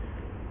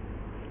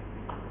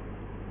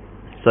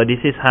 So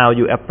this is how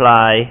you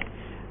apply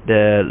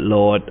the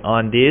load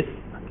on this.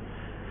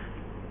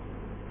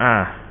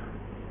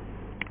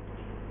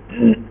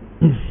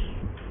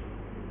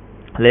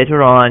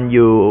 Later on,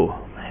 you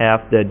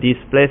have the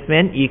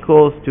displacement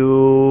equals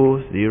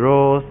to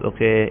 0.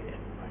 Okay,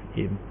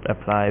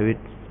 apply with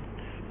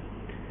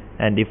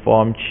and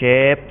deform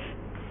shapes.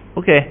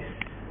 Okay,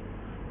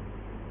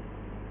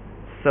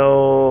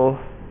 so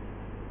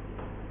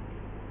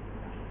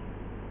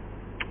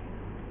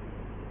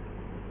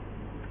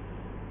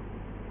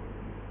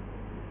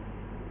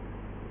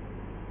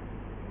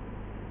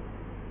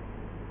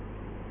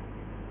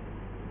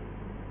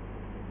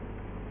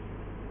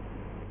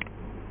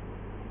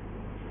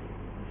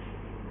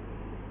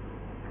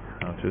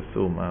to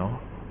zoom out.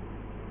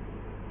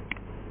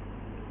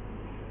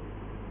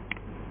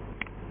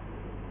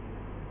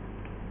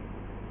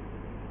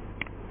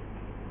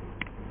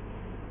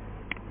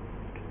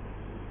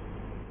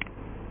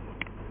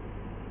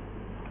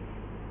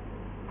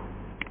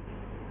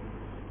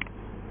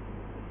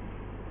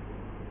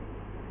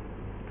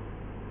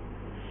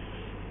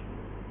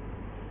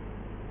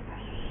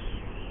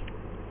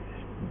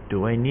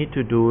 Do I need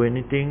to do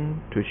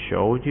anything to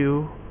show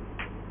you?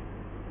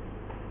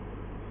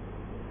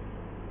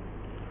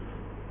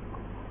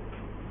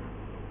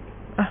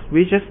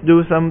 We just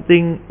do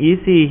something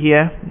easy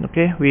here.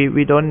 Okay,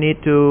 we don't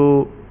need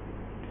to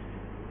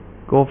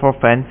go for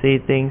fancy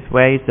things.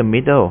 Where is the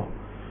middle?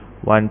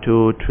 1,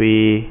 2,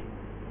 3,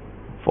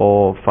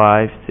 4,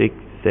 5, 6,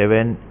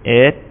 7,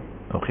 8.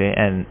 Okay,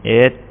 and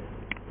 8.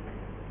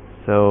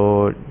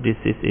 So this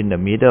is in the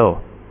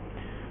middle.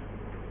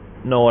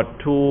 Node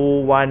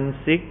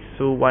 216,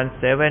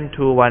 217,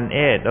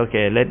 218.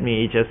 Okay, let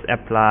me just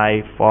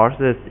apply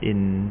forces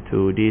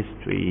into these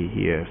three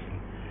here.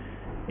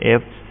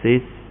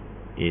 F6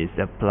 is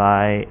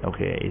applied.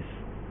 Okay, it's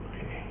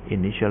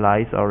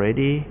initialized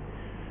already.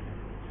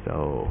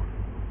 So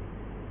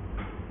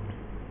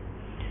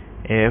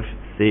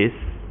F6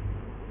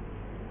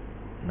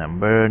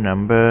 number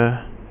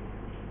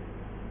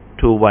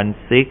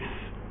 216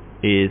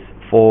 is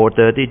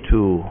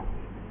 432.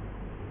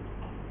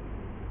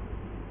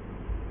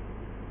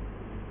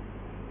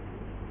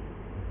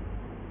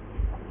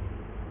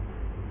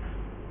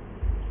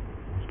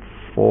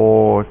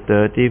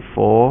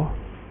 $434,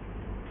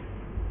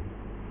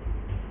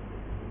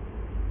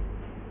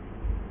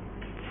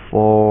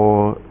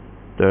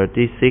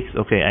 436.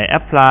 Okay, I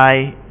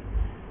apply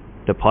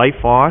the point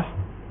force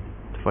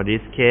for this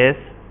case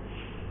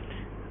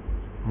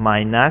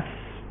minus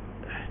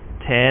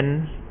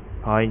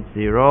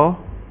 10.0.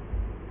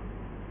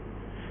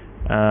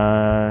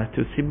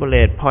 To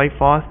simulate point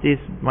force, this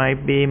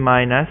might be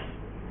minus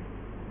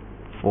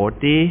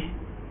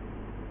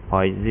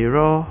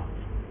 40.0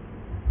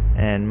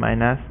 and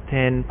minus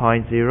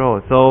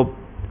 10.0. So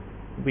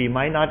we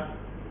might not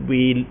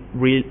this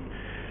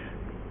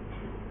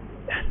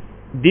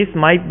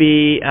might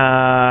be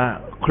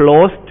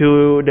close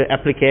to the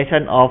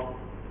application of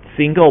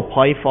single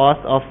point force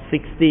of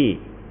 60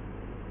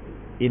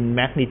 in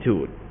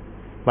magnitude,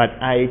 but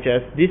I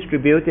just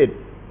distributed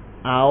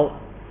out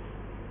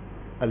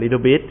a little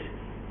bit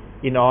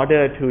in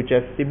order to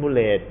just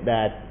simulate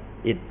that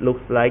it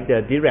looks like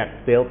the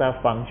Dirac delta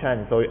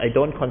function. So I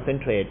don't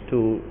concentrate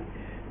to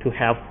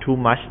have too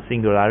much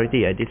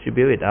singularity. I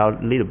distribute it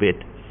out a little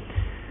bit.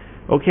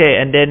 Okay,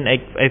 and then I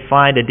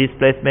find the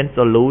displacement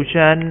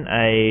solution.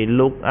 I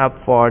look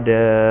up for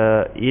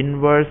the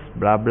inverse,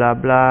 blah blah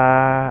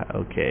blah.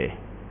 Okay,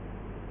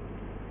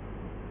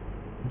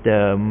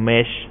 the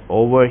mesh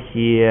over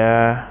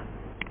here,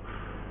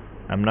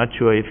 I'm not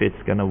sure if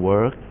it's gonna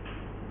work.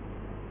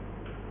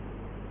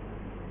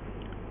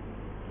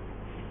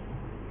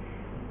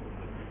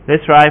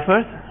 Let's try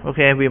first.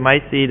 Okay, we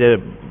might see the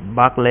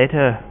bug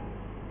later,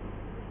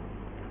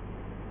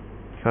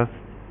 because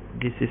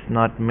this is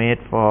not made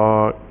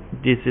for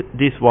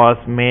this was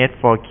made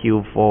for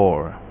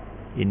Q4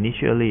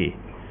 initially,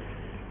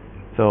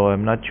 so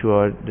I'm not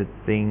sure the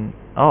thing.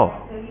 Oh,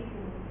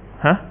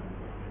 huh?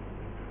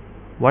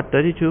 What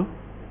 32?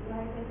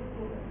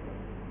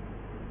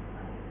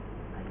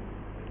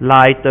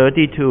 Line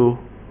 32.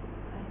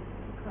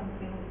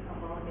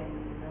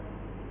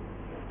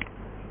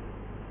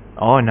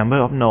 Oh, number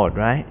of nodes,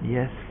 right?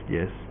 Yes.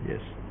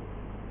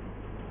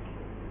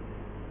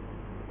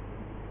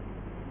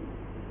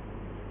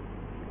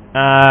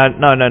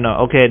 No.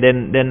 Okay,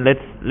 then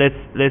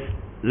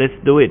let's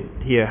do it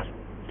here.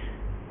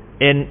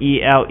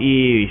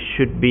 NELE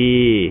should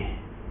be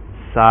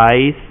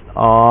size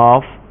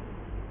of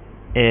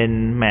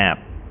nmap,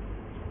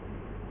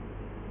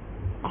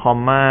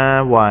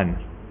 comma 1.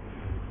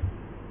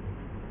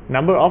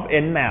 Number of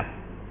nmap,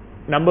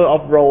 number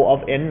of row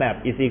of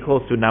nmap is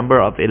equal to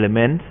number of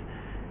elements,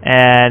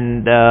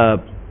 and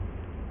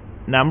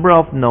number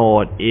of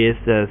node is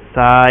the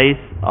size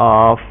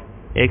of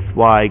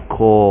xy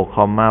co,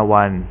 comma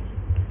 1.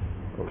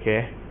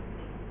 Okay,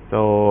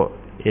 so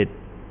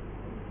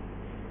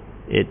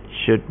it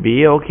should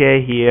be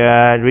okay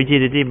here.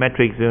 Rigidity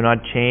matrix will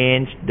not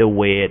change. The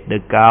weight, the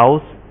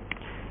Gauss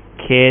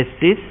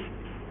cases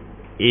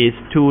is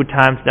 2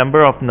 times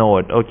number of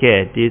node.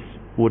 Okay, this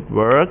would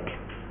work.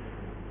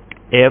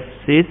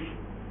 F6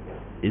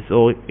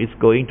 is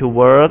going to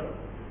work.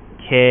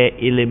 K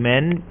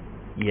element,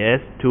 yes,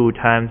 2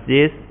 times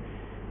this.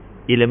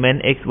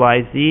 Element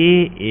XYZ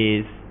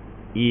is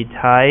E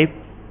type.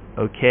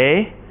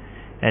 Okay,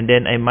 and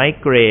then I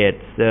migrate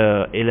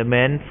the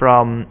element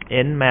from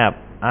nmap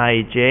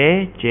ij,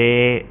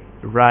 j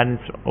runs.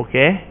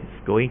 Okay,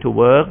 it's going to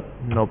work,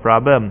 no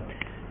problem.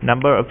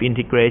 Number of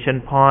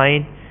integration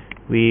point,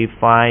 we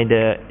find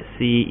the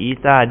C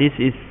eta. This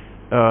is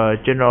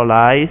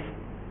generalized.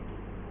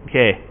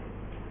 Okay,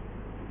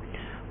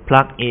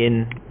 plug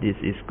in, this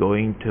is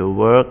going to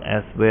work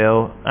as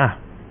well.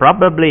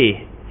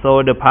 Probably.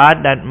 So the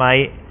part that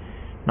might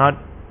not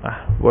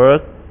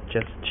work,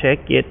 just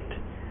check it.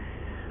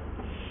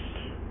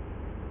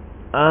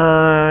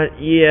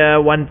 Yeah,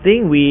 one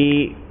thing,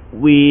 we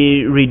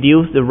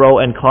reduce the row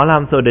and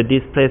column, so the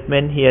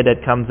displacement here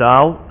that comes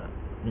out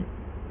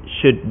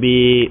should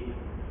be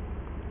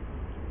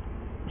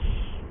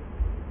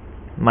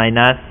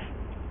minus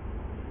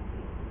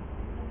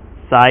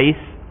size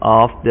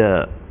of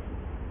the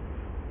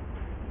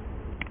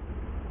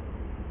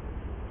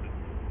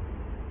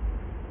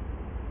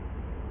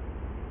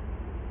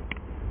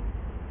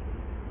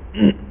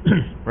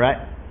right?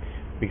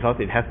 Because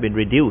it has been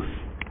reduced.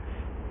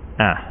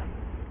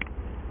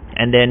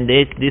 And then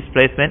this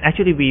displacement,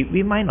 actually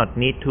we might not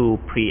need to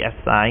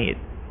pre-assign it.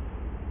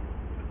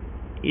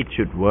 It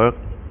should work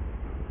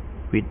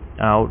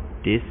without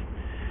this.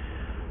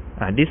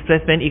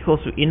 Displacement equals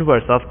to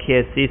inverse of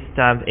k6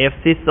 times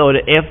f6. So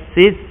the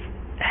f6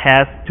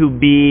 has to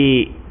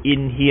be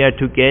in here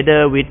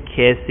together with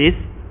k6,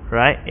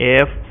 right?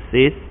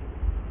 f6,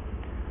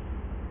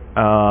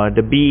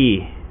 the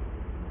b,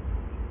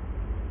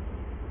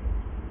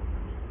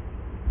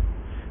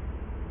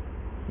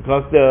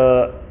 because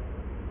the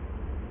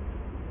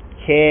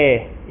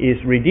k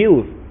is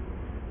reduced,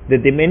 the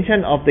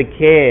dimension of the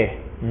k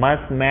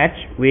must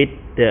match with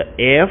the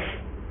f,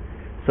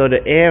 so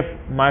the f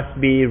must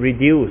be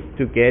reduced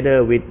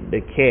together with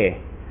the k.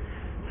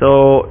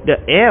 So the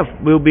f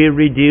will be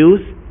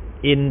reduced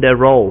in the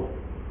row.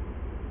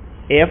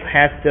 F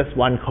has just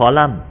one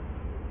column,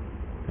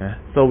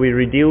 so we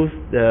reduce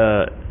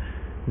the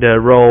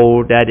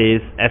row that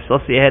is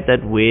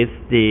associated with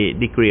the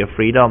degree of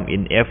freedom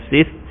in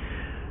f6.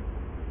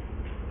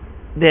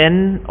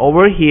 Then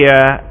over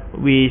here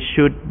we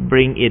should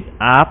bring it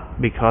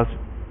up, because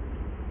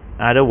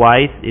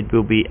otherwise it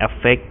will be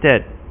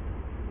affected.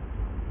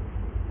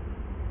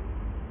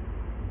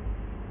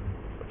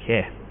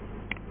 Okay,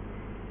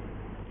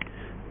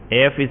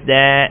 f is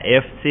there,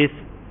 f6,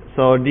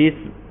 so this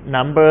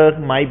number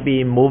might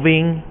be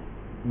moving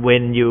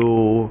when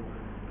you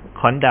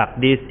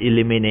conduct these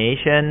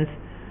eliminations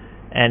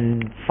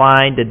and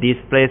find the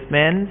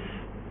displacements.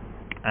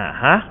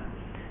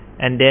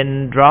 And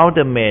then draw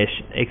the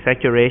mesh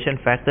exaggeration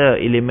factor,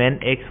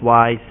 element x,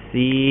 y,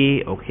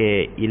 z,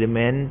 okay,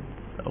 element,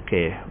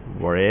 okay,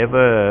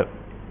 wherever.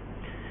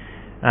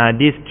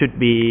 This should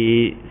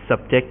be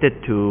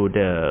subjected to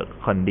the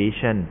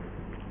condition.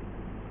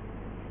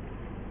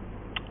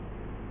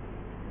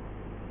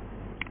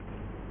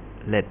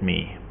 Let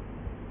me,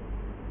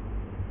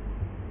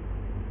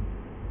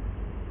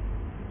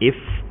 if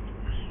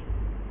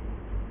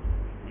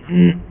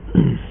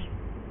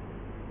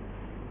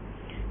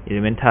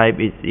element type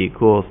is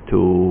equals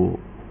to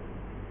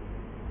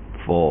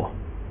 4,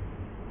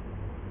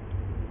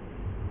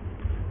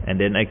 and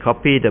then I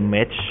copy the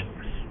mesh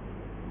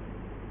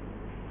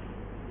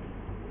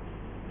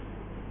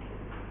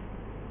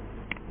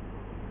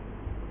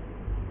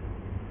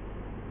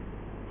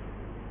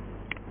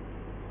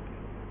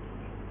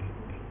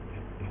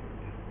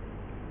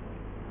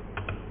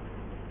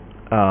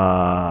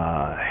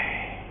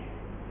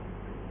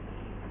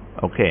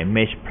okay,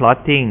 mesh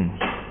plotting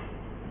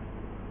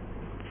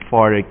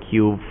for the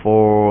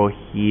Q4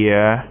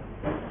 here.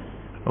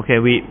 Okay,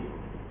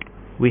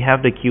 we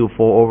have the Q4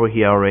 over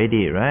here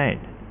already, right?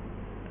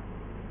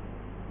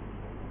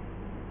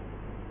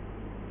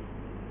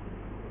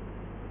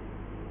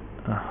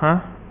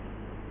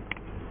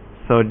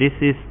 So this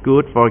is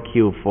good for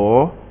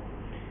Q4.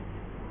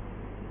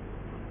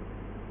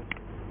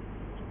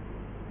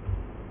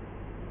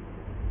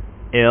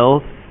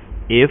 Else,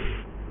 if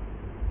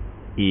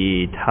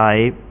E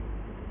type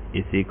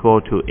is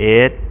equal to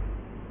 8,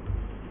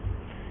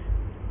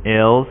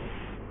 else,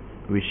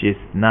 which is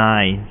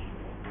 9,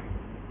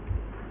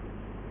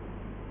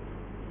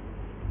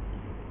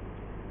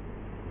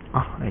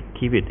 I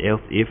keep it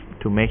else if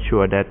to make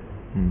sure that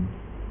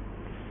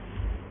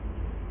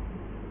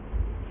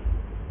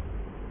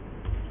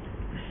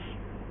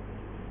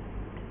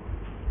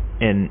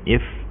and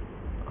if,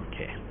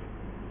 okay,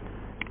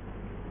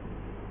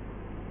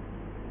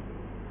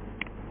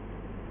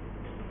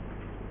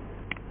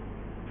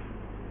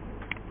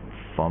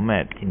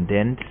 format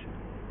indent.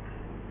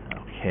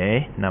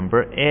 Okay,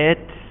 number 8.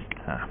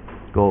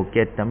 Go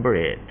get number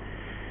 8.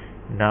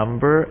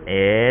 Number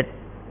 8,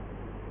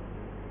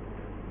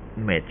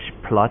 mesh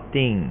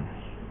plotting.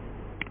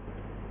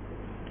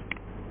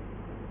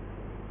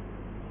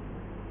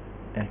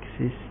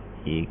 Axis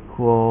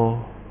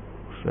equal.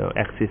 So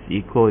axis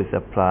equal is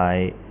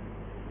applied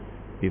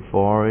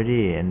before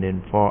already, and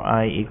then for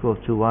I equals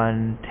to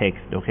 1,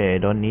 text. Okay, I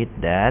don't need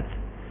that.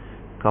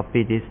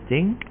 Copy this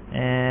thing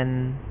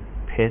and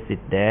paste it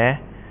there.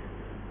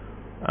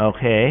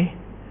 Okay,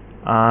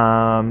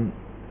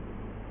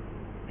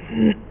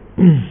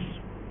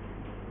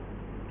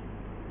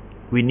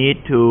 we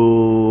need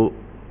to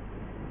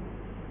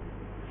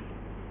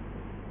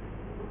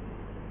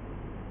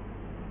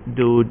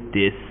do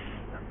this.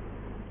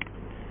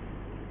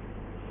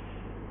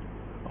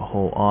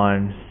 Hold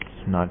on,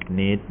 not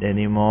need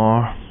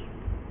anymore.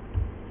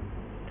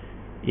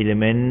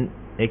 Element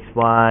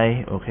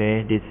xy,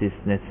 okay, this is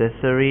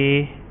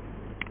necessary.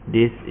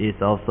 This is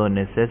also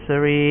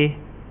necessary.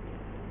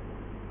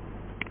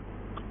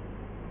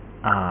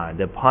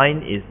 The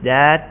point is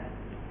that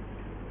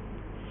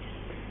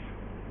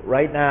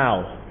right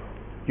now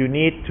you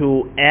need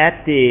to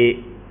add the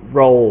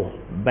row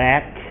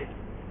back.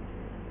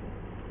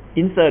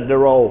 Insert the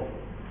row.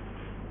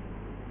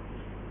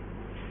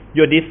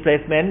 Your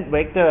displacement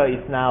vector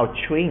is now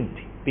shrinked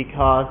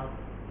because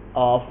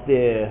of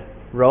the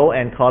row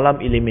and column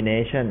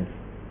elimination.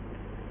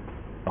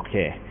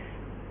 Okay.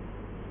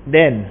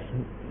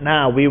 Then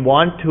Now we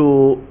want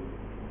to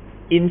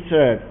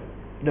insert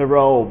the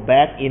row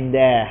back in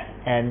there,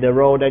 and the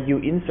row that you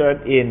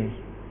insert in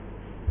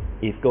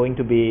is going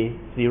to be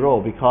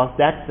 0 because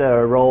that's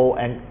the row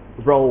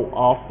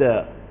of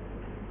the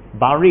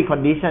boundary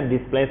condition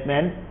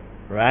displacement,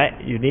 right?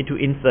 You need to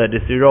insert the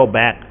 0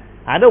 back.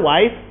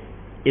 Otherwise,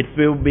 it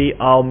will be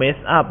all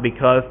messed up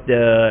because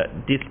the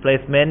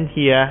displacement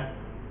here,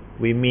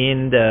 we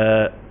mean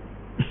the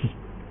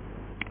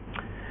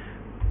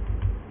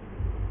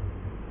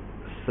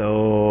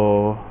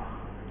so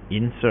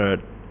insert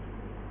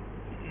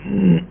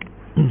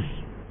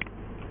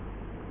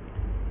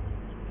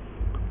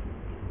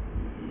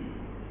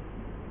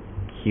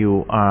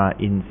QR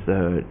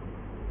insert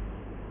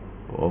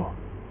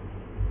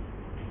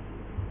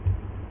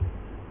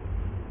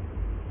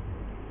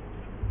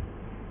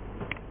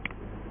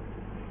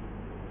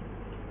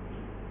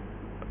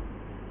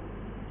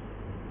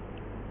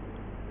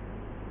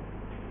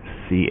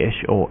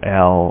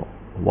CHOL.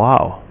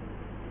 Wow,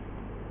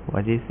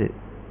 what is it?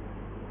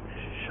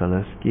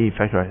 Cholesky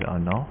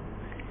factorization? No.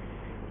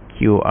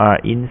 QR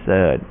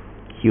insert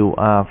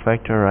QR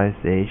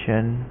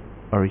factorization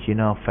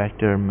original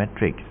factor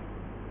matrix.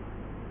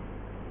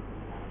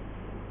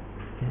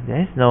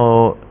 There is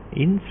no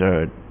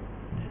insert.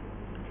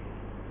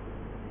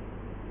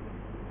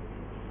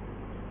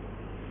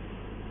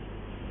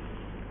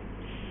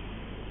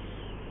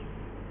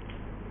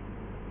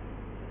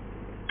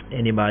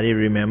 Anybody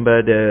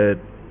remember the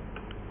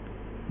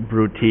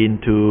routine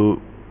to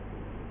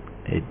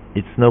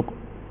it's no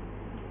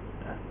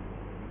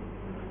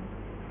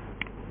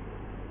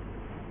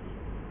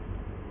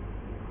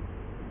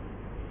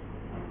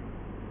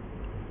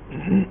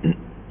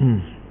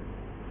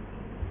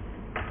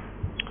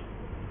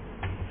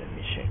let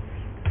me check.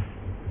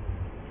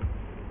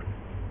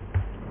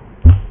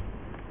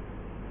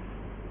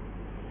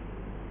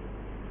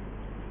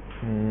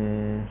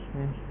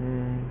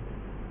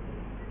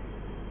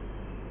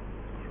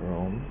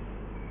 Chrome.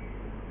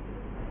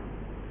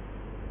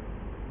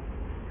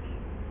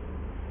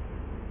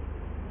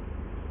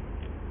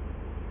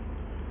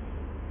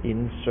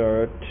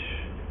 Insert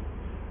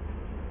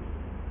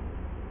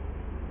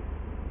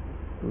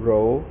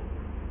row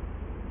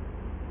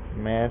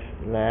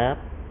MATLAB.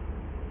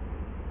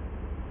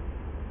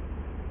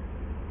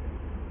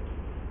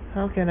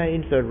 How can I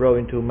insert row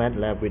into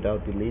MATLAB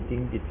without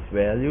deleting its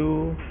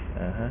value?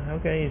 How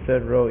can I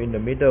insert row in the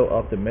middle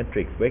of the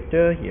matrix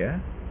vector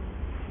here?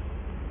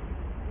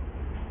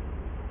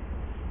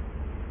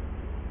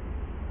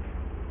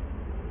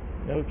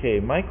 Okay,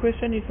 my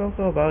question is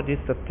also about this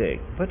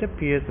subject, but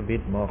appears a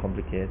bit more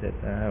complicated.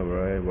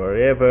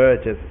 Whatever,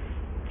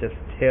 just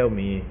tell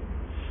me.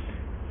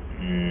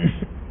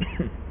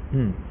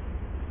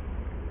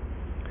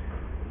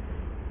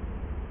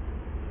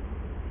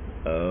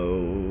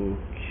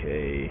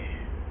 Okay.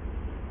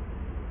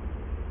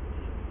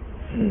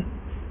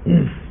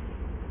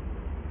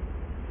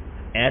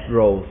 Add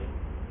rows.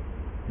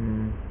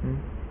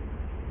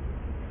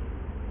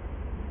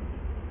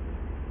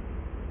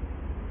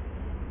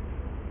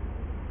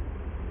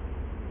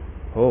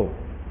 Oh,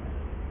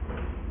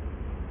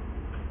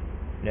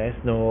 there's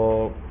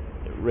no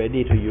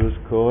ready to use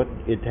code.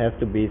 It has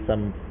to be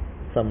some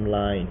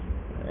line.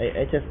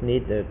 I just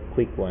need a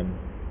quick one.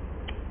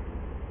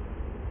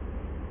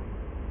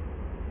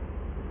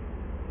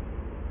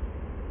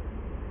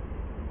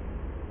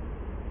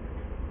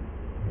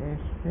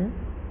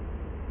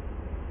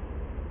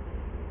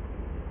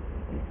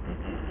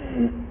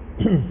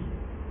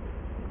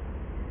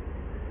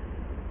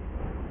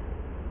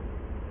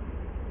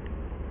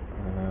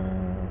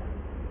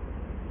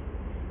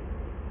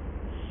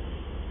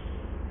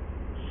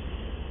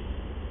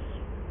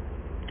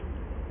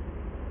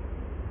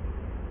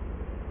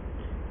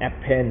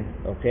 Append,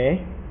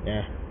 okay?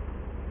 Yeah.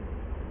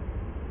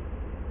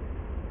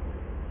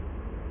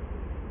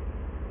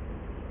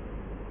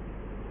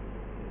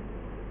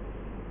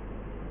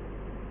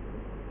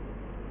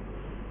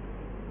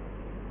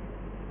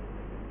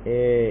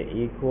 A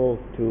equals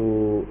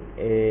to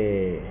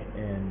A,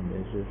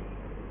 and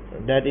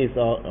that is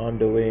on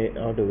the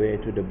way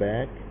to the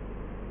back.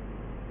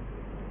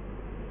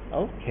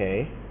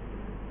 Okay.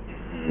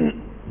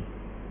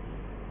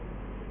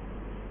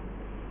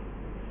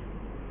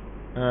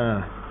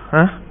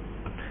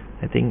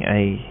 I think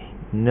I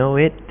know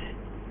it.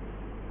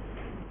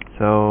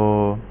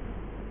 So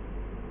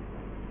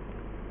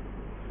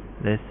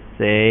let's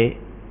say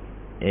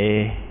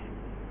A.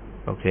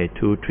 Okay,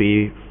 2,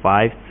 3,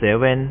 5,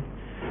 7.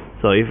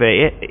 So if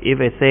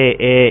I say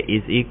A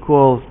is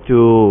equals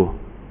to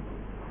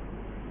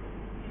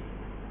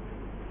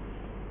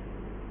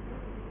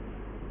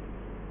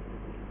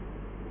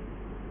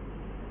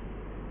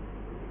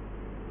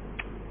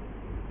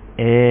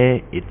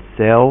A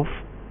itself,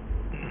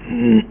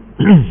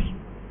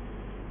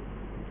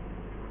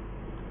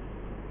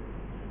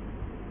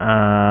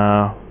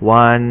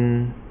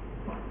 1,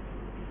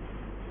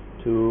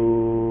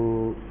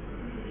 2.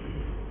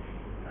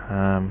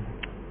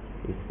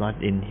 It's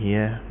not in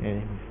here.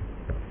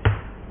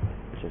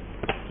 Just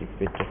give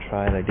it a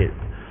try like this.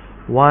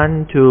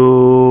 1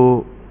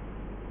 to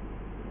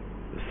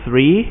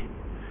 3,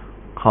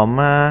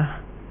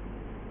 comma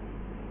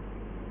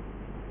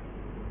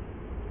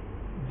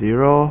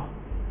 0,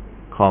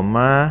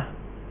 comma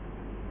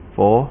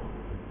 4.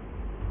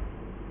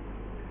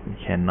 We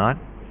cannot.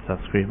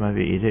 Subscript must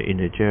be either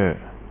integer.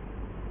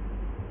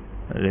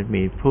 Let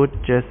me put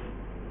just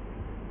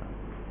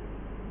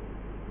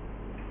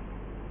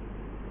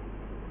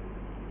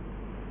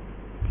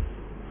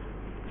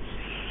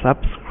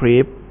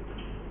subscript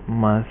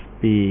must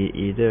be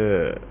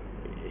either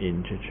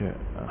integer.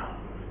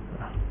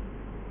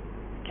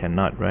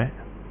 Cannot, right?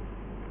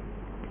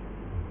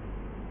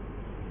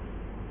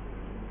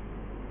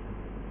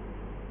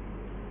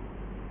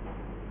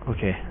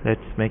 Okay,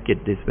 let's make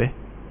it this way.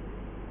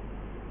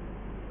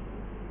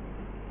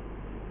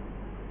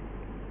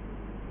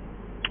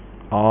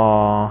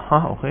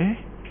 Okay.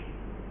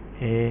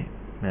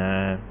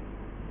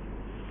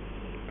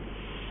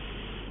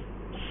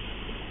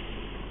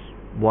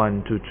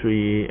 1, 2,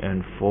 3,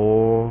 and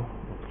 4.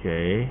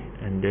 Okay,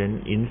 and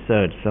then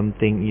insert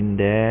something in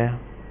there.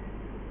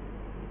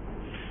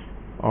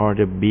 Or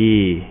the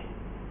B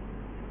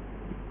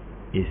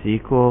is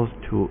equals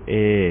to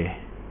A.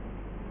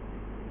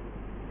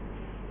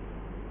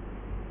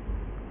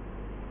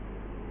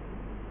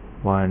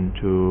 One,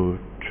 2,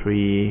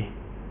 3,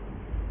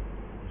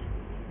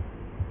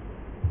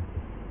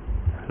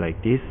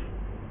 like this,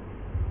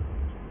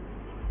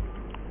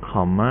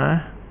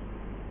 comma,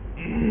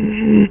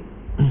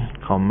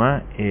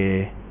 comma,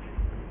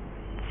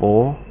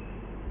 A4,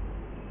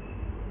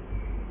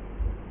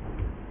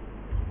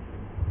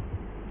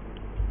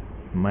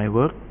 my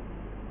work,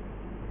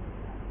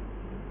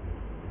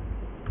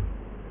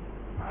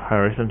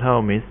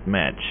 horizontal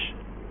mismatch.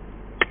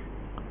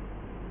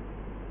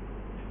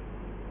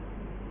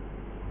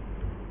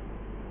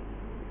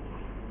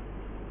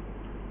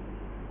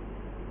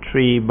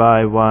 Three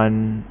by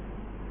one,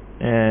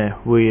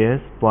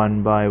 vs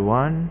 1 by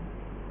 1.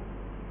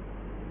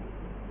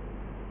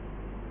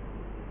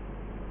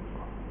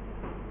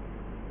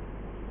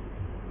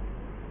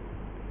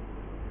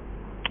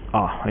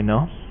 I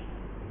know.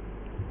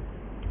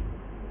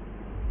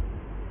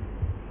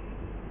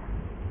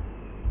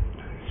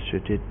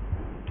 Should it?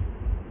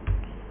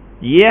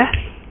 Yes,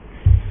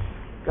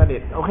 got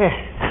it. Okay.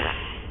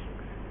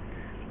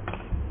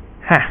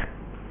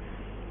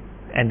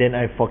 And then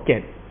I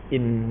forget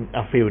in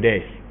a few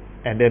days,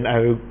 and then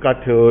I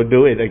got to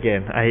do it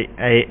again.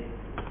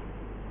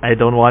 I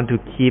don't want to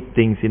keep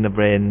things in the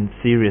brain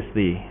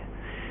seriously.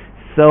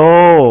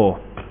 So,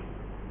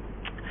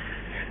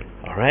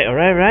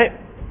 alright.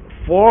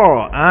 For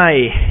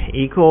I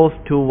equals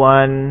to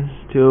 1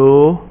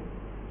 to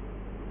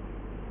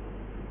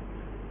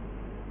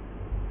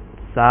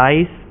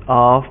size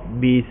of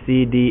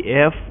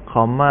BCDF,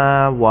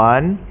 comma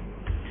 1,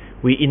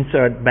 we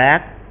insert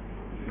back.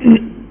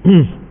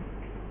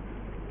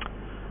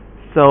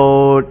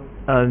 So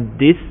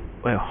this,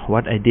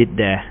 what I did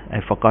there, I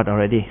forgot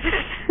already.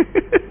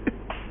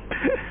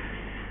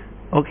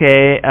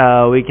 Okay,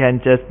 we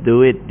can just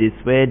do it this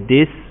way.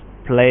 This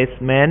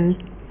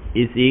placement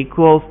is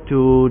equals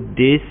to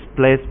this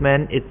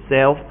placement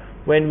itself.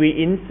 When we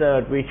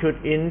insert, we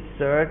should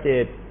insert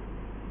it,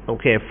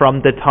 okay,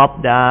 from the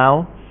top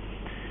down.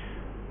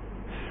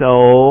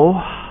 So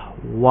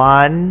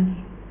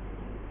 1,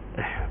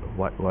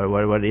 what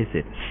is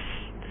it?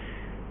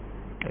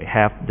 We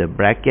have the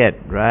bracket,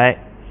 right?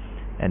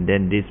 And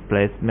then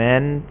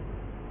displacement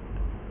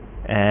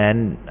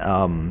and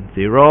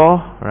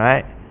 0,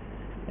 right?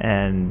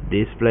 And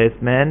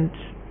displacement,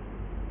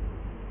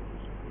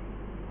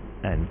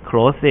 and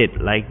close it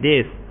like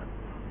this.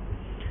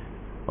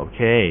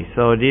 Okay,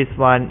 so this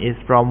one is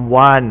from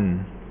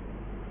 1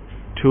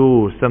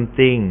 to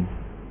something,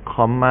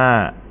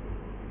 comma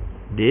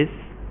this,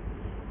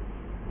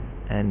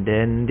 and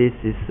then this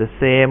is the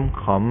same,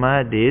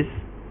 comma this.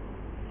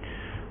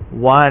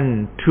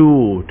 1,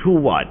 2, to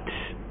what?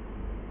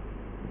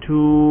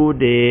 To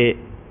the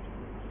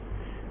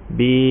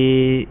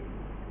B,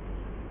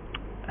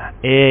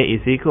 A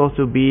is equal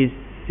to B,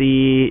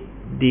 C,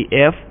 D,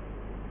 F.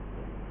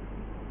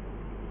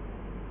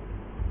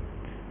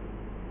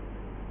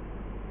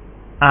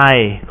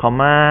 I,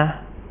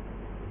 comma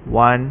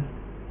 1,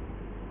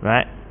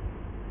 right?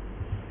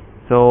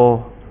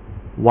 So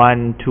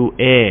 1 to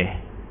A.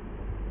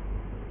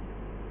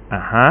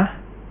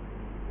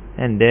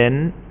 And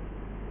then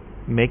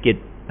make it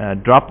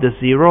drop the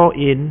 0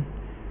 in,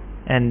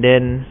 and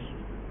then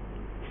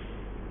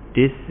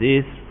this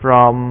is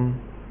from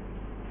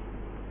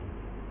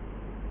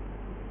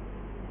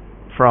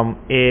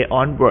A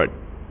onward,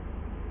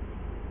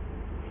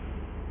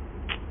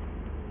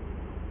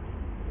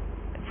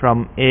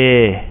 from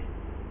A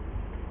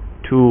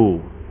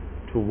to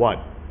what?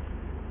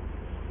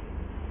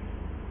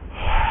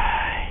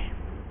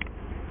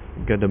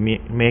 Gotta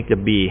make the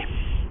B.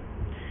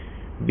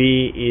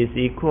 B is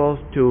equals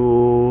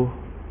to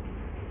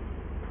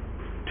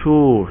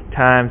 2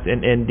 times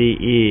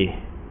NNDE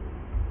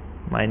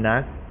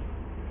minus,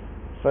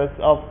 first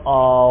of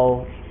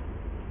all,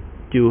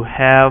 you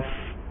have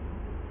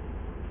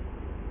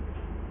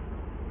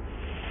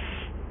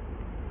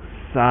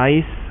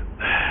size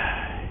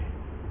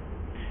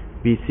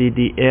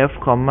BCDF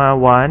comma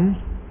 1,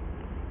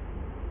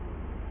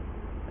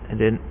 and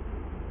then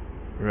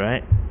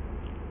right,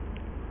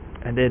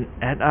 and then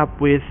add up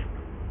with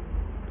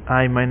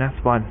I minus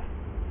 1.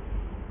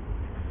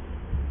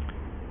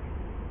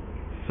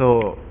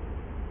 So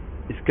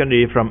it's going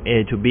to be from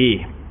A to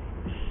B.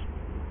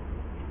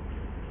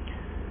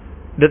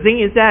 The thing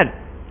is that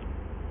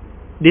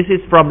this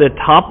is from the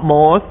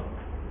topmost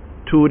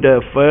to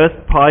the first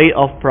point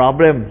of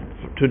problem,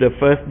 to the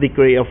first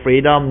degree of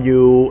freedom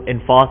you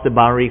enforce the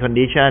boundary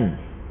condition.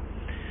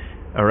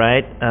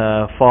 Alright,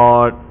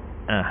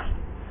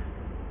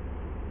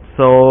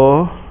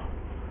 so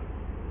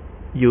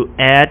you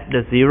add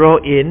the 0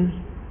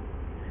 in,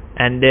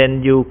 and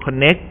then you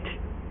connect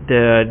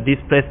the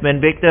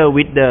displacement vector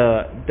with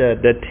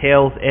the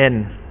tail's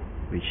end,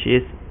 which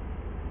is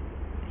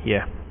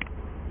here.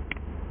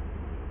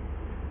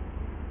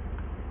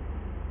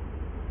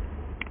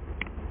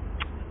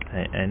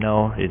 I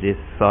know it is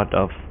sort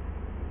of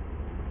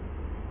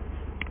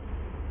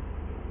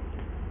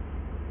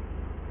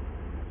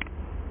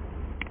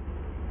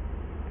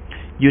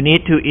you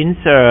need to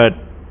insert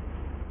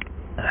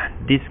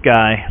this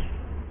guy.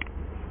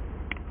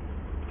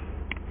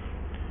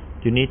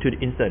 You need to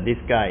insert this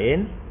guy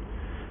in.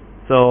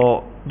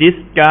 So this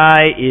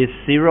guy is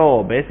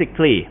 0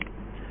 basically.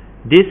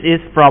 This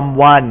is from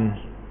 1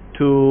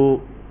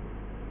 to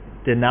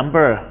the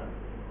number.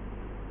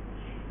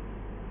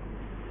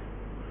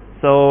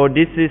 So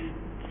this is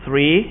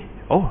 3.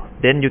 Oh,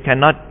 then you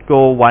cannot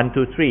go 1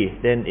 to 3.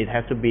 Then it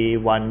has to be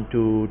 1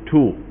 to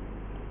 2.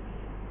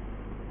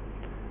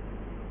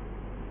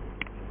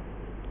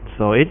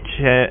 So it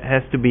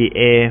has to be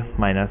A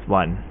minus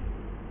 1.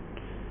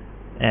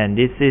 And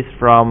this is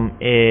from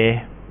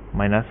A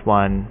minus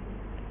 1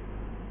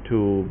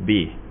 to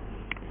B.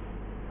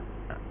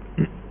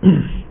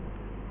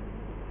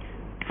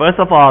 First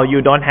of all,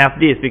 you don't have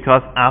this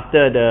because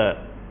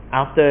after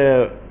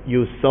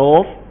you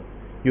solve,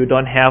 you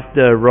don't have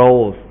the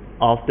rows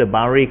of the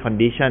boundary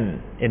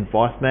condition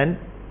enforcement.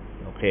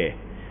 Okay,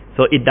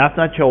 so it does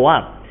not show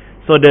up.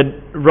 So the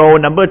row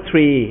number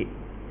 3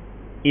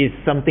 is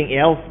something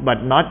else,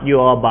 but not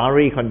your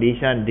boundary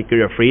condition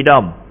degree of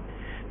freedom.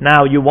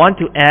 Now you want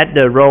to add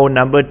the row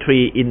number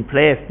 3 in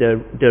place,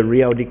 the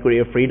real degree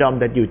of freedom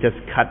that you just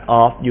cut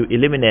off, you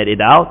eliminate it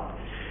out.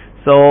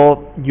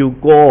 So you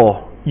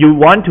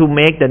want to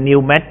make the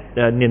new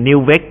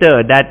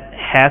vector that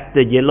has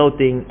the yellow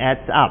thing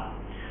adds up.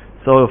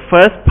 So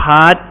first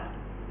part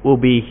will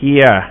be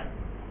here.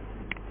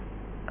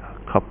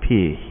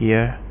 Copy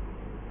here.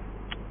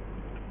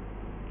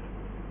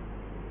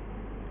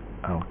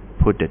 I'll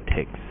put the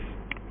text.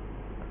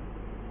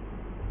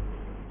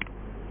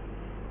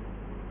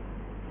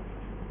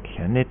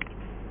 Can it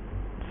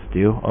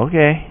still?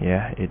 Okay,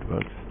 yeah, it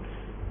works.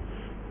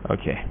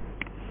 Okay.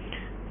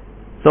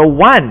 So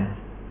 1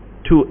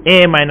 to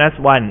A minus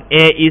 1.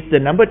 A is the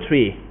number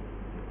 3.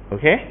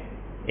 Okay?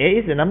 A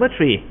is the number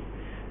 3.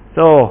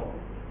 So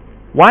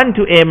 1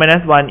 to A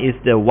minus 1 is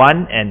the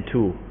 1 and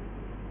 2.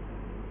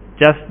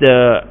 Just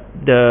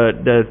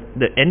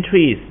the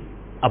entries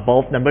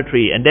above number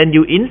 3, and then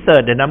you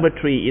insert the number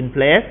 3 in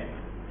place,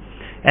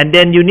 and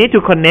then you need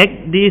to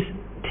connect these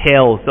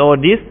tails. So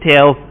this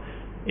tails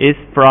is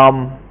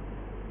from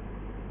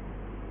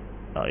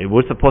it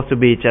was supposed to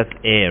be just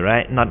A,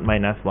 right? Not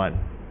minus 1.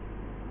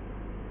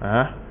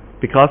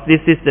 Because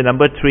this is the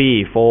number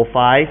 3, 4,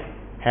 5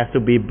 has to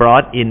be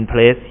brought in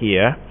place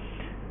here.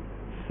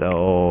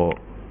 So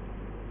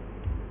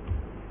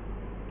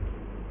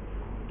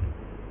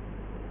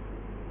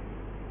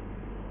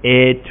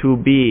A to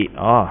B.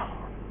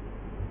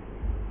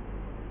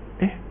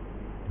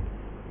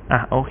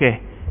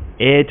 Okay.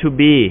 A to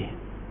B.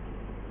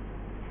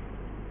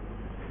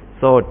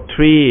 So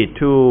 3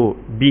 to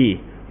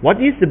B. What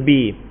is the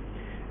B?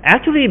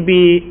 Actually,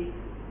 B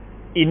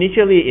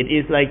initially it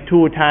is like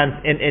 2 times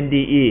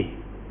NNDE,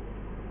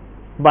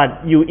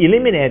 but you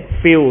eliminate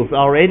fields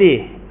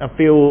already, a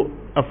few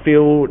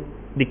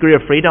degree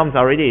of freedoms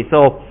already.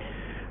 So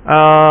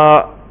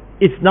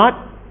it's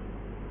not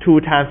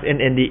 2 times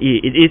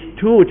NNDE. It is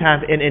 2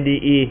 times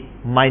NNDE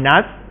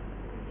minus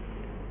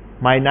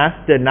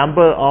the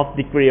number of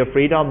degree of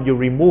freedom you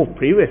removed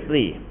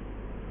previously.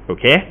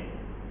 Okay,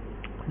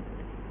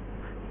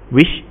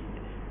 which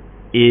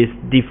is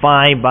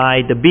defined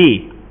by the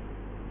B.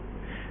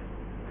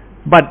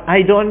 But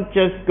I don't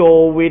just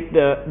go with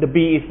the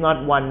B is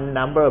not one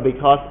number,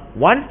 because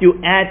once you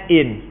add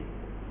in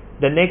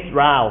the next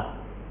round,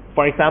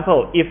 for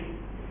example,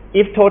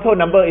 if total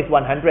number is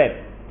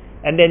 100,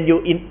 and then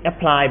you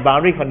apply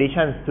boundary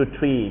conditions to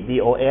 3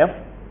 DOF,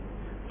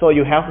 so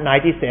you have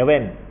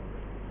 97.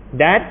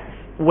 That's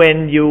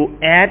when you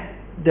add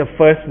the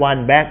first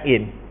one back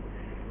in.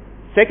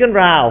 Second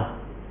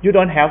round, you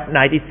don't have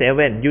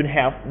 97, you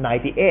have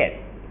 98.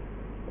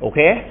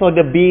 Okay, so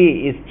the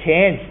B is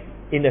changed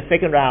in the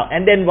second round,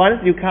 and then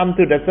once you come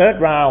to the third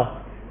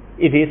round,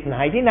 it is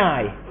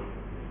 99.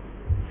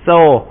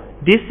 So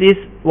this is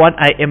what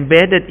I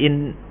embedded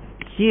in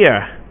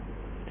here.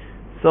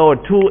 So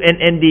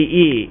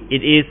 2NNDE,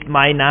 it is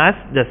minus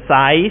the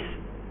size,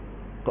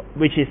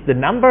 which is the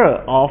number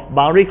of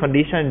boundary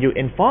condition you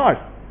enforce.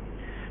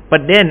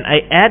 But then I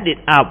add it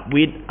up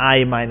with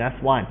I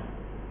minus 1.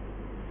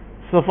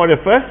 So for the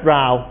first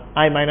round,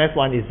 I minus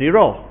 1 is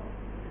 0.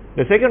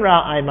 The second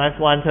round, I minus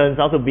 1 turns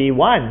out to be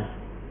 1.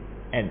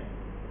 And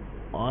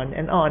on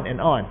and on and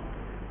on.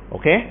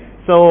 Okay?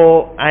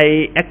 So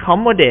I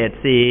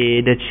accommodate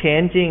the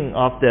changing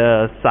of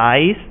the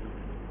size.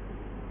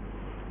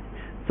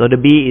 So the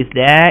B is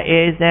there,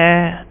 A is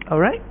there,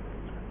 alright?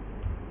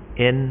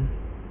 N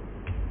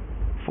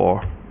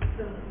 4.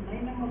 The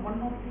line number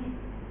 103.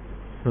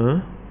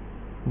 Huh?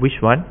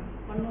 Which one?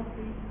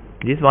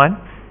 103. This one?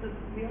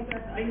 We have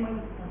that I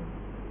minus 1.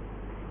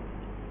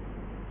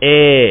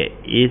 A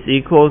is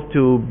equal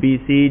to B,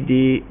 C,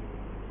 D,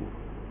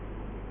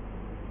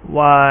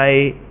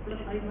 Y, Plus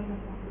I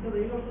minus 1. Because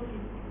A also C.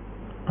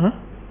 huh?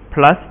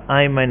 Plus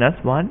I minus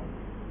 1?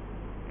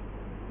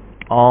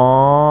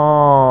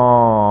 Oh,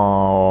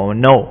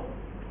 no.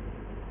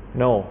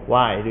 No.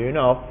 Why? Do you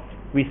know?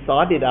 We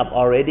sort it up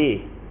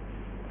already.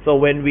 So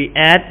when we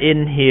add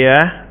in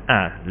here,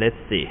 let's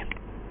see.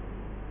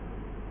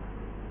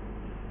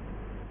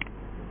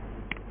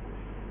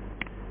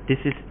 This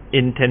is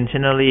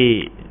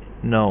intentionally,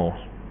 no.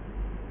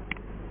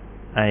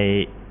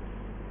 I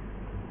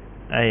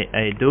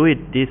do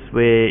it this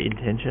way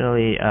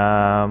intentionally.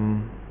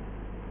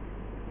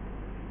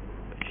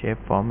 Shape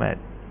format.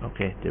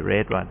 Okay, the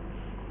red one.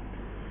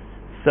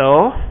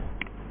 So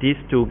these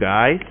two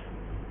guys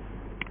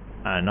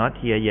are not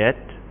here yet.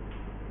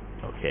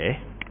 Okay.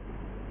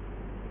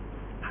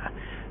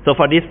 So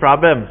for this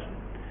problem,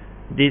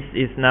 this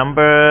is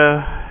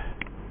number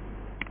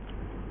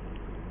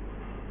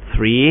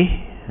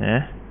 3,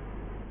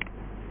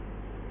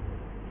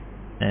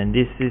 and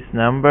this is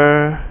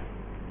number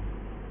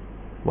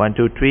 1,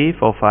 2, 3,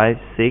 4, 5,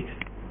 6.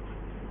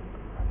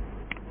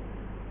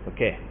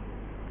 Okay.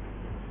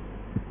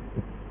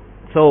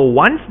 So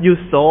once you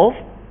solve,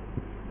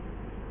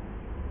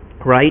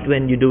 right,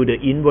 when you do the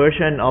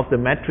inversion of the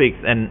matrix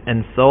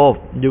and solve,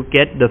 you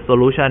get the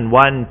solution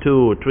 1,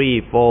 2,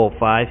 3, 4,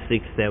 5,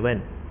 6,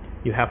 7.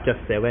 You have just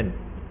 7.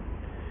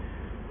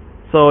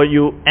 So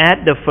you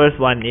add the first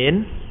one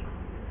in,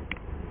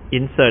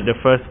 insert the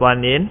first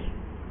one in,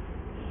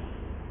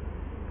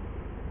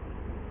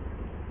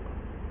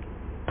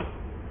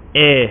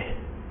 A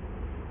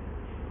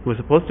was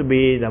supposed to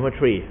be number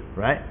 3,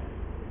 right?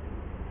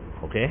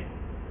 Okay.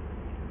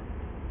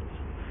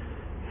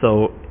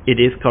 So it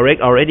is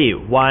correct already,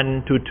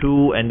 1 to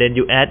 2, and then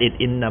you add it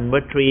in number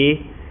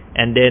 3,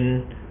 and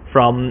then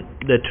from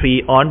the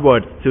 3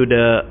 onwards to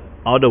the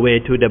all the way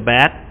to the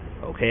back.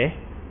 Okay.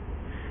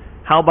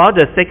 How about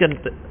the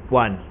second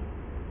one?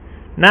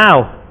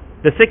 Now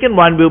the second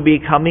one will be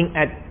coming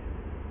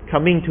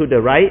to the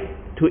right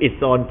to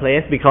its own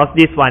place, because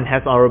this one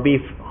has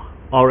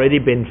already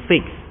been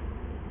fixed.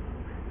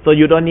 So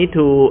you don't need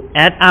to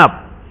add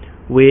up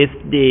with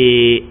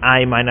the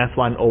I minus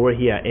 1 over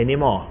here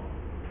anymore.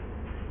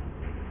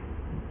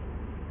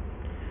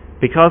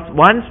 Because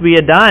once we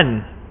are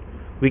done,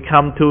 we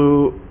come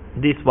to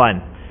this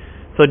one.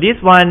 So this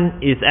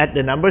one is at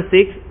the number 6.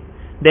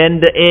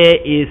 Then the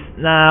A is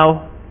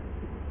now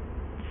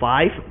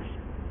 5,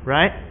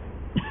 right?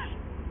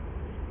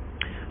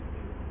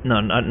 No,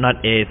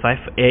 not A, 5.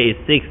 A is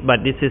 6,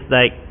 but this is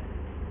like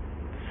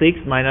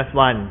 6 minus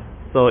 1.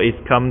 So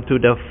it's come to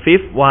the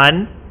 5th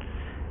one.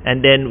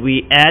 And then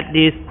we add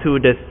this to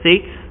the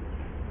 6.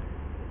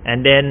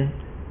 And then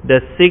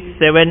the 6,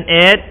 7,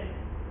 8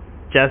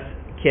 just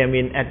came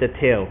in at the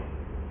tail.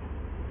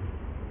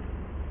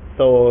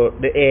 So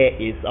the A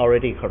is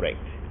already correct.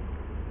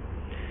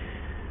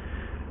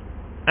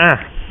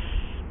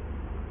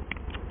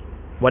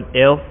 What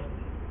else?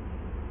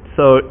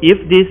 So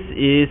if this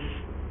is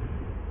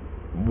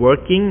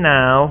working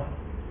now,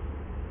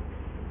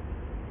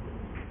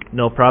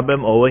 no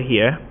problem over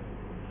here.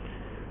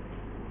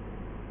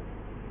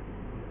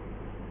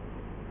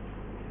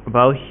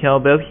 How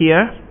about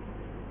here?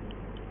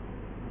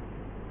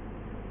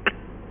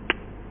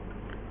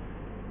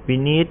 We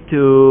need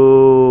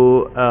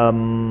to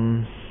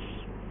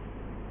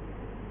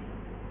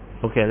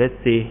okay, let's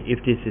see if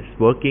this is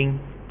working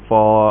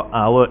for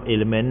our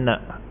element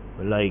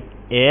like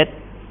 8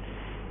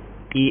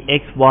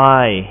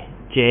 EXY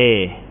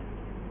J,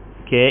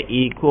 okay,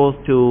 equals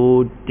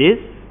to this,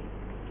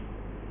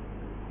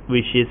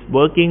 which is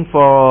working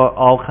for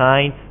all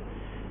kinds,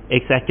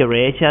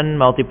 exaggeration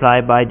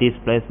multiplied by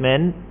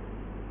displacement.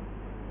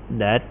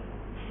 That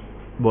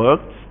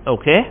works,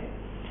 okay.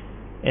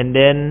 And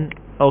then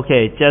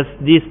okay, just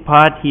this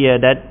part here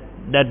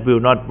that will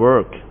not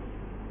work.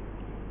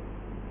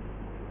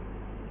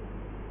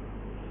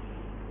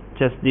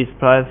 Just this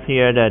part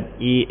here, that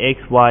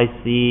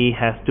EXYZ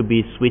has to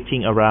be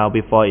switching around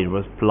before it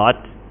was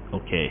plotted.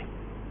 Okay.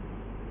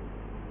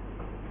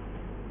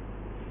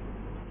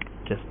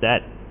 Just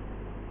that.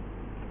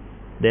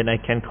 Then I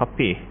can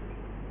copy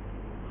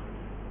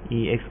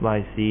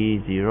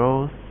EXYZ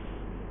zeros.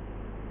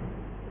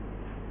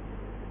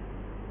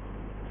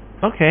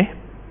 Okay.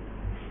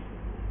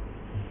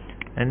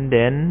 and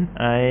then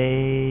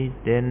I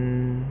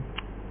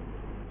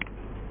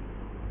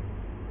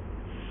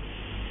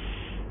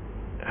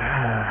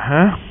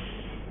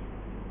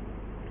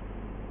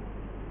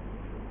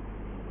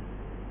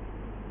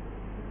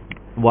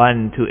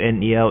one to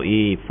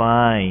NELE,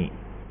 fine.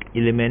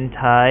 Element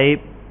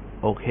type,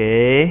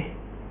 okay.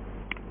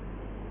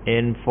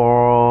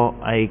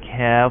 N4, I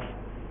have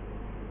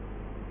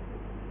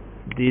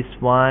this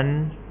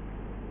one,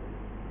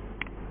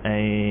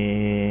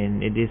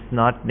 and it is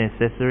not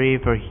necessary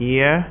for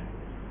here.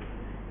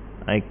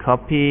 I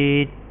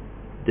copied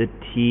the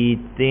T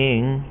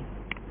thing,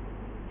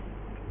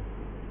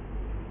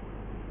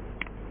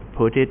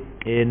 put it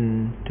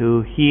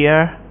into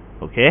here,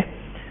 okay.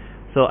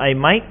 So I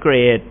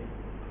migrate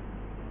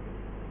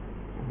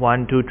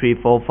 1, 2, 3,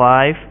 4,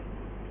 5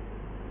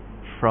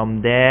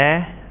 from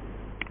there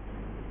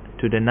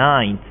to the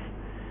 9th,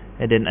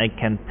 and then I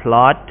can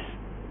plot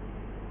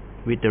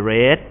with the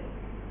red.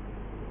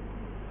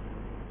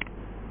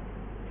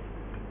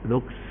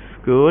 Looks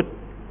good.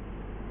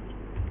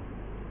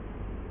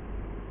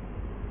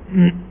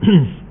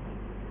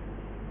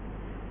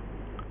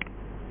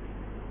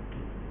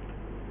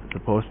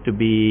 Supposed to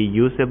be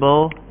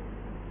usable.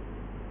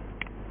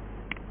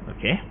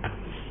 Okay.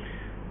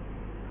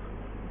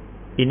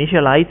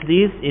 Initialize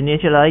this,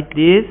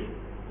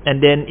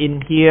 and then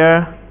in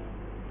here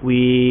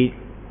we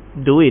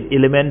do it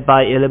element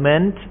by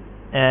element,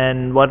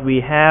 and what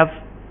we have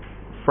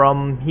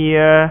from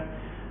here,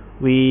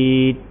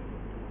 we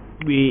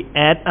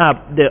add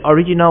up the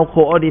original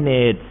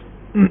coordinates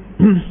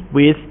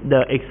with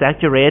the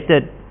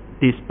exaggerated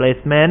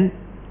displacement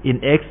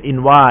in x,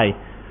 in y,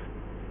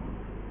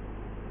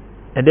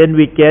 and then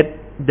we get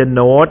the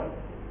nodal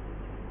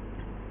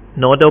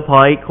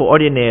point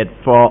coordinates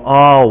for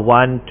all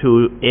 1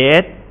 to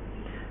 8,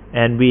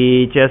 and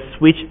we just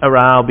switch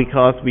around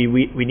because we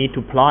need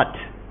to plot.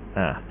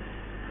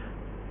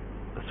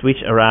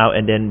 Switch around,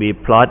 and then we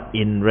plot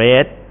in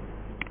red,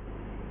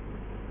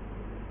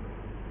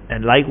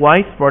 and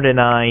likewise for the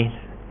 9,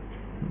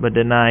 but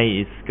the 9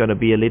 is gonna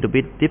be a little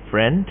bit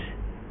different.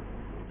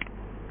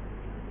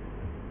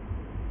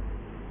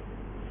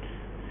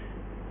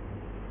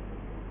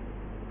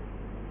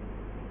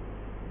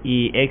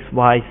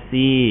 EXYC,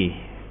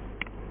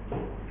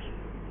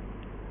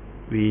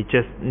 we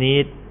just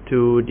need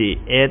to the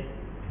 8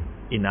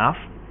 enough.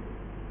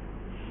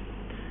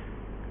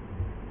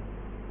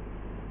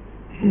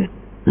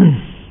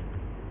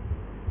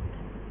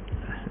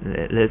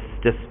 Let's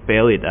just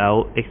spell it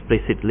out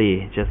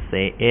explicitly, just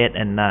say 8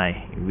 and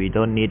 9. We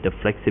don't need the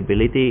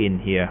flexibility in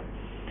here.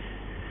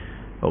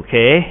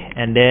 Okay,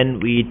 and then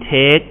we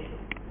take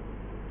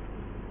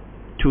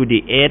to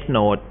the 8th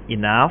node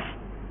enough.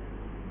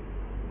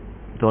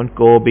 Don't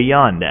go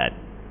beyond that.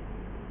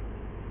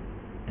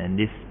 And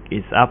this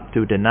is up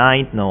to the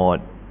 9th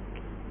node.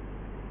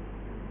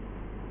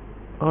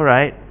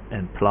 Alright,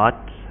 and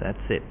plot,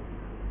 that's it.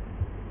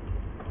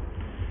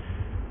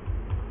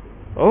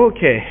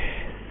 Okay,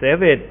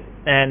 save it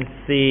and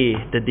see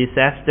the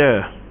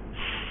disaster.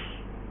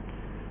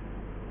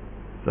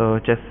 So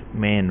just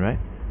main, right?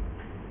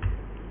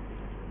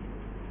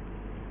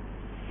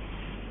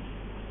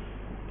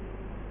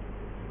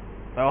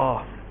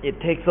 Oh, it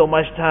takes so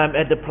much time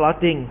at the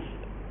plotting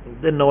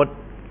the node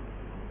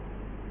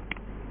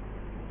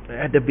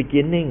at the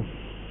beginning.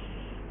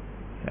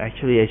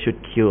 Actually, I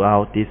should queue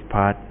out this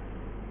part.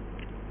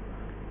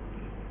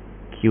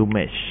 Queue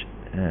mesh.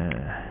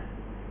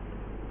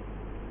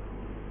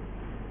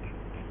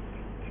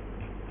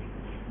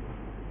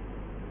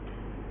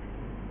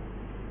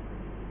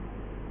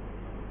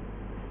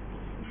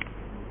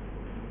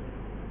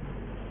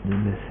 Let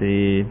me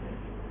see.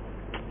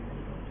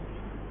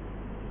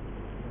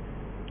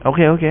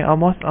 Okay,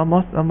 almost.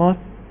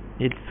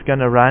 It's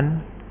gonna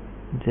run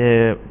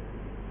the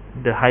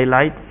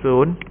highlight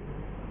soon.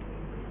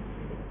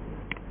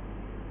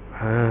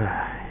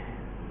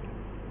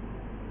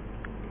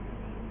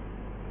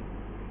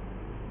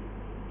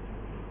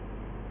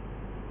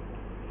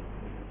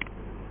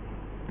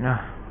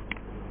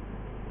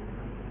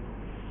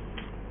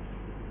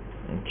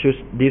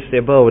 Just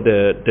disable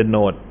the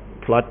node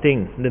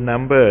plotting, the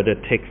number, the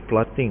text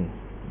plotting.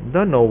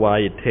 Don't know why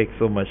it takes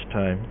so much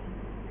time.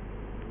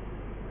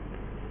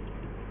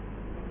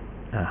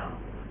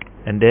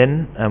 And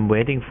then I'm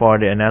waiting for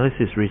the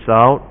analysis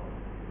result.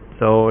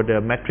 So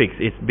the matrix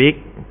is big,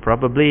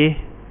 probably.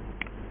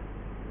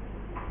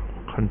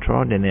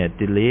 Control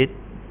delete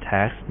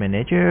task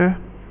manager.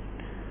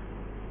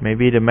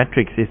 Maybe the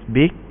matrix is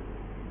big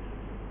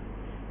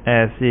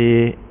as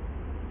the.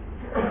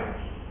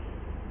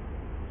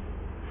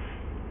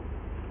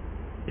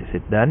 Is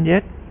it done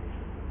yet?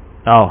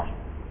 Oh,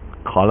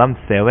 column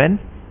 7,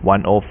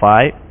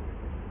 105.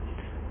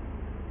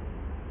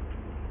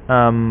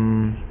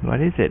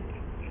 What is it?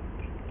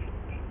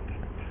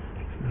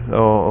 So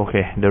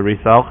okay, the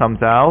result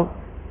comes out.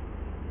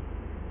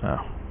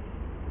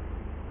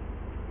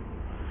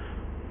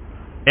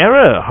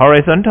 Error,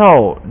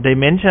 horizontal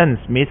dimensions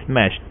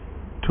mismatched,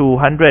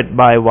 200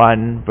 by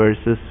 1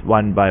 versus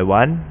 1 by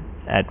 1.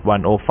 at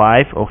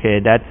 105. Okay,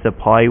 that's the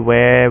point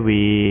where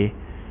we,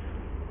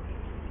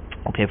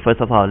 okay,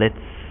 first of all, let's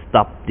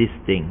stop this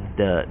thing,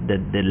 the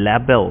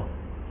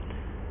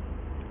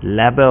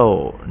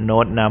label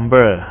node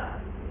number.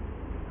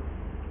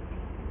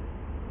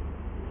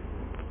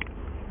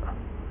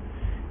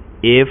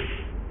 If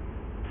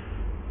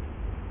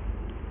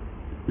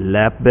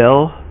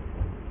label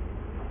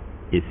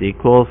is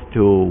equals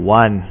to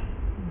 1,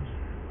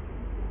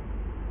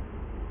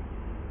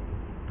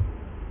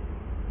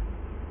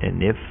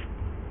 and if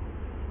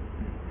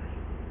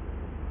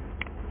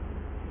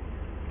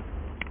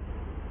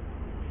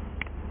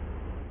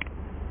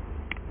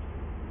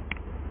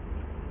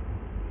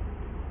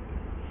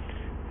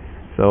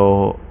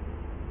so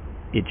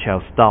it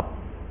shall stop.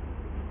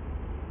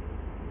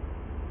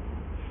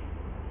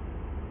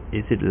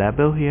 Is it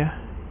label here?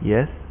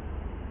 Yes.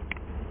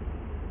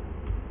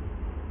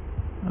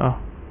 Oh.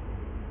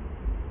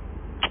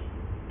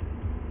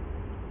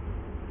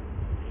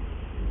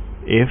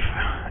 If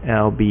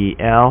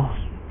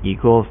LBL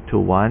equals to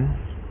 1,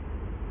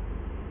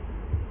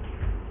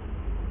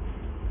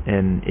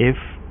 and if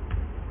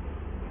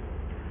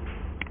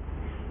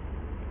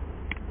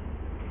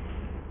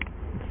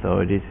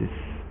so this is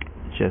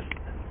just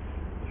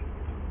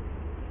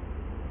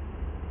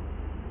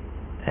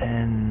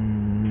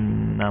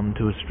and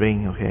num2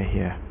 string, okay,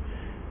 here.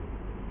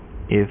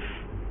 If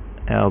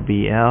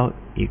LBL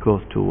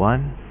equals to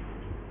 1,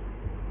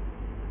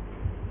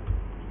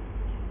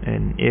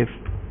 and if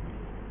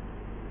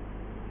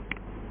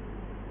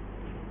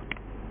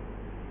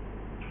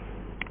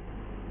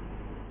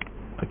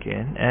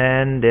again,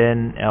 and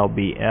then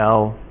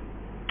LBL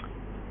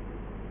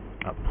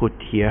put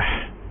here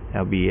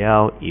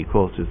LBL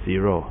equals to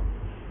 0,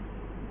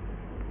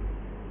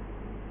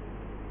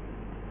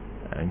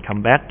 and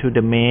come back to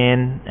the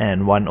main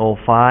and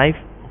 105.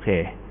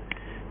 Okay,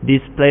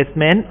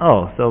 displacement.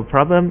 Oh, so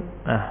problem,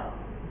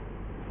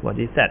 what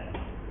is that?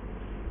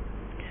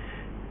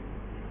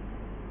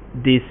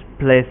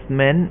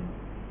 Displacement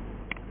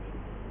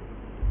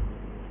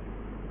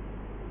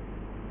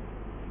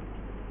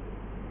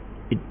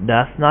it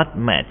does not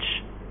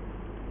match.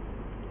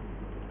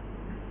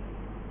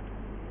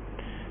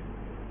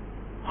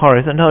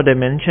 Horizontal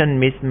dimension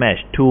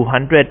mismatch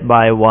 200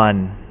 by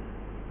 1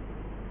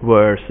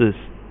 versus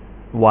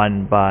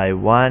 1 by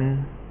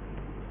 1.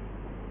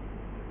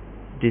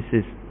 This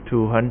is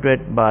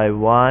 200 by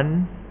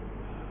 1,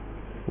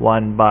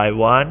 1 by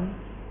 1.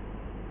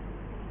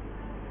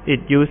 It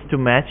used to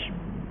match,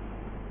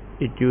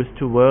 it used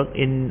to work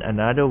in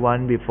another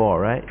one before,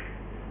 right?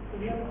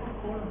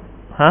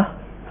 Huh?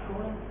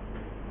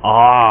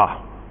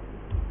 Ah,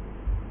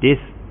 this.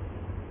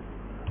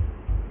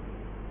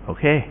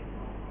 Okay.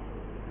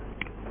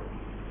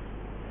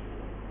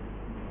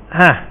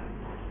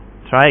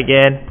 Try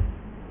again.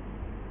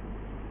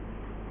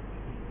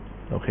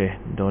 Okay,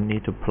 don't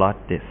need to plot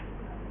this.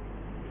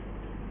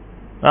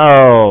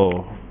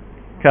 Oh,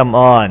 come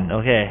on.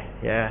 Okay,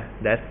 yeah,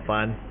 that's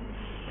fun.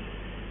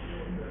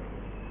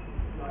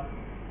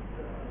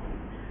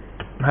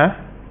 Huh?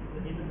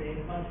 In the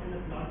main function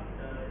is not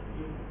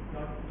you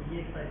not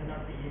EXI,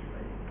 not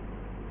EXI.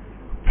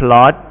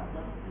 Plot.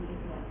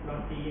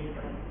 Not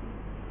EXI.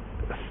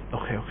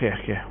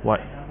 Okay. What?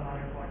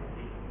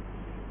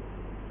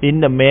 In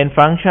the main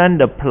function,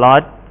 the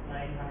plot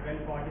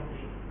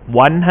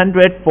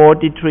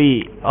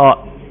 143.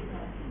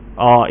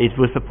 Oh, it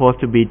was supposed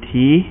to be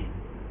T.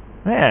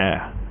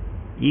 Yeah,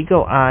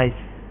 eagle eyes.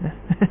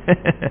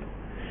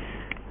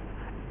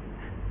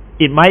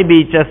 It might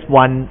be just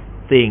one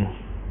thing.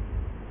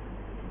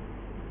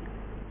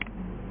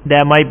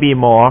 There might be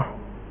more.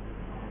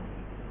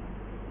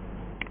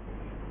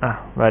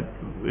 But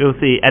we'll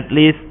see. At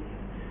least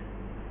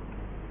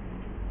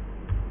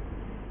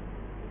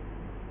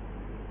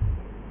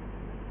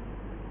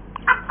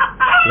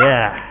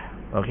yeah.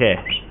 Okay.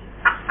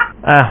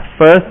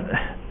 First,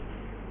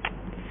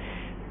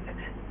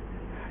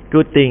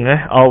 good thing,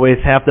 always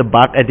have the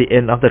bug at the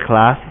end of the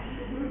class.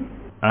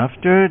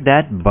 After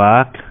that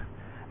bug,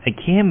 I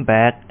came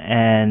back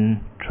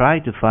and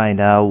tried to find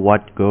out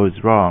what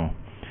goes wrong.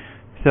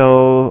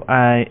 So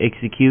I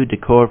execute the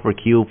code for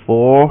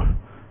Q4.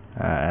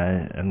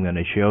 I'm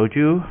gonna show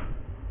you,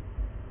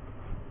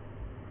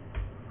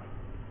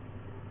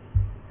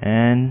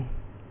 and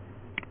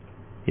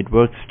it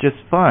works just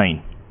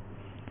fine.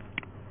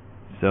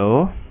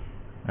 So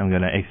I'm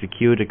gonna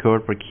execute the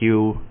code for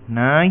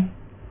Q9,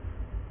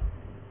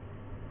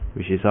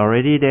 which is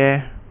already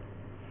there.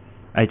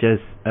 I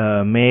just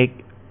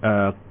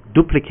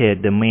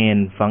duplicate the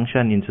main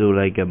function into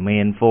like a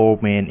main 4,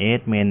 main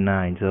 8, main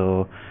 9.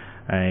 So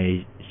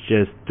I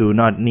just do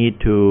not need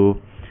to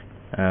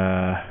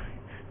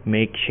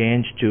make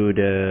change to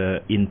the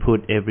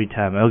input every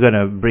time. I'm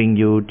gonna bring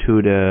you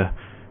to the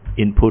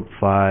input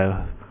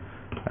file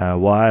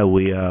while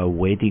we are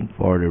waiting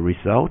for the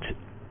result.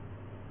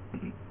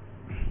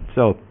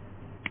 So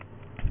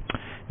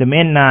the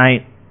main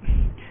 9,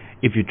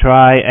 if you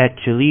try,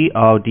 actually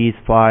all these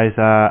files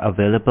are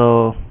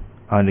available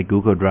on the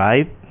Google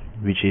Drive,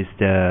 which is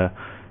the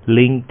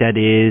link that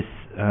is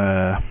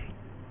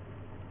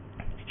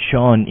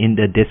shown in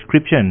the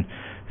description.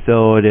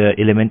 So the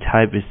element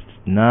type is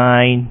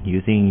 9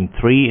 using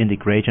 3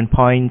 integration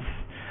points.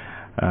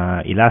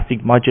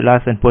 Elastic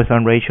modulus and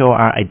Poisson ratio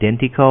are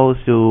identical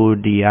to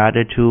the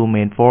other two,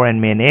 main 4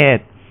 and main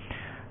 8.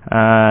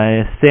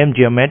 Same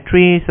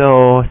geometry,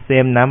 so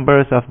same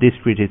numbers of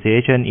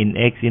discretization in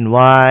X and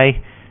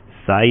Y.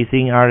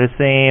 Sizing are the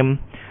same.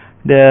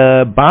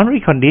 The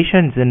boundary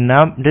conditions and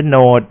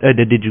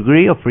the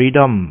degree of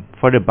freedom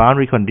for the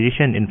boundary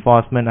condition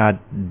enforcement are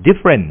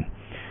different.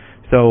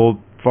 So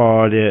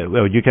for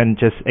you can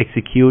just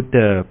execute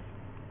the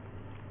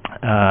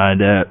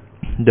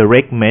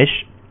rect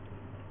mesh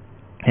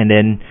and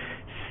then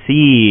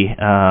see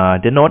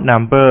the node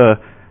number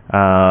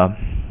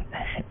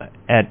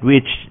at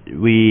which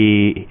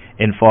we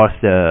enforce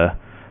the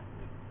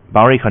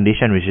boundary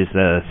condition, which is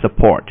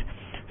support.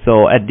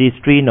 So at these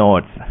 3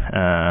 nodes,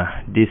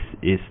 this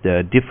is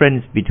the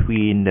difference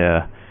between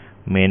the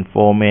main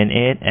 4, main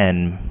 8,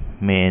 and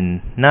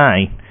main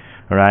 9,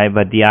 right?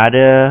 But the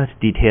other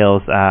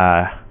details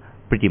are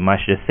pretty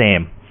much the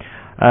same.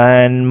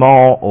 And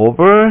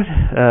moreover,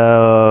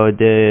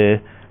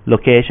 the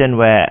location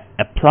where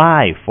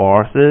apply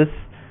forces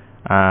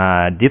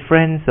are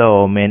different.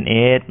 So main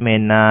 8,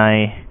 main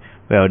 9,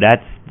 well,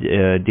 that's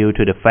due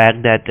to the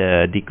fact that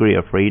the degree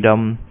of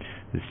freedom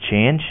is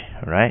changed,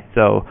 right?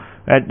 So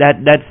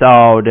that's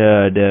all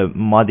the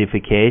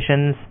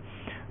modifications.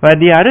 But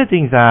the other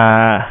things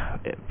are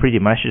pretty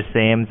much the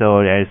same.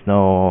 So there's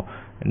no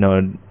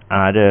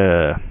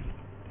other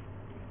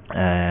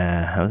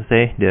how to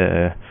say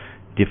the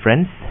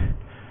difference,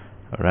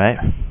 alright?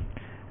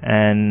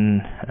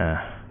 And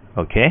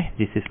okay,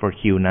 this is for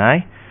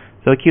Q9.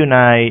 So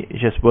Q9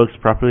 just works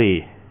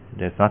properly.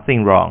 There's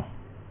nothing wrong.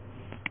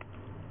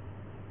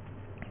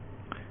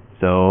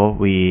 So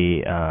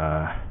we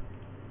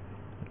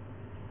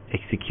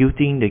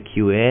executing the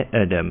Q8,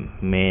 the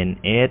main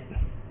 8.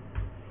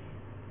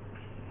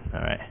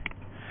 Alright.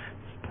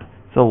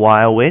 So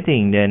while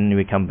waiting, then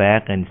we come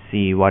back and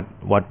see what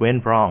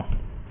went wrong.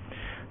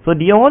 So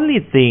the only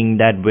thing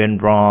that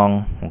went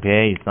wrong,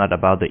 okay, it's not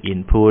about the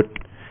input.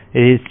 It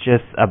is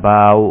just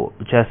about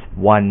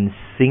one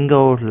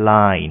single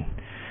line.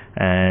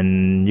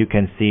 And you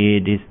can see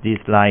this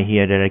line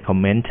here that I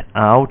comment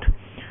out.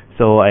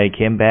 So I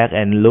came back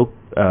and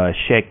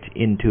checked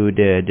into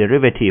the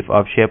derivative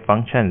of shape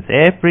functions.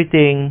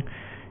 Everything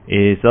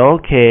is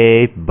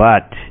okay,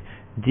 but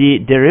the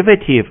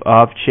derivative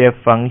of shape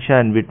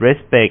function with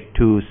respect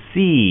to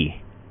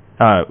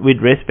with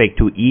respect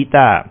to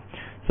eta.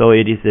 So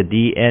it is a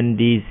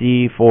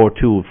dndz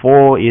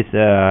 424 is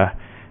a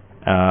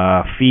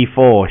phi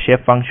 4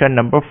 shape function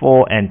number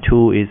 4, and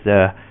 2 is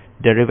a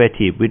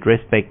derivative with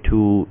respect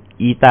to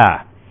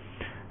eta.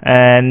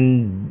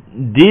 And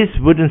this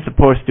wouldn't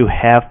supposed to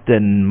have the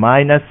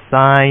minus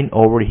sign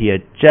over here,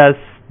 just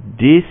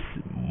this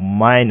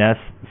minus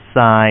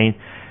sign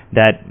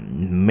that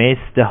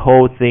messed the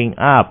whole thing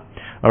up.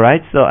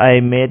 Alright, so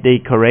I made the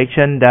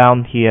correction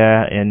down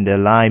here in the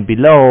line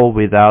below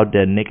without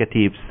the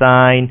negative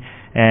sign,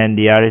 and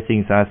the other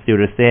things are still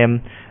the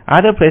same.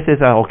 Other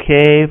places are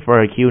okay.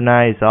 For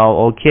Q9 it's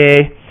all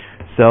okay.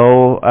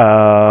 So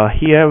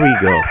here we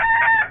go.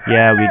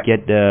 Yeah, we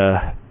get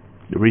the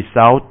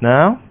result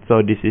now.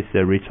 So this is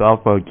the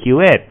result for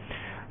Q8.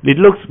 It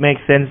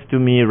makes sense to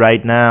me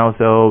right now.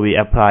 So we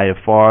apply a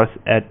force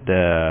at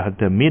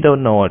the middle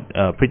node,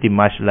 pretty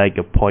much like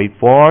a point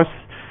force,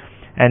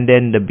 and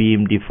then the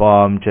beam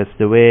deform just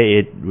the way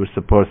it was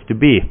supposed to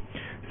be.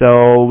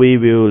 So we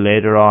will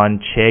later on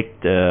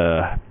check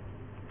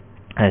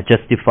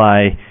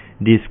justify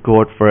this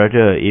code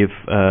further. If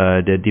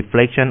the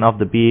deflection of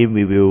the beam,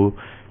 we will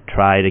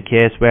try the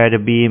case where the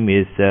beam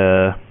is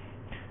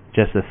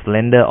just a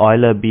slender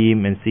Euler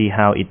beam and see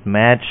how it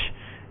match.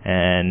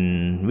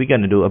 And we're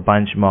gonna do a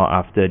bunch more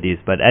after this,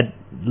 but at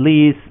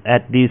least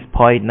at this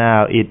point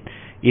now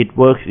it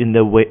works in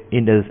the way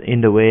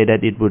that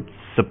it would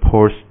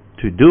supposed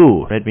to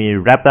do. Let me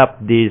wrap up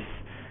this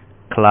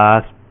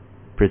class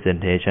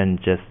presentation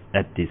just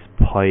at this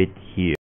point here.